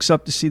 and he looks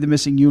up to see the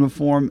missing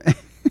uniform.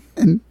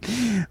 And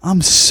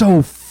I'm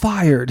so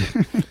fired.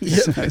 He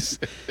says.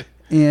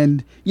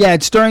 And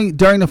it's during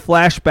the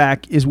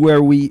flashback is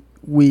where we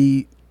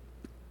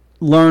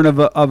learn of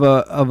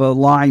a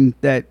line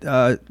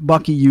that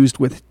Bucky used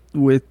with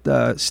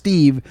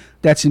Steve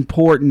that's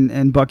important,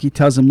 and Bucky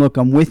tells him, "Look,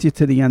 I'm with you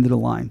to the end of the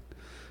line,"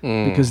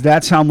 because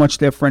that's how much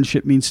their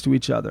friendship means to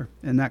each other,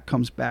 and that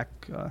comes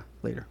back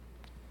later.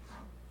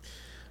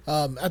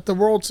 At the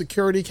World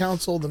Security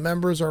Council, the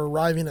members are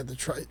arriving at the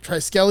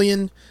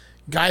Triskelion,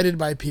 guided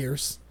by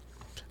Pierce.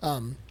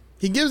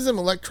 He gives them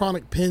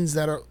electronic pins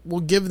that will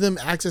give them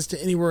access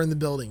to anywhere in the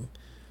building.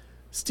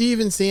 Steve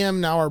and Sam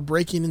now are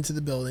breaking into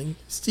the building.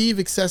 Steve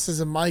accesses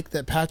a mic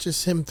that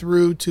patches him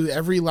through to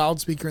every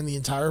loudspeaker in the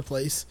entire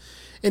place.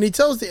 And he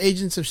tells the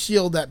agents of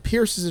S.H.I.E.L.D. that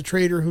Pierce is a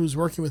traitor who's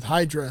working with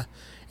Hydra,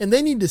 and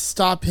they need to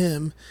stop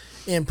him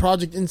and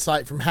Project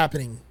Insight from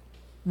happening.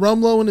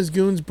 Rumlow and his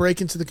goons break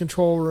into the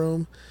control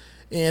room,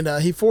 and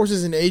he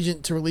forces an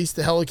agent to release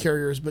the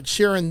helicarriers, but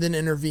Sharon then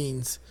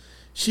intervenes.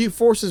 She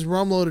forces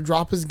Rumlow to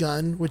drop his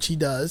gun, which he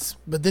does,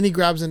 but then he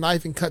grabs a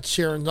knife and cuts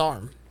Sharon's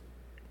arm.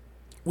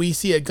 We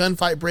see a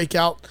gunfight break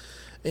out,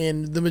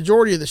 and the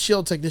majority of the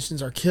S.H.I.E.L.D.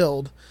 technicians are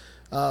killed.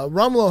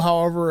 Rumlow,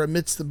 however,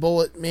 amidst the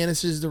bullet,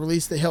 manages to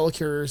release the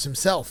helicarriers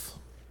himself.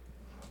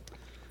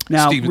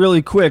 Now,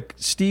 really quick,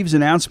 Steve's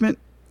announcement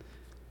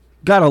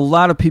got a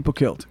lot of people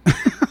killed.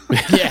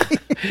 Yeah.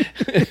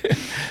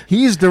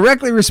 He's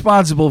directly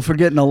responsible for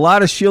getting a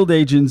lot of S.H.I.E.L.D.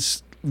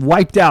 agents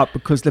wiped out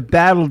because the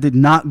battle did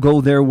not go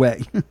their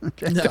way.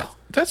 Okay. No.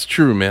 That's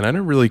true, man. I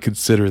didn't really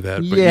consider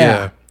that.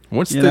 But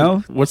once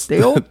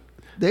they all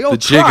the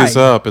jig tried. is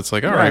up, it's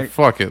like, all right,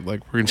 fuck it.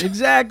 Like we're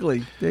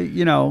exactly.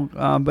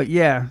 But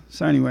yeah.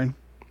 So anyway,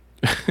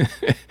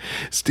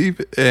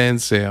 Steve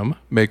and Sam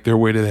make their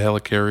way to the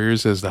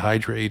helicarriers as the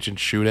Hydra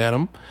agents shoot at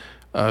them.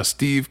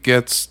 Steve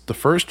gets the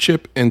first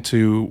chip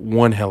into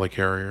one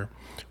helicarrier,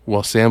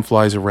 while Sam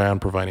flies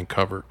around providing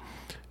cover.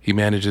 He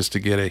manages to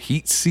get a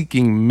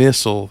heat-seeking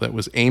missile that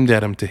was aimed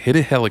at him to hit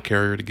a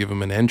helicarrier to give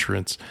him an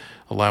entrance,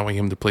 allowing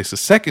him to place a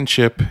second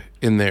chip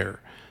in there.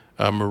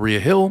 Maria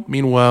Hill,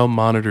 meanwhile,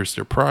 monitors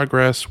their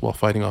progress while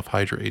fighting off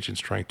Hydra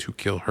agents trying to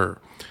kill her.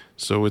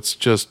 So it's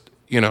just,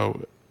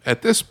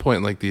 at this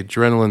point, like the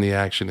adrenaline, the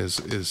action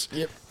is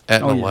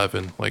at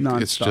 11. Like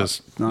non-stop. It's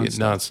just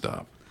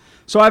nonstop.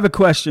 So I have a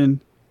question,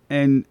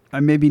 and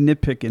I may be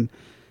nitpicking.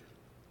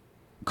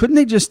 Couldn't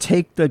they just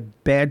take the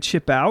bad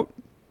chip out,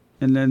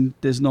 and then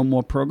there's no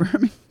more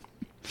programming?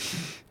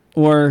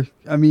 Or,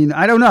 I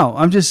don't know.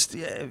 I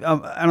don't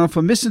know if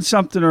I'm missing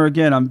something, or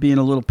again, I'm being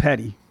a little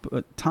petty.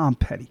 But Tom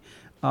Petty.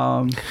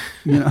 But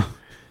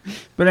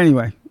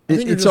anyway, I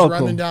think you're it's just all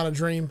running cool. down a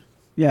dream.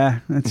 Yeah,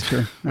 that's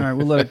true. All right,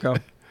 we'll let it go.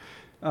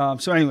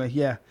 So anyway,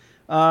 yeah.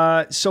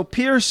 So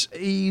Pierce,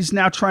 he's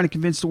now trying to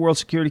convince the World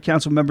Security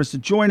Council members to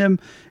join him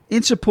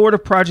in support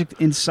of Project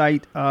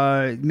Insight,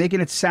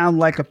 making it sound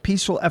like a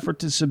peaceful effort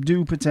to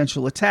subdue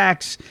potential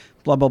attacks,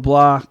 blah, blah,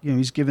 blah.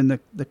 He's given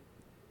the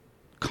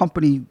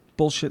company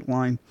bullshit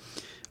line.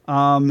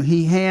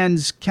 He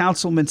hands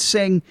Councilman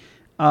Singh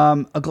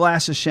a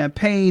glass of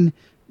champagne,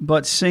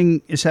 but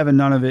Singh is having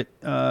none of it.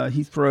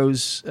 He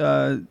tosses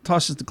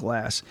the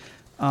glass.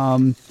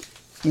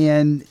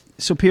 And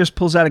so Pierce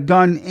pulls out a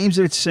gun, aims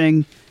it at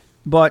Singh,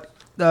 but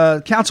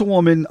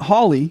Councilwoman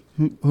Hawley,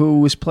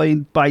 who was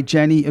played by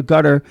Jenny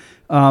Agutter,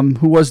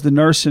 who was the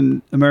nurse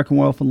in American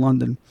Werewolf in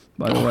London,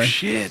 by the way. Oh,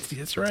 shit.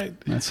 That's right.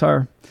 That's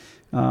her.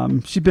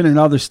 She's been in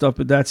other stuff,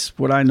 but that's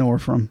what I know her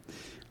from.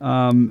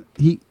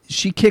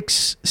 She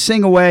kicks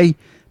Singh away,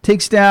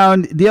 takes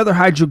down the other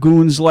Hydra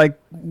goons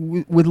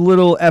with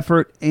little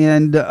effort,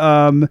 and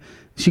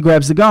she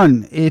grabs the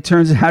gun. It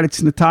turns out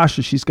it's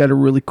Natasha. She's got a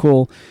really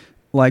cool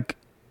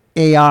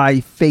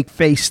AI fake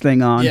face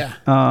thing on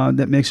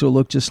that makes her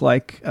look just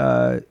like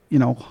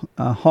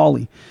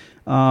Hawley.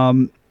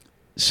 Right.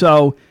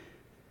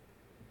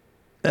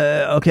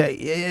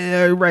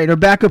 Her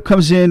backup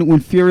comes in when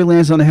Fury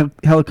lands on the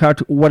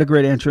helicopter. What a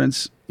great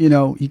entrance.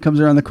 He comes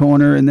around the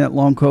corner in that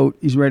long coat.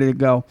 He's ready to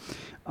go.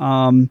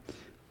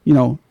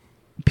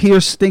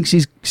 Pierce thinks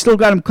he's still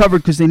got him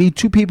covered because they need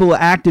two people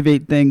to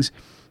activate things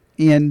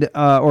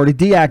or to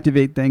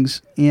deactivate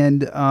things.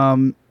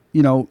 And,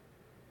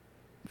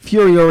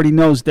 Fury already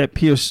knows that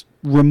Pierce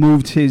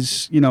removed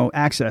his,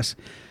 access.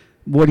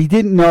 What he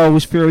didn't know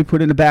was Fury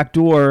put in a back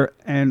door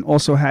and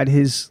also had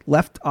his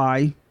left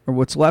eye, or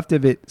what's left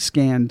of it,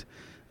 scanned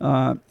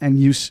and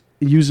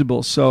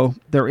usable. So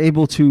they're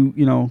able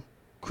to,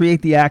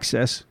 create the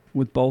access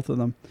with both of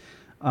them.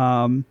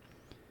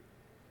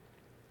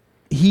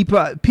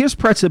 Pierce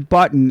pressed a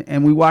button,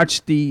 and we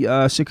watched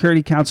the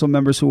Security Council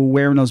members who were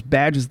wearing those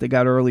badges they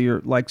got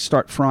earlier,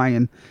 start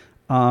frying.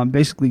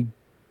 Basically,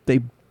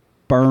 they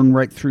burn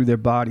right through their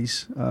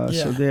bodies,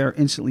 so they're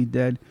instantly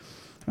dead.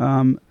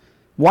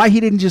 Why he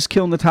didn't just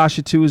kill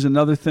Natasha too is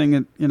another thing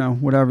that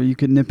whatever you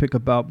could nitpick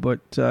about, but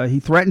he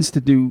threatens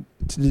to do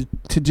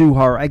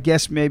her. I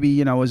guess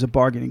maybe as a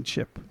bargaining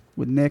chip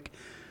with Nick.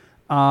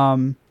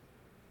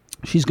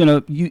 He's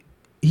gonna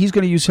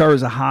use her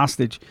as a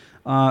hostage.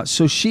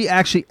 So she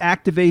actually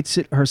activates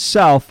it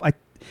herself. I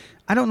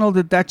don't know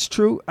that that's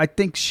true. I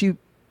think she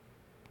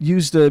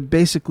used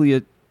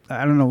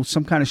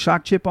some kind of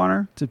shock chip on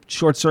her to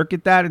short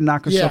circuit that and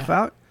knock herself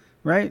out,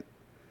 right?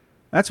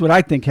 That's what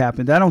I think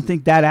happened. I don't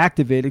think that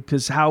activated,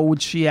 because how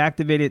would she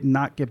activate it and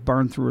not get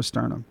burned through her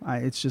sternum?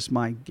 It's just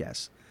my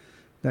guess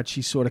that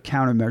she sort of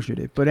countermeasured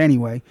it. But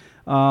anyway,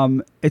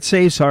 it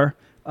saves her.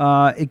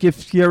 It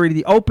gives Fury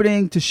the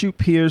opening to shoot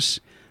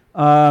Pierce.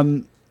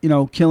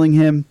 killing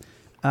him.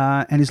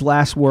 And his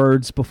last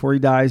words before he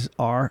dies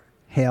are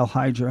 "Hail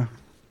Hydra."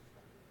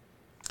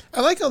 I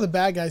like how the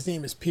bad guy's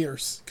name is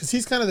Pierce, because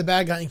he's kind of the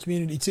bad guy in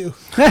Community too.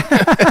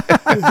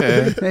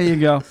 There you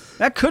go.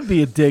 That could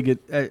be a dig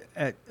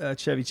at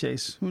Chevy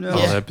Chase. Who knows?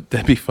 Oh,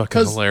 that'd be fucking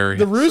Because hilarious.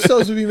 the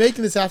Russos would be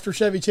making this after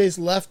Chevy Chase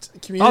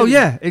left Community. Oh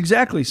yeah,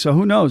 exactly. So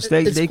who knows?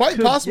 It's they quite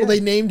could, possible yeah. they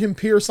named him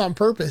Pierce on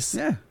purpose.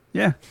 Yeah.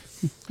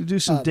 We'll do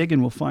some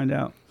digging. We'll find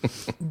out.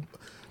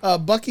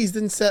 Bucky's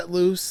then set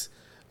loose,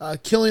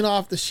 killing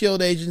off the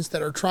S.H.I.E.L.D. agents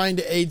that are trying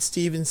to aid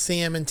Steve and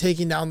Sam in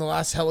taking down the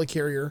last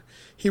helicarrier.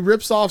 He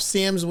rips off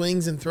Sam's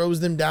wings and throws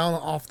them down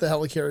off the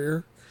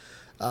helicarrier.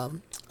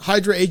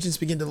 Hydra agents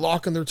begin to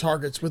lock on their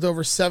targets with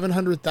over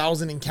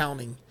 700,000 and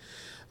counting.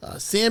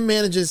 Sam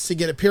manages to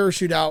get a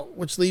parachute out,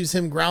 which leaves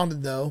him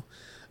grounded though,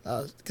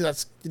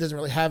 because he doesn't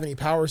really have any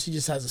powers. He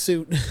just has a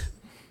suit.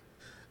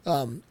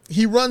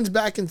 He runs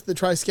back into the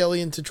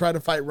Triskelion to try to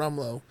fight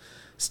Rumlow.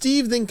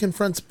 Steve then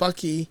confronts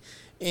Bucky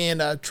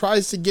and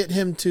tries to get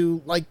him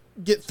to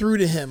get through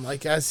to him,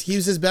 as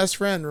he's his best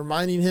friend,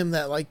 reminding him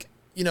that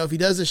if he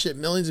does this shit,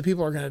 millions of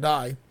people are going to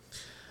die.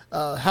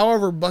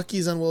 However,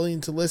 Bucky's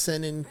unwilling to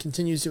listen and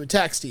continues to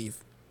attack Steve.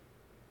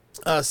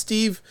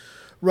 Steve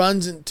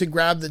runs to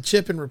grab the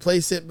chip and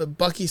replace it, but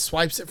Bucky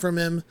swipes it from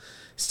him.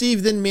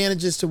 Steve then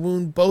manages to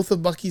wound both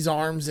of Bucky's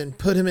arms and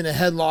put him in a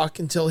headlock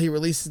until he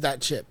releases that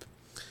chip.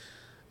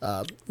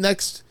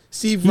 Next,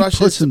 Steve rushes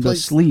puts him to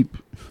sleep.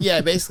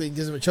 Yeah, basically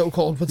gives him a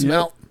chokehold, puts him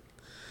out.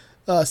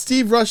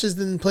 Steve rushes,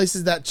 then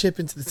places that chip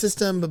into the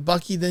system, but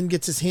Bucky then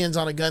gets his hands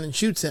on a gun and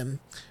shoots him.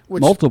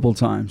 Multiple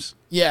times.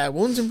 Yeah,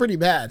 wounds him pretty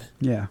bad.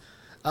 Yeah.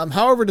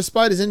 However,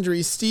 despite his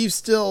injuries, Steve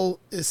still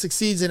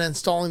succeeds in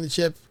installing the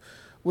chip,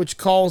 which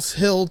calls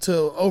Hill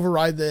to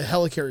override the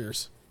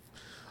helicarriers.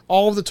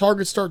 All of the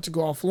targets start to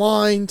go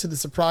offline, to the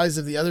surprise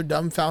of the other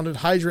dumbfounded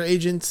Hydra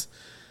agents.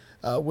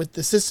 With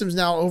the systems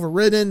now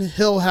overridden,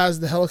 Hill has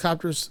the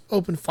helicopters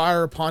open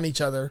fire upon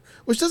each other,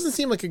 which doesn't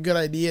seem like a good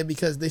idea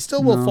because they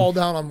still will fall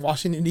down on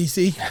Washington,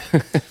 D.C.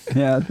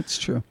 Yeah, that's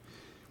true.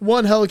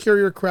 One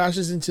helicarrier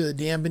crashes into the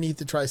dam beneath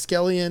the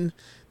Triskelion.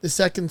 The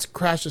second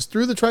crashes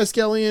through the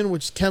Triskelion,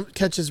 which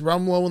catches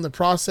Rumlow in the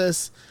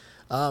process.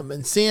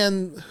 And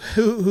Sam,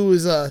 who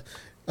is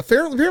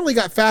apparently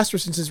got faster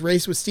since his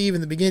race with Steve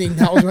in the beginning,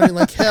 now is running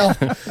like hell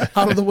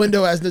out of the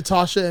window as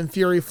Natasha and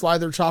Fury fly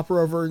their chopper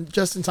over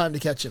just in time to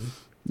catch him.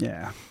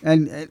 Yeah.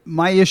 And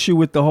my issue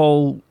with the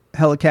whole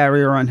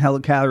helicarrier on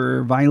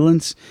helicarrier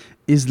violence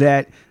is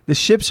that the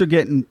ships are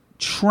getting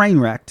train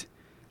wrecked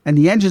and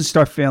the engines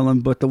start failing,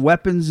 but the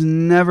weapons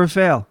never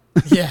fail.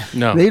 Yeah.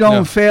 No, they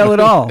don't fail at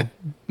all.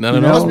 None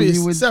at There all.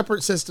 must be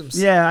separate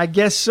systems. Yeah, I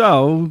guess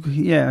so.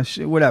 Yeah,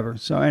 whatever.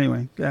 So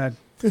anyway, go ahead.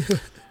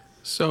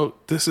 So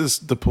this is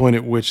the point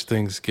at which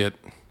things get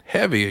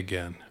heavy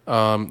again.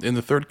 In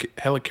the third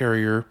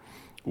helicarrier,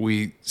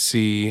 we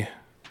see,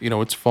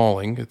 it's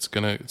falling. It's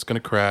gonna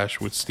crash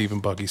with Steve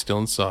and Bucky still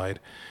inside.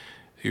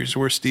 Here's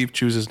where Steve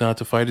chooses not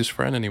to fight his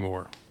friend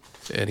anymore,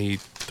 and he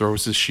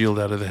throws his shield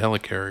out of the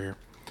helicarrier.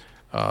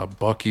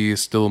 Bucky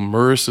is still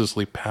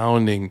mercilessly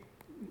pounding.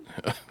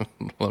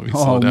 Let me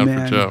slow down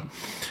for Joe.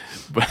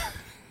 But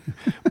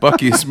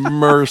Bucky is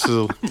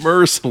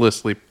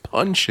mercilessly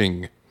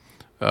punching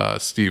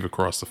Steve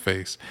across the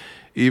face,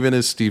 even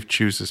as Steve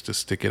chooses to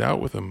stick it out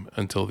with him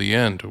until the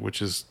end,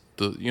 which is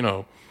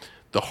the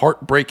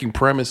heartbreaking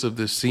premise of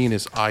this scene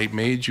is I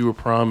made you a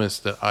promise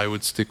that I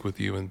would stick with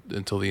you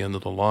until the end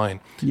of the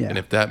line. Yeah. And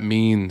if that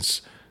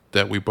means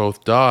that we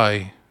both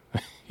die,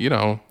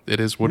 it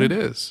is what it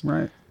is.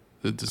 Right.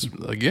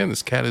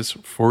 This cat is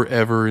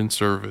forever in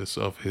service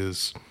of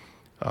his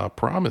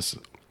promise.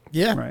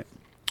 Yeah. Right.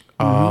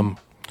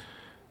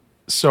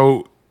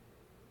 So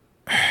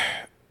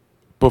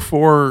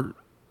before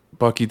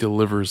Bucky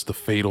delivers the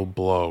fatal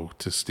blow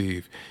to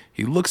Steve,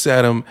 he looks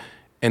at him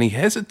and he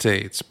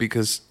hesitates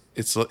because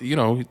it's,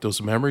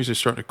 those memories are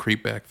starting to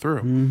creep back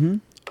through.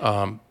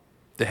 Mm-hmm.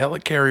 The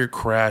helicarrier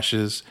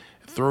crashes,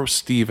 throws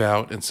Steve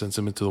out and sends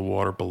him into the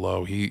water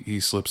below. He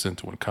slips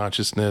into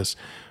unconsciousness,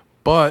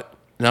 but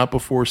not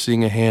before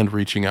seeing a hand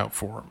reaching out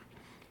for him.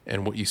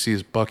 And what you see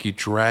is Bucky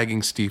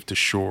dragging Steve to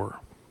shore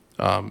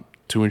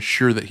to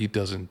ensure that he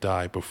doesn't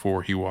die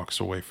before he walks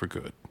away for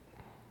good.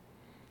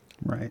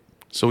 Right.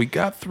 So he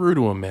got through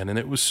to him, man, and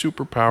it was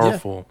super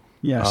powerful.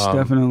 Yeah. Yes,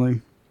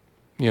 definitely.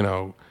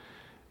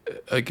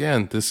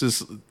 Again,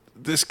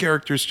 this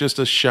character is just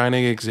a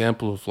shining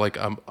example of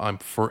I'm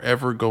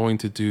forever going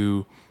to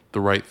do the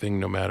right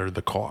thing no matter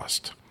the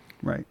cost.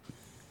 Right.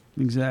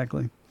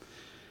 Exactly.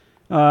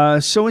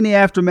 So in the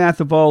aftermath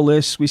of all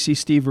this, we see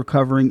Steve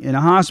recovering in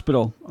a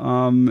hospital.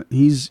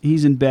 He's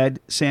in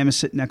bed. Sam is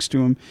sitting next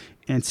to him,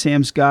 and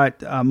Sam's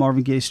got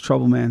Marvin Gaye's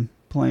Trouble Man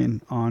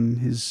playing on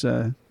his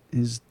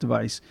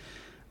device.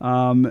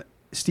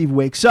 Steve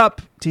wakes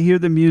up to hear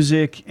the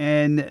music,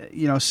 and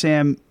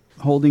Sam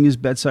holding his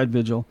bedside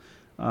vigil.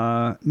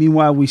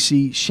 Meanwhile, we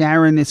see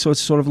Sharon. It's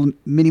sort of a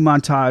mini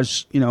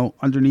montage,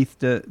 underneath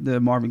the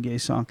Marvin Gaye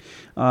song.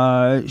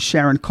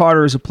 Sharon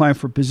Carter is applying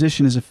for a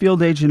position as a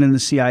field agent in the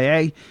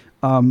CIA.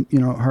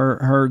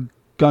 Her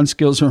gun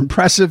skills are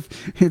impressive.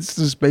 It's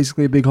just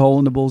basically a big hole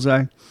in the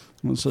bullseye.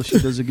 So she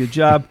does a good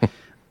job.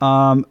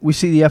 We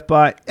see the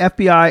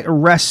FBI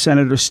arrest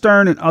Senator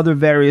Stern and other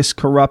various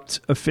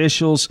corrupt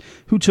officials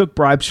who took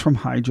bribes from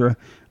Hydra.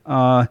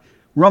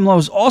 Rumlow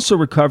is also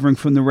recovering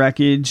from the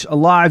wreckage,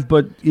 alive,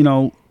 but,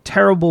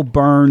 terrible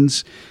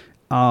burns.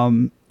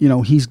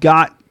 He's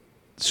got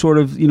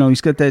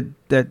he's got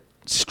that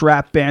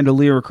strap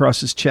bandolier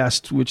across his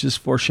chest, which is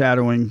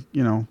foreshadowing,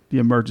 the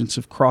emergence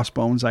of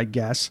Crossbones, I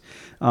guess.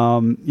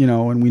 And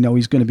we know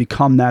he's going to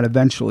become that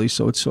eventually,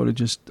 so it sort of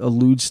just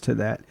alludes to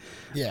that.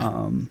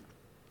 Yeah.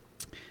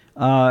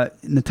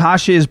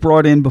 Natasha is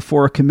brought in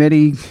before a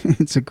committee.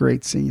 It's a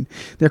great scene.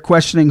 They're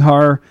questioning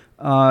her,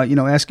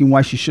 asking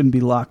why she shouldn't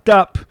be locked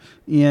up.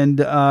 And,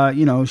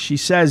 she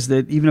says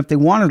that even if they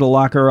wanted to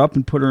lock her up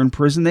and put her in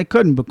prison, they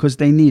couldn't because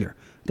they need her.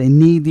 They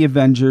need the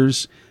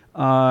Avengers.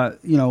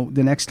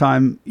 The next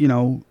time,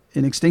 an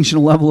extinction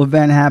level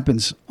event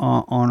happens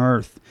on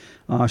Earth.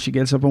 She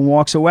gets up and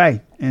walks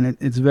away, and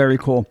it's very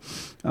cool.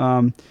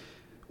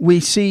 We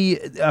see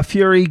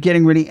Fury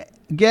getting ready.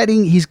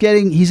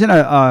 He's in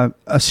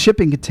a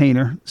shipping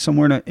container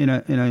somewhere in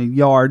a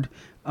yard.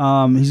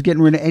 He's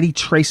getting rid of any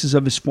traces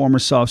of his former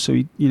self. So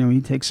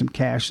he takes some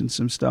cash and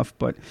some stuff,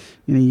 but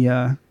he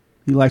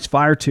lights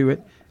fire to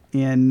it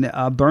and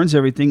burns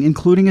everything,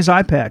 including his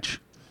eye patch.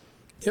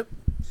 Yep.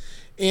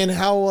 And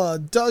how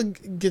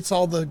Doug gets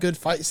all the good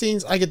fight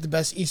scenes. I get the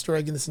best Easter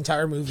egg in this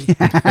entire movie.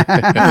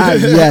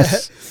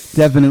 Yes,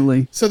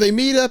 definitely. So they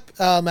meet up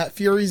at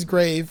Fury's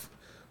grave,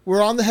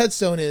 where on the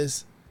headstone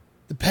is,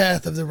 "The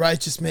path of the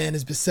righteous man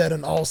is beset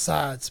on all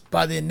sides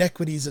by the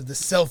iniquities of the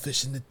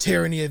selfish and the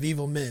tyranny of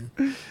evil men.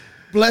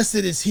 Blessed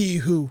is he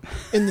who,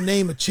 in the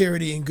name of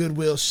charity and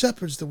goodwill,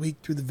 shepherds the weak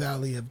through the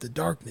valley of the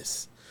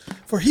darkness.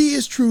 For he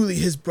is truly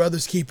his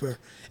brother's keeper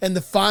and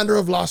the finder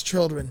of lost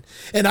children.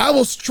 And I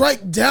will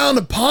strike down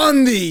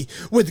upon thee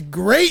with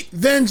great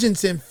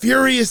vengeance and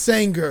furious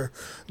anger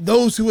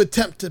those who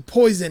attempt to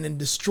poison and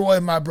destroy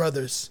my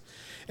brothers.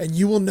 And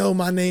you will know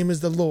my name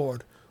is the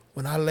Lord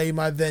when I lay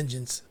my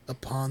vengeance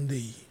upon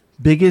thee."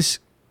 Biggest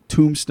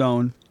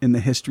tombstone in the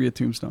history of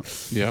Tombstone.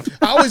 Yeah.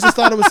 I always just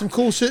thought it was some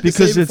cool shit to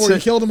say before you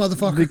killed a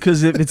motherfucker.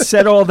 Because if it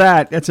said all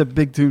that, that's a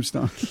big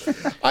tombstone.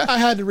 I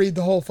had to read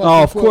the whole fucking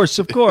Oh, of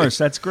quote. course.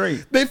 That's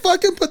great. They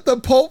fucking put the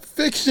Pulp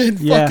Fiction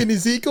fucking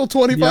Ezekiel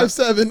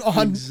 25/7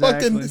 on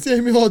fucking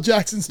Samuel L.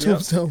 Jackson's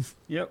tombstone.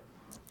 Yep.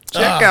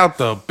 Check out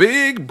the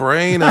big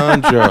brain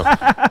on Joe.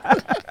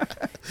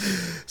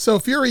 So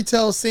Fury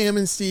tells Sam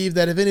and Steve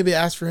that if anybody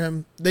asks for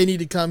him, they need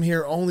to come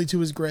here only to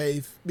his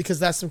grave, because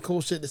that's some cool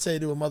shit to say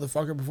to a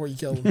motherfucker before you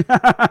kill him.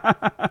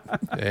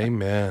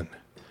 Amen.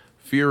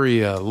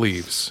 Fury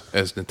leaves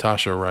as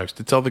Natasha arrives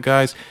to tell the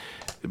guys,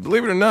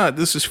 believe it or not,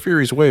 this is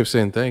Fury's way of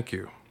saying thank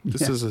you.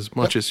 This is as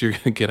much as you're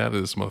going to get out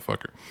of this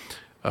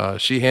motherfucker.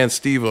 She hands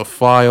Steve a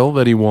file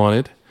that he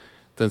wanted,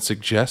 then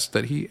suggests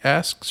that he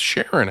asks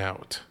Sharon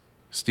out.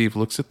 Steve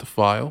looks at the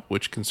file,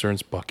 which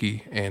concerns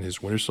Bucky and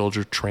his Winter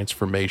Soldier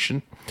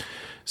transformation.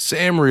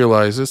 Sam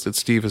realizes that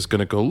Steve is going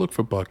to go look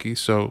for Bucky,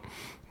 so,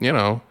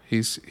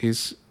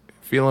 he's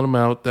feeling him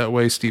out that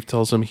way. Steve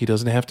tells him he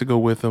doesn't have to go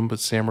with him, but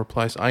Sam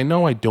replies, "I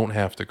know I don't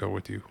have to go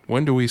with you.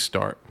 When do we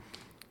start?"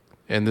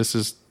 And this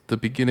is the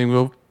beginning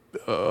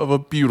of a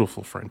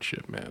beautiful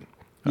friendship, man.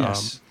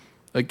 Yes.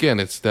 Again,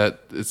 it's that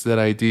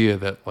idea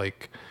that,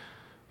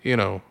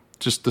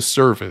 just the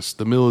service,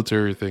 the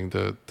military thing,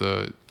 the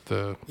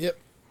Yep.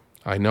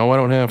 I know I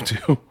don't have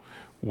to.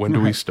 When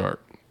do we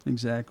start?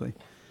 Exactly.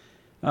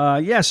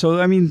 So,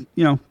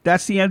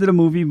 that's the end of the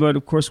movie, but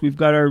of course we've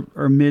got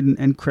our mid and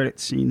end credit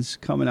scenes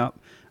coming up.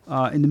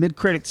 In the mid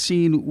credit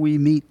scene, we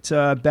meet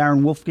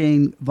Baron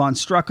Wolfgang von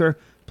Strucker,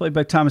 played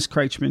by Thomas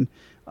Kretschmann.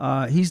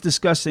 He's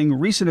discussing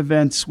recent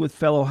events with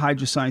fellow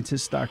Hydra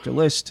scientist Dr.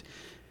 List.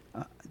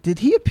 Did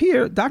he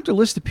appear? Dr.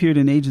 List appeared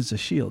in Agents of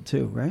S.H.I.E.L.D.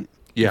 too, right?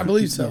 Yeah. I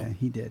believe so. Yeah,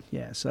 he did.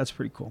 Yeah, so that's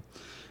pretty cool.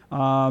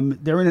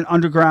 They're in an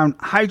underground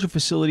Hydra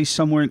facility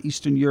somewhere in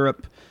Eastern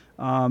Europe.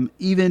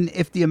 Even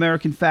if the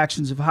American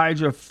factions of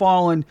Hydra have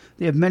fallen,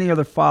 they have many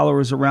other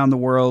followers around the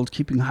world,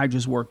 keeping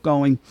Hydra's work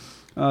going.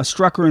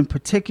 Strucker, in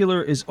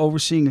particular, is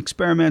overseeing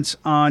experiments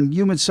on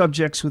human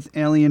subjects with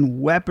alien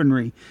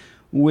weaponry,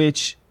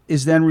 which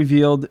is then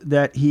revealed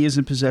that he is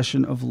in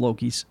possession of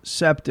Loki's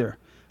scepter.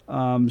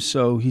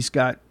 So he's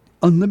got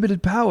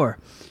unlimited power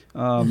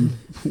in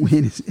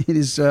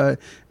his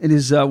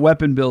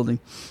weapon building.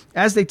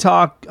 As they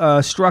talk,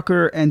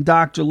 Strucker and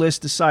Dr.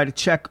 List decide to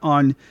check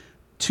on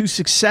two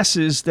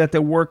successes that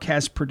their work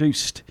has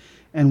produced.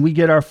 And we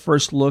get our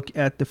first look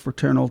at the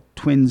fraternal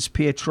twins,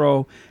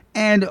 Pietro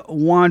and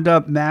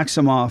Wanda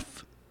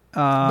Maximoff.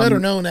 Better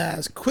known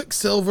as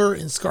Quicksilver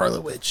and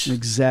Scarlet Witch.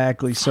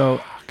 Exactly.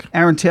 So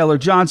Aaron Taylor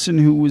Johnson,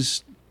 who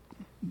was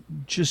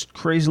just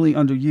crazily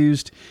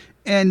underused,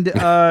 and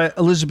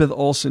Elizabeth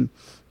Olsen.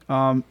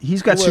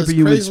 He's got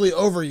superhuman. Crazily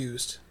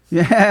overused.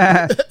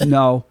 Yeah.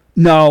 No.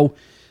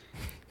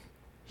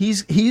 He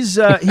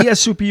has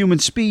superhuman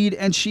speed,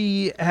 and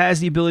she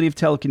has the ability of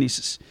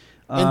telekinesis.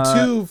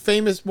 And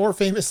two more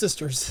famous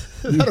sisters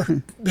that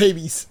are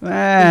babies.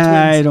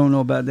 I don't know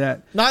about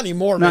that. Not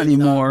anymore. Not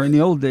anymore. In the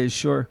old days,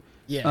 sure.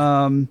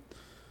 Yeah.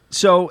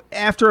 So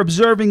after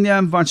observing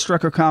them, von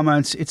Strucker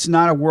comments, "It's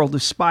not a world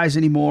of spies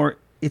anymore.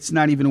 It's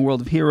not even a world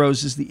of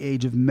heroes. It's the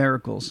age of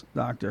miracles,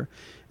 Doctor.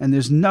 And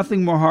there's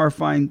nothing more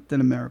horrifying than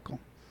a miracle."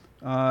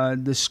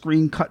 The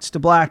screen cuts to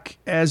black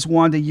as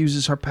Wanda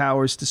uses her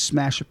powers to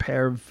smash a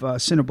pair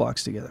of cinder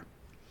blocks together.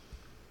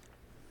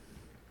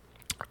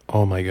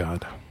 Oh my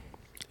God.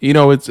 You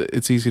know,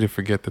 it's easy to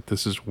forget that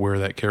this is where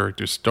that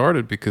character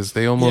started because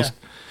they almost,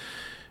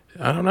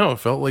 I don't know, it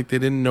felt like they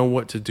didn't know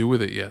what to do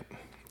with it yet.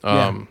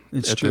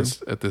 It's true.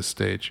 At this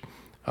stage.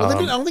 Well,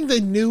 I don't think they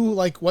knew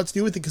like what to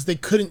do with it because they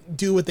couldn't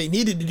do what they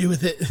needed to do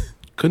with it.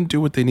 Couldn't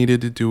do what they needed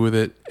to do with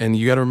it. And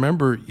you got to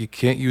remember, you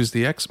can't use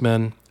the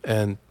X-Men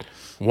and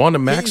Wanda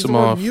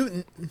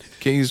Maximoff.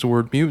 Can't use the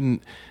word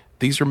mutant.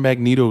 These are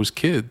Magneto's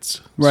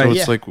kids. Right. So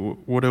it's like,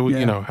 what do we,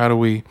 how do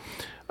we...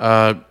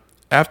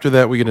 after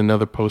that, we get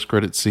another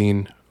post-credit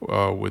scene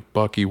with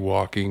Bucky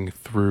walking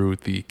through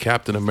the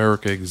Captain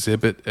America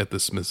exhibit at the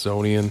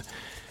Smithsonian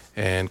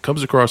and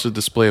comes across a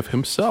display of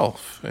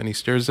himself. And he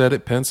stares at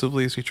it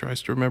pensively as he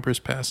tries to remember his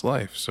past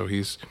life. So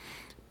he's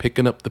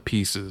picking up the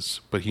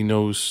pieces, but he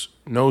knows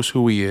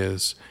who he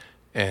is,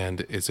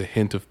 and it's a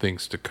hint of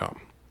things to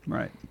come.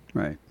 Right.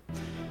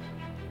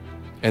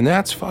 And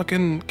that's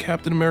fucking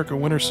Captain America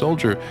Winter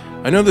Soldier.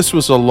 I know this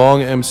was a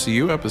long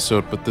MCU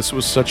episode, but this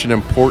was such an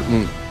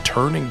important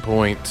turning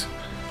point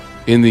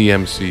in the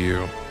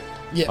MCU.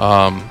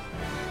 Yeah.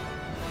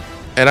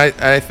 And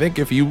I think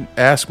if you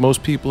ask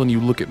most people and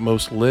you look at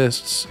most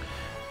lists,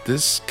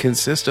 this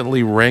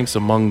consistently ranks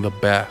among the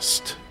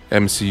best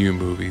MCU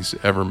movies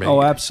ever made.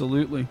 Oh,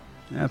 absolutely.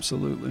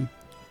 Absolutely.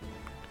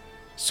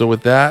 So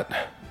with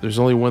that, there's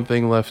only one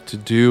thing left to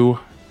do,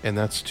 and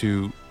that's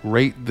to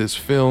rate this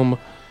film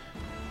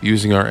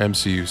using our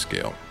MCU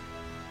scale.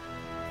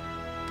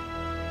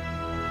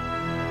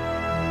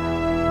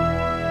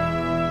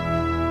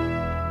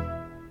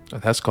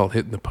 That's called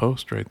hitting the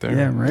post right there.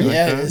 Yeah, right. You like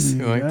Yeah, that? it is.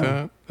 You like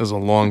that? It was a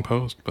long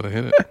post, but I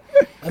hit it.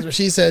 That's what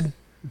she said.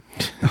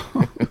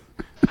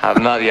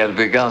 I've not yet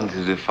begun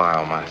to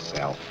defile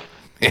myself.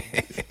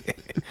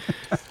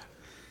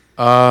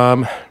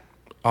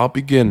 I'll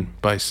begin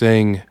by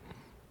saying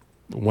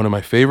one of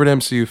my favorite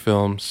MCU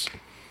films,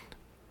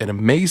 an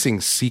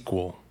amazing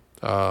sequel.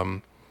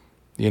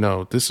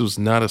 This was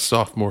not a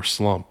sophomore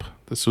slump.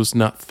 This was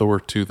not Thor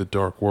 2: The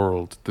Dark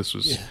World. This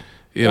was,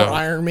 Or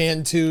Iron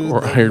Man 2.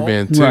 or Iron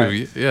Man 2.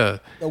 Right. Yeah.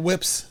 The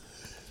whips.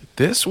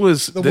 This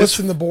was The whips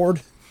in the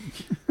board.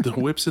 the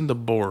whips in the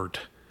board.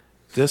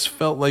 This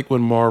felt like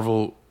when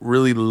Marvel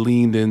really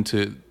leaned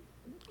into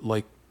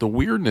like the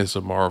weirdness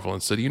of Marvel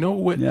and said, you know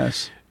what?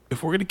 Yes.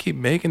 If we're gonna keep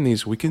making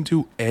these, we can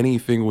do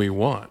anything we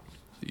want.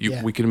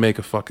 We can make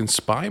a fucking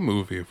spy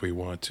movie if we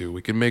want to.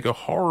 We can make a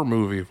horror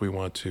movie if we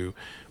want to.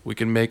 We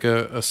can make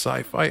a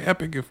sci-fi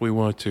epic if we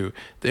want to.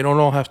 They don't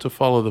all have to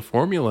follow the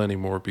formula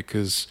anymore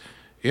because,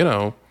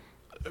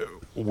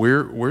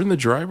 we're in the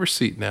driver's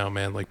seat now,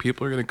 man. Like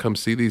people are gonna come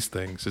see these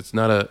things. It's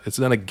not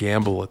a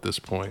gamble at this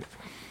point.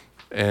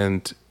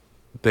 And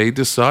they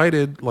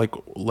decided, like,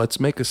 let's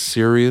make a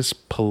serious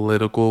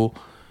political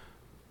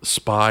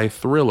spy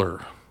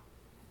thriller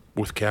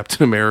with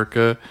Captain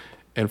America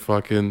and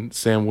fucking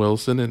Sam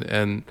Wilson,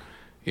 and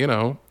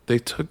they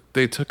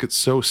took it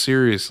so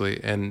seriously,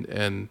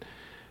 and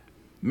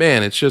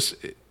man, it's just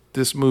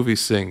this movie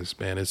sings,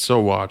 man. It's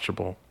so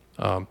watchable.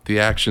 The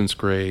action's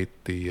great,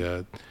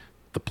 the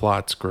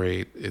plot's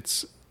great.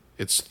 It's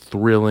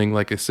thrilling.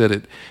 Like I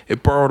said,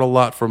 it borrowed a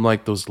lot from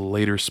like those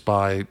later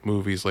spy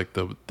movies, like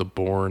the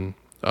Bourne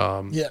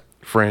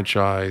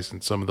franchise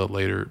and some of the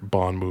later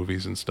Bond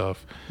movies and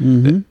stuff.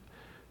 Mm-hmm.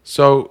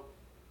 So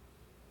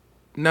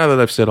now that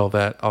I've said all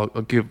that, I'll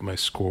give my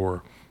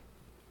score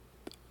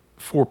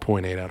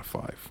 4.8 out of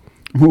 5.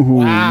 Ooh,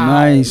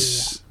 Wow.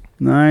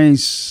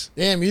 Nice.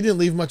 Damn, you didn't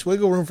leave much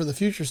wiggle room for the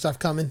future stuff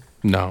coming.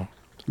 No.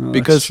 Oh,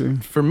 Because that's true.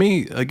 for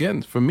me,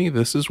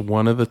 this is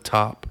one of the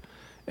top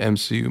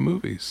MCU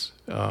movies.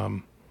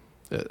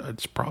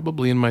 It's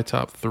probably in my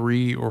top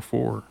 3 or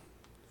 4.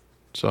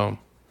 So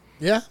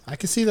Yeah, I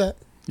can see that.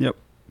 Yep.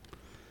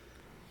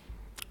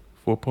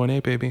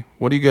 4.8, baby.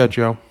 What do you got,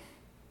 Joe?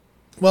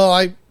 Well,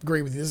 I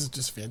agree with you. This is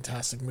just a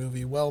fantastic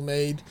movie. Well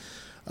made.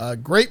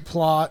 Great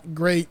plot,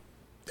 great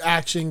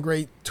action,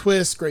 great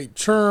twists, great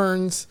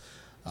turns.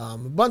 A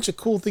bunch of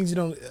cool things you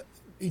don't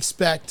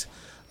expect.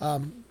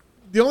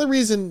 The only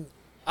reason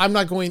I'm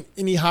not going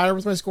any higher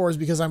with my score is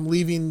because I'm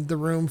leaving the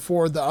room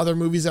for the other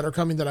movies that are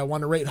coming that I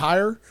want to rate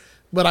higher.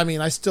 But I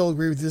mean, I still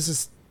agree with you. This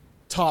is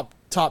top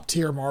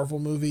tier Marvel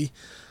movie.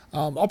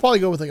 I'll probably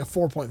go with like a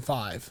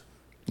 4.5.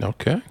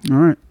 Okay. All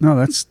right.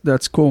 No,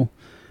 that's cool.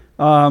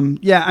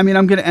 Yeah, I mean,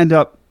 I'm going to end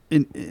up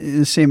in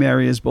the same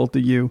area as both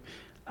of you.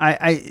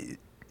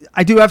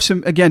 I do have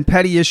some, again,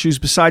 petty issues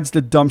besides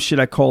the dumb shit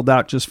I called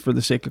out just for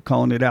the sake of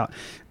calling it out.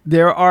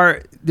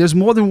 There's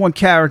more than one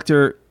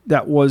character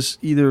that was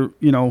either,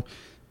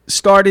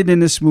 started in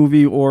this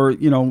movie or,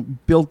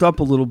 built up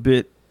a little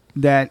bit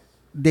that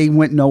they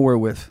went nowhere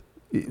with.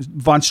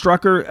 Von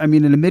Strucker, I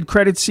mean, in the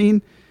mid-credit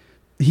scene,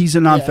 he's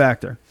a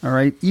non-factor, all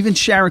right? Even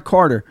Sharon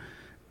Carter,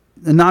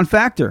 a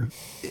non-factor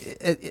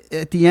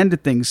at the end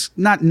of things.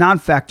 Not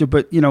non-factor,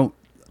 but,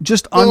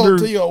 just under...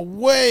 Until you go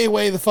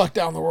way the fuck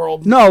down the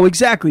world. No,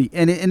 exactly.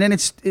 And then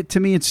to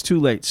me, it's too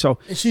late. So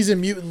and she's in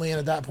Mutant Land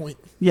at that point.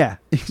 Yeah,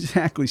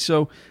 exactly.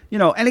 So,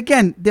 and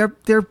again,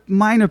 they're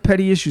minor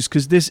petty issues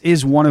because this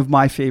is one of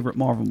my favorite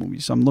Marvel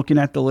movies. I'm looking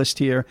at the list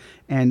here,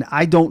 and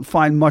I don't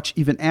find much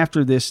even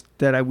after this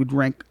that I would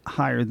rank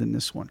higher than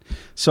this one.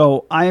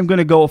 So I am going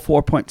to go a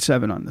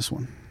 4.7 on this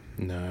one.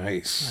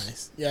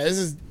 Nice. Yeah, this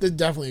is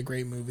definitely a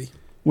great movie.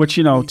 Which,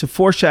 to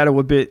foreshadow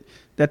a bit,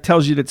 that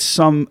tells you that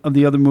some of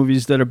the other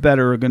movies that are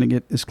better are going to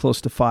get as close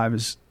to 5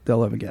 as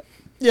they'll ever get.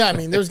 Yeah, I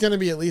mean, there's going to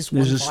be at least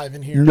one 5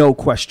 in here. No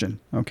question.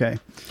 Okay.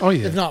 Oh,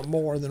 yeah. If not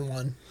more than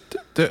one.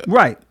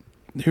 Right.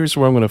 Here's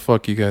where I'm going to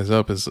fuck you guys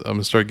up is I'm going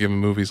to start giving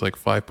movies like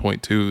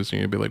 5.2s and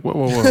you're going to be like,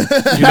 whoa.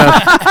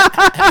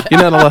 You're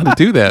not allowed to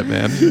do that,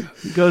 man.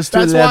 It goes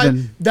to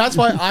 11. That's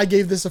why I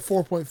gave this a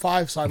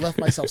 4.5, so I left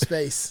myself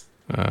space.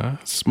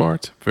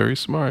 Smart. Very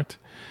smart.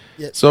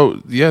 Yeah.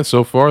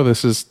 So far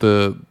this is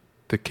the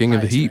king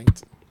of the heap.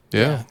 Ranked.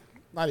 Yeah.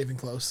 Not even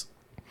close.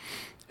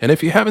 And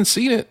if you haven't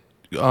seen it,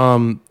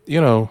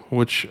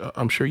 which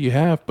I'm sure you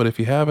have, but if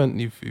you haven't,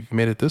 you've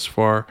made it this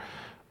far,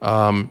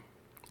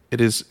 it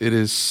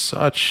is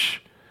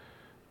such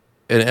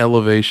an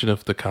elevation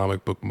of the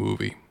comic book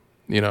movie.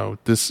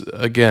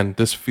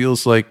 This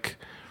feels like,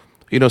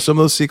 some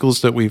of those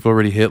sequels that we've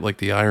already hit, like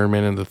the Iron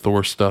Man and the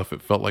Thor stuff,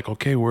 it felt like,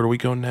 okay, where do we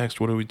go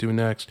next? What do we do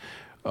next?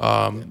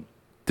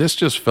 This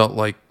just felt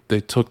like they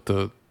took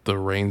the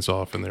reins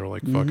off and they were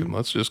like, fucking,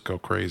 let's just go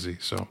crazy.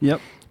 So,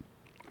 yep.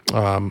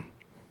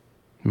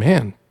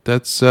 Man,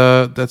 that's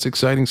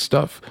exciting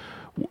stuff.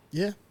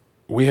 Yeah.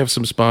 We have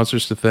some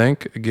sponsors to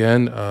thank.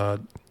 Again,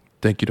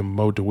 thank you to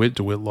Mo DeWitt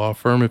Law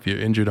Firm. If you're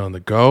injured on the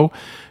go,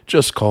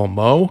 just call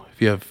Mo.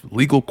 If you have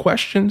legal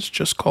questions,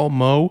 just call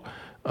Mo.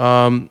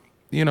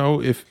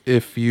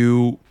 If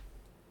you,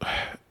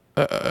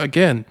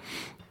 again,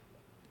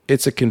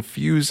 it's a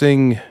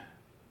confusing,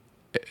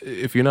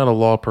 if you're not a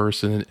law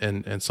person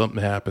and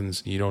something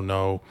happens, you don't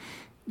know,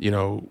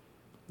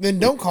 Then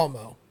don't call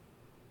Mo.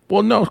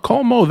 Well, no,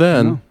 call Mo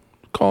then. No.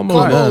 Call Mo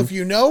Call then. Mo if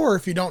you know or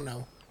if you don't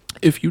know.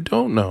 If you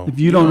don't know. If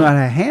you don't know how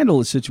to handle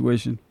a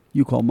situation,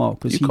 you call Mo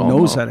because he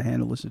knows how to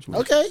handle a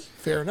situation. Okay,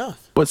 fair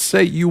enough. But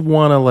say you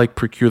want to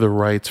procure the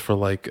rights for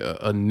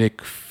a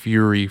Nick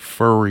Fury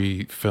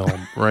furry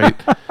film,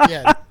 right?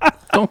 Yeah.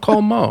 Don't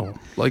call Mo.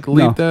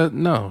 Leave that.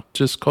 No,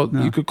 just call.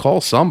 No. You could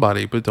call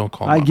somebody, but don't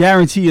call. I Mo.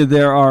 guarantee you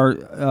there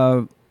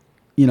are,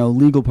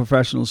 legal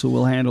professionals who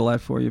will handle that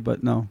for you.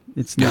 But no,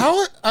 it's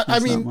not. I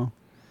mean,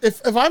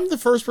 if I'm the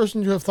first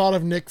person to have thought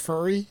of Nick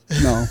Fury,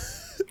 no,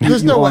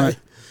 there's no way.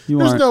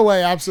 There's no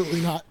way.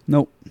 Absolutely not.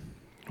 Nope.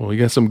 Well, we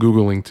got some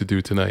Googling to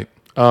do tonight.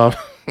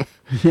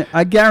 Yeah,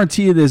 I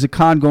guarantee you there's a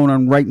con going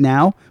on right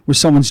now where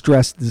someone's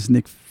dressed as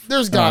Nick.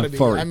 There's got to be.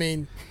 Fury. I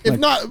mean, if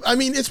not,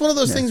 it's one of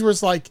those things where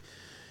it's like,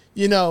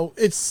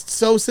 it's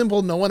so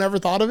simple, no one ever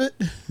thought of it.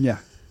 Yeah.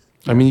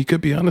 I mean, you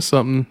could be onto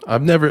something.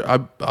 I've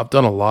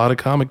done a lot of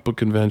comic book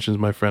conventions,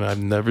 my friend.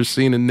 I've never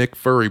seen a Nick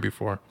Fury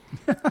before.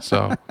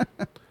 So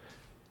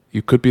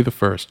you could be the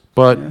first.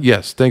 But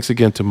yes, thanks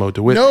again to Mo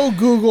DeWitt. No,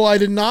 Google, I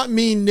did not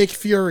mean Nick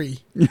Fury.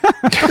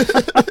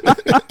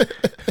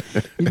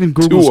 Even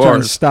Google's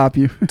trying to stop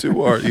you.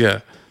 2 R's,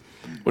 yeah.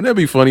 Wouldn't that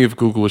be funny if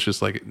Google was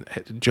just like,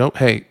 Joe,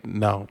 hey,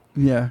 no.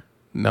 Yeah.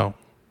 No.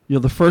 You're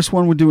the first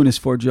one we're doing this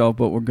for, Joe,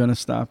 but we're going to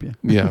stop you.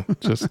 Yeah,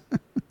 just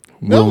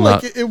No, will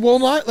not. it will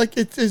not.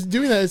 It's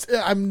doing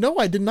that. No,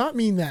 I did not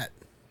mean that.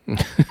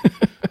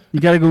 You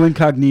got to go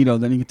incognito,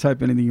 then you can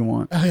type anything you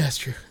want. Oh, yeah, that's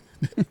true.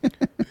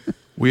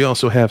 We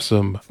also have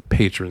some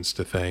patrons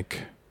to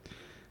thank.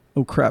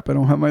 Oh, crap. I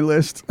don't have my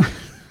list.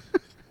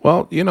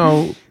 Well,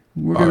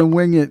 we're going to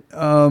wing it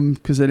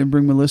because I didn't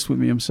bring my list with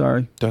me. I'm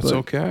sorry. That's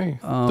okay.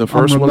 The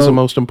first one's the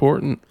most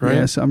important, right?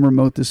 Yes, I'm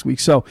remote this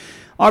week. So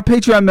our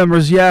Patreon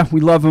members,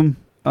 we love them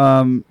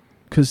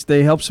because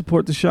they help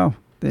support the show.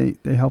 They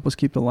help us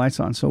keep the lights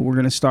on. So we're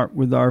going to start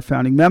with our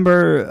founding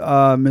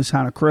member, Ms.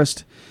 Hannah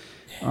Christ,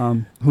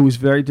 who was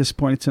very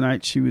disappointed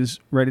tonight. She was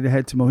ready to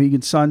head to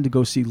Mohegan Sun to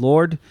go see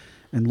Lord,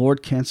 and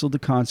Lord canceled the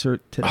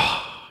concert today.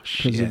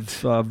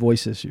 Because of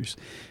voice issues.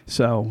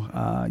 So,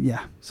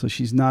 so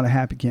she's not a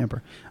happy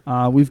camper.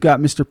 We've got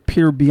Mr.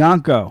 Pierre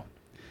Bianco.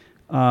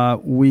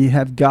 We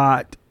have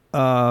got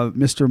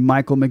Mr.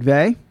 Michael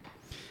McVeigh.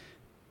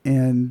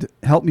 And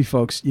help me,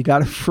 folks. You got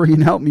to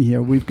freaking help me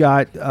here. We've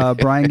got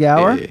Brian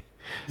Gower.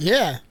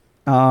 Yeah.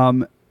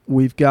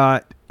 We've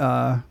got...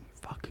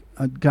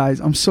 guys,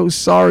 I'm so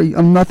sorry.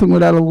 I'm nothing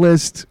without a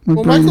list.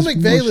 Well, Michael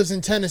McVeigh lives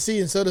in Tennessee,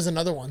 and so does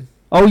another one.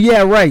 Oh,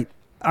 yeah, right.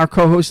 Our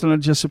co-host on a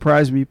Just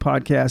Surprise Me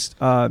podcast,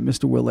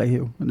 Mr. Will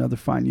Lehue, another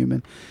fine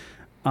human.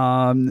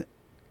 And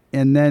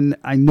then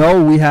I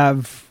know we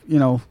have,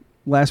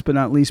 last but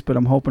not least, but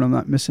I'm hoping I'm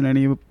not missing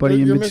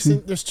anybody in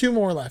between. There's 2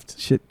 more left.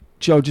 Shit.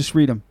 Joe, just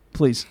read them,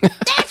 please.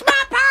 That's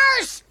my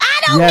purse.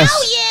 I don't know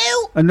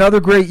you. Another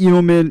great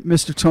human,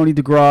 Mr. Tony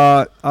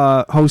DeGraw,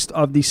 host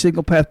of the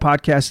Single Path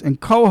podcast and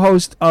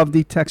co-host of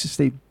the Texas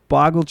State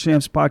Boggle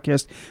Champs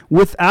podcast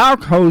with our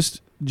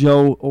host,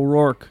 Joe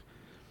O'Rourke.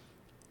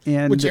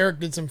 And Which Eric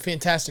did some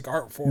fantastic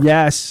art for.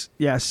 Yes.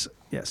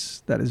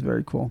 That is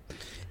very cool.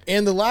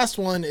 And the last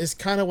one is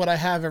kind of what I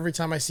have every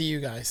time I see you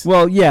guys.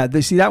 Well, yeah,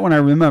 see that one I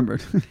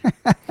remembered.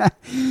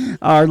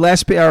 Our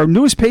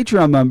newest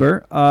Patreon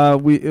member, a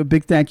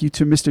big thank you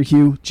to Mr.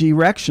 Hugh G.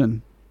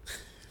 Rection.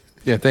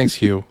 Yeah, thanks,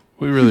 Hugh.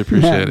 We really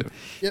appreciate it.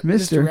 Yep,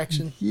 Mr.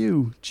 Rection.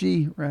 Hugh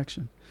G.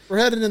 Rection. We're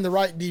headed in the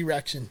right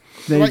direction.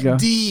 There you go.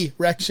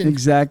 Direction.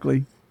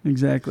 Exactly.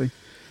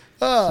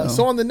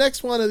 So on the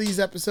next one of these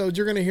episodes,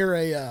 you're going to hear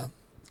a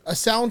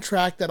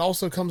soundtrack that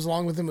also comes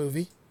along with the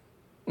movie.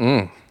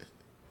 A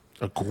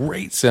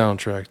great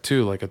soundtrack,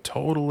 too. Like a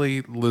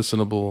totally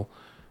listenable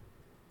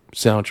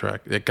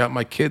soundtrack. It got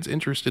my kids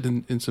interested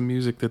in some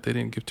music that they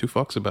didn't give two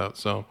fucks about.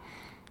 So,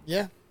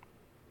 yeah.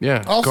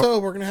 Also,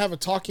 we're going to have a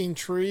talking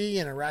tree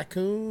and a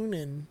raccoon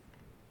and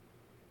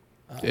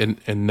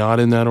not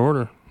in that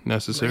order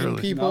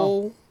necessarily.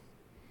 People.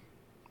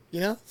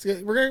 No.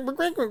 We're going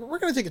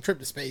to take a trip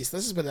to space.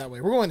 Let's just put it that way.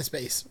 We're going to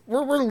space.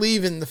 We're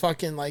leaving the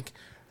fucking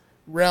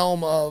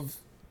realm of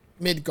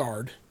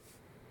Midgard.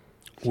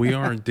 We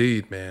are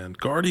indeed, man.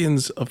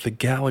 Guardians of the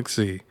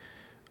Galaxy,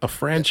 a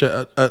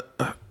franchise,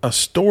 a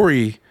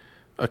story,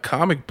 a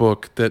comic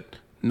book that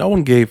no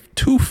one gave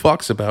two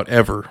fucks about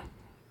ever.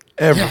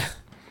 Yeah.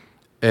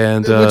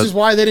 And which is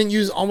why they didn't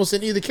use almost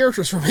any of the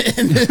characters from it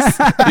in this.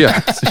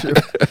 Yeah,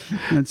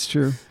 That's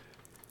true.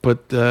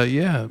 But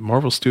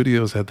Marvel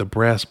Studios had the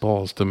brass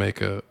balls to make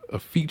a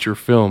feature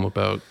film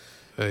about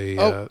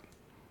a.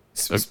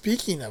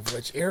 Speaking of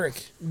which,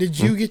 Eric, did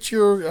you get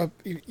your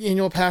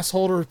annual pass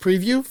holder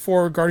preview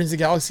for Guardians of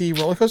the Galaxy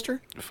roller coaster?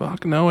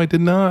 Fuck no, I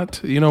did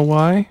not. You know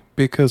why?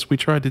 Because we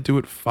tried to do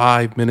it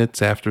 5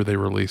 minutes after they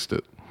released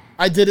it.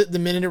 I did it the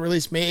minute it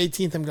released. May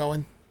 18th, I'm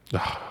going.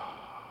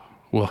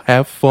 Well,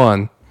 have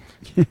fun.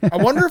 I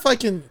wonder if I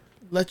can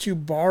let you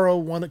borrow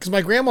one, because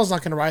my grandma's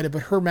not going to ride it,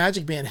 but her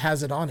Magic Band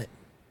has it on it.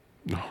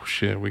 Oh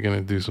shit, we're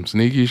gonna do some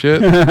sneaky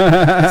shit.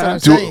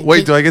 That's what I'm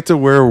saying. Do I get to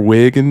wear a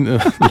wig and?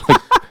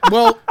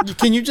 Well,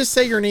 can you just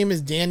say your name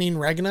is Danny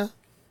Regna?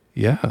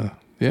 Yeah.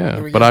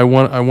 But go. I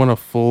want a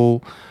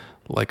full,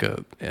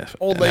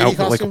 Old lady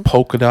costume? like a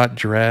polka dot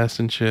dress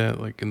and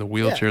shit, like in the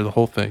wheelchair, the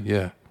whole thing.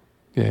 Yeah.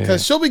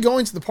 Because she'll be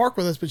going to the park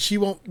with us, but she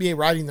won't be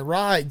riding the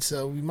ride,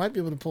 so we might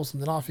be able to pull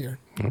something off here.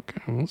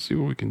 Okay, we'll see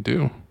what we can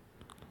do.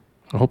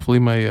 Hopefully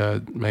my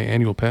my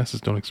annual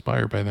passes don't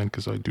expire by then,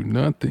 because I do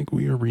not think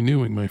we are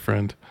renewing, my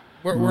friend.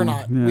 We're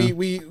not. Yeah.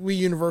 We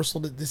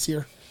Universaled it this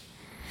year.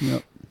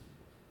 Yep.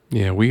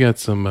 Yeah, we got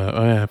some.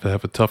 I have to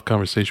have a tough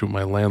conversation with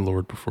my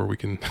landlord before we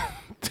can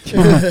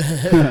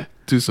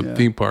do some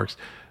theme parks.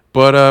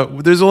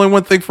 But there's only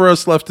one thing for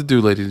us left to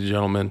do, ladies and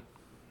gentlemen.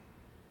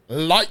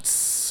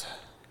 Lights.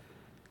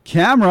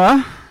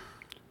 Camera.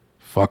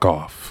 Fuck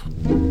off.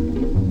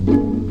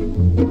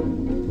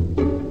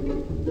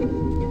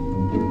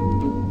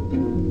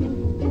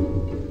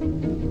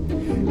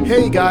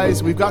 Hey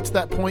guys, we've got to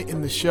that point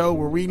in the show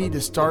where we need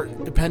to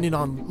start depending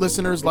on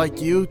listeners like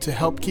you to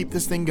help keep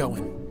this thing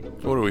going.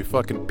 What are we,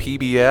 fucking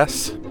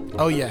PBS?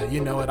 Oh yeah,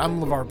 you know it.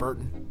 I'm LeVar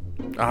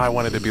Burton. I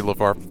wanted to be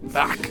LeVar.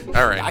 Fuck.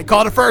 All right. I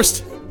called it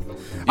first.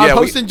 Yeah, I'm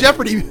hosting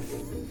Jeopardy.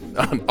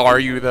 Are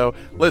you, though?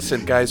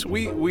 Listen, guys,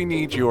 we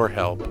need your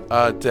help.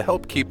 To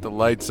help keep the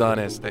lights on,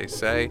 as they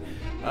say,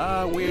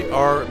 we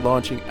are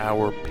launching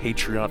our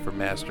Patreon for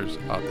Masters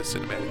of the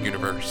Cinematic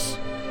Universe.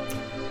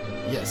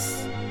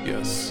 Yes.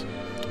 Yes.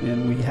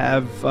 And we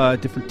have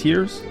different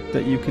tiers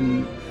that you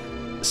can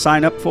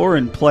sign up for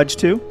and pledge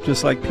to,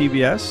 just like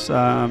PBS.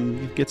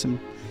 You get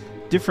some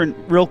different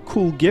real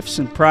cool gifts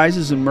and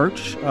prizes and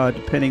merch,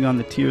 depending on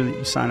the tier that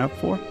you sign up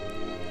for.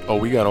 Oh,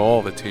 we got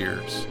all the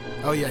tiers.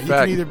 Oh yeah, you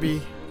fact, can either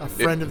be a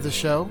friend of the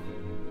show,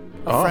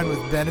 a friend with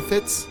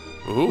benefits.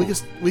 Ooh.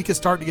 We could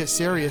start to get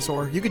serious,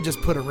 or you could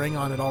just put a ring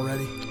on it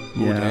already.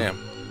 Ooh, damn.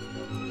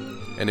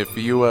 And if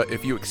you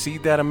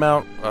exceed that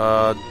amount,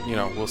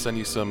 we'll send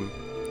you some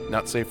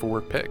not safe for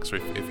work pics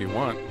if you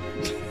want.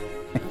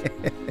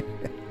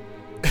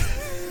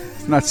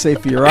 It's not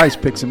safe for your eyes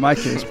pics in my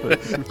case, but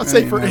I'll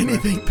say for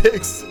anything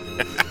pics.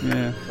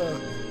 Yeah.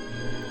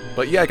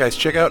 But yeah, guys,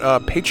 check out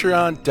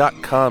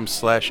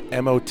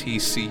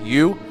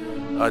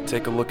patreon.com/MOTCU.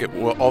 Take a look at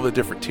all the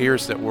different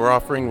tiers that we're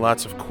offering.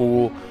 Lots of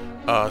cool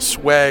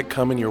swag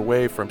coming your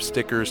way, from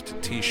stickers to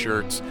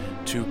t-shirts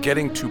to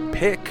getting to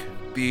pick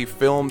the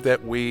film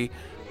that we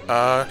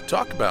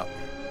talk about.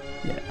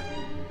 Yeah.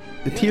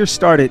 The tiers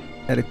start at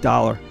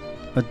 $1.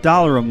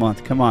 $1 a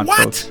month. Come on,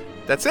 What? folks.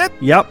 That's it?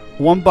 Yep,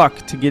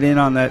 $1 to get in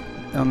on that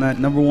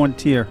number one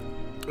tier.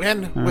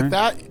 And with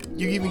that,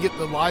 you even get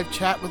the live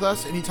chat with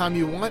us anytime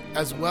you want,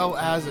 as well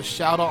as a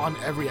shout out on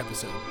every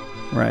episode.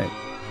 Right.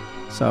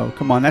 So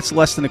come on, that's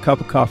less than a cup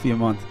of coffee a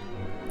month.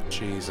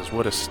 Jesus,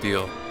 what a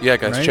steal. Yeah,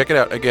 guys, Right? check it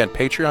out. Again,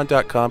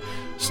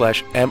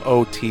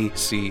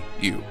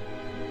 patreon.com/MOTCU.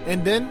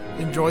 And then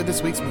enjoy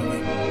this week's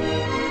movie.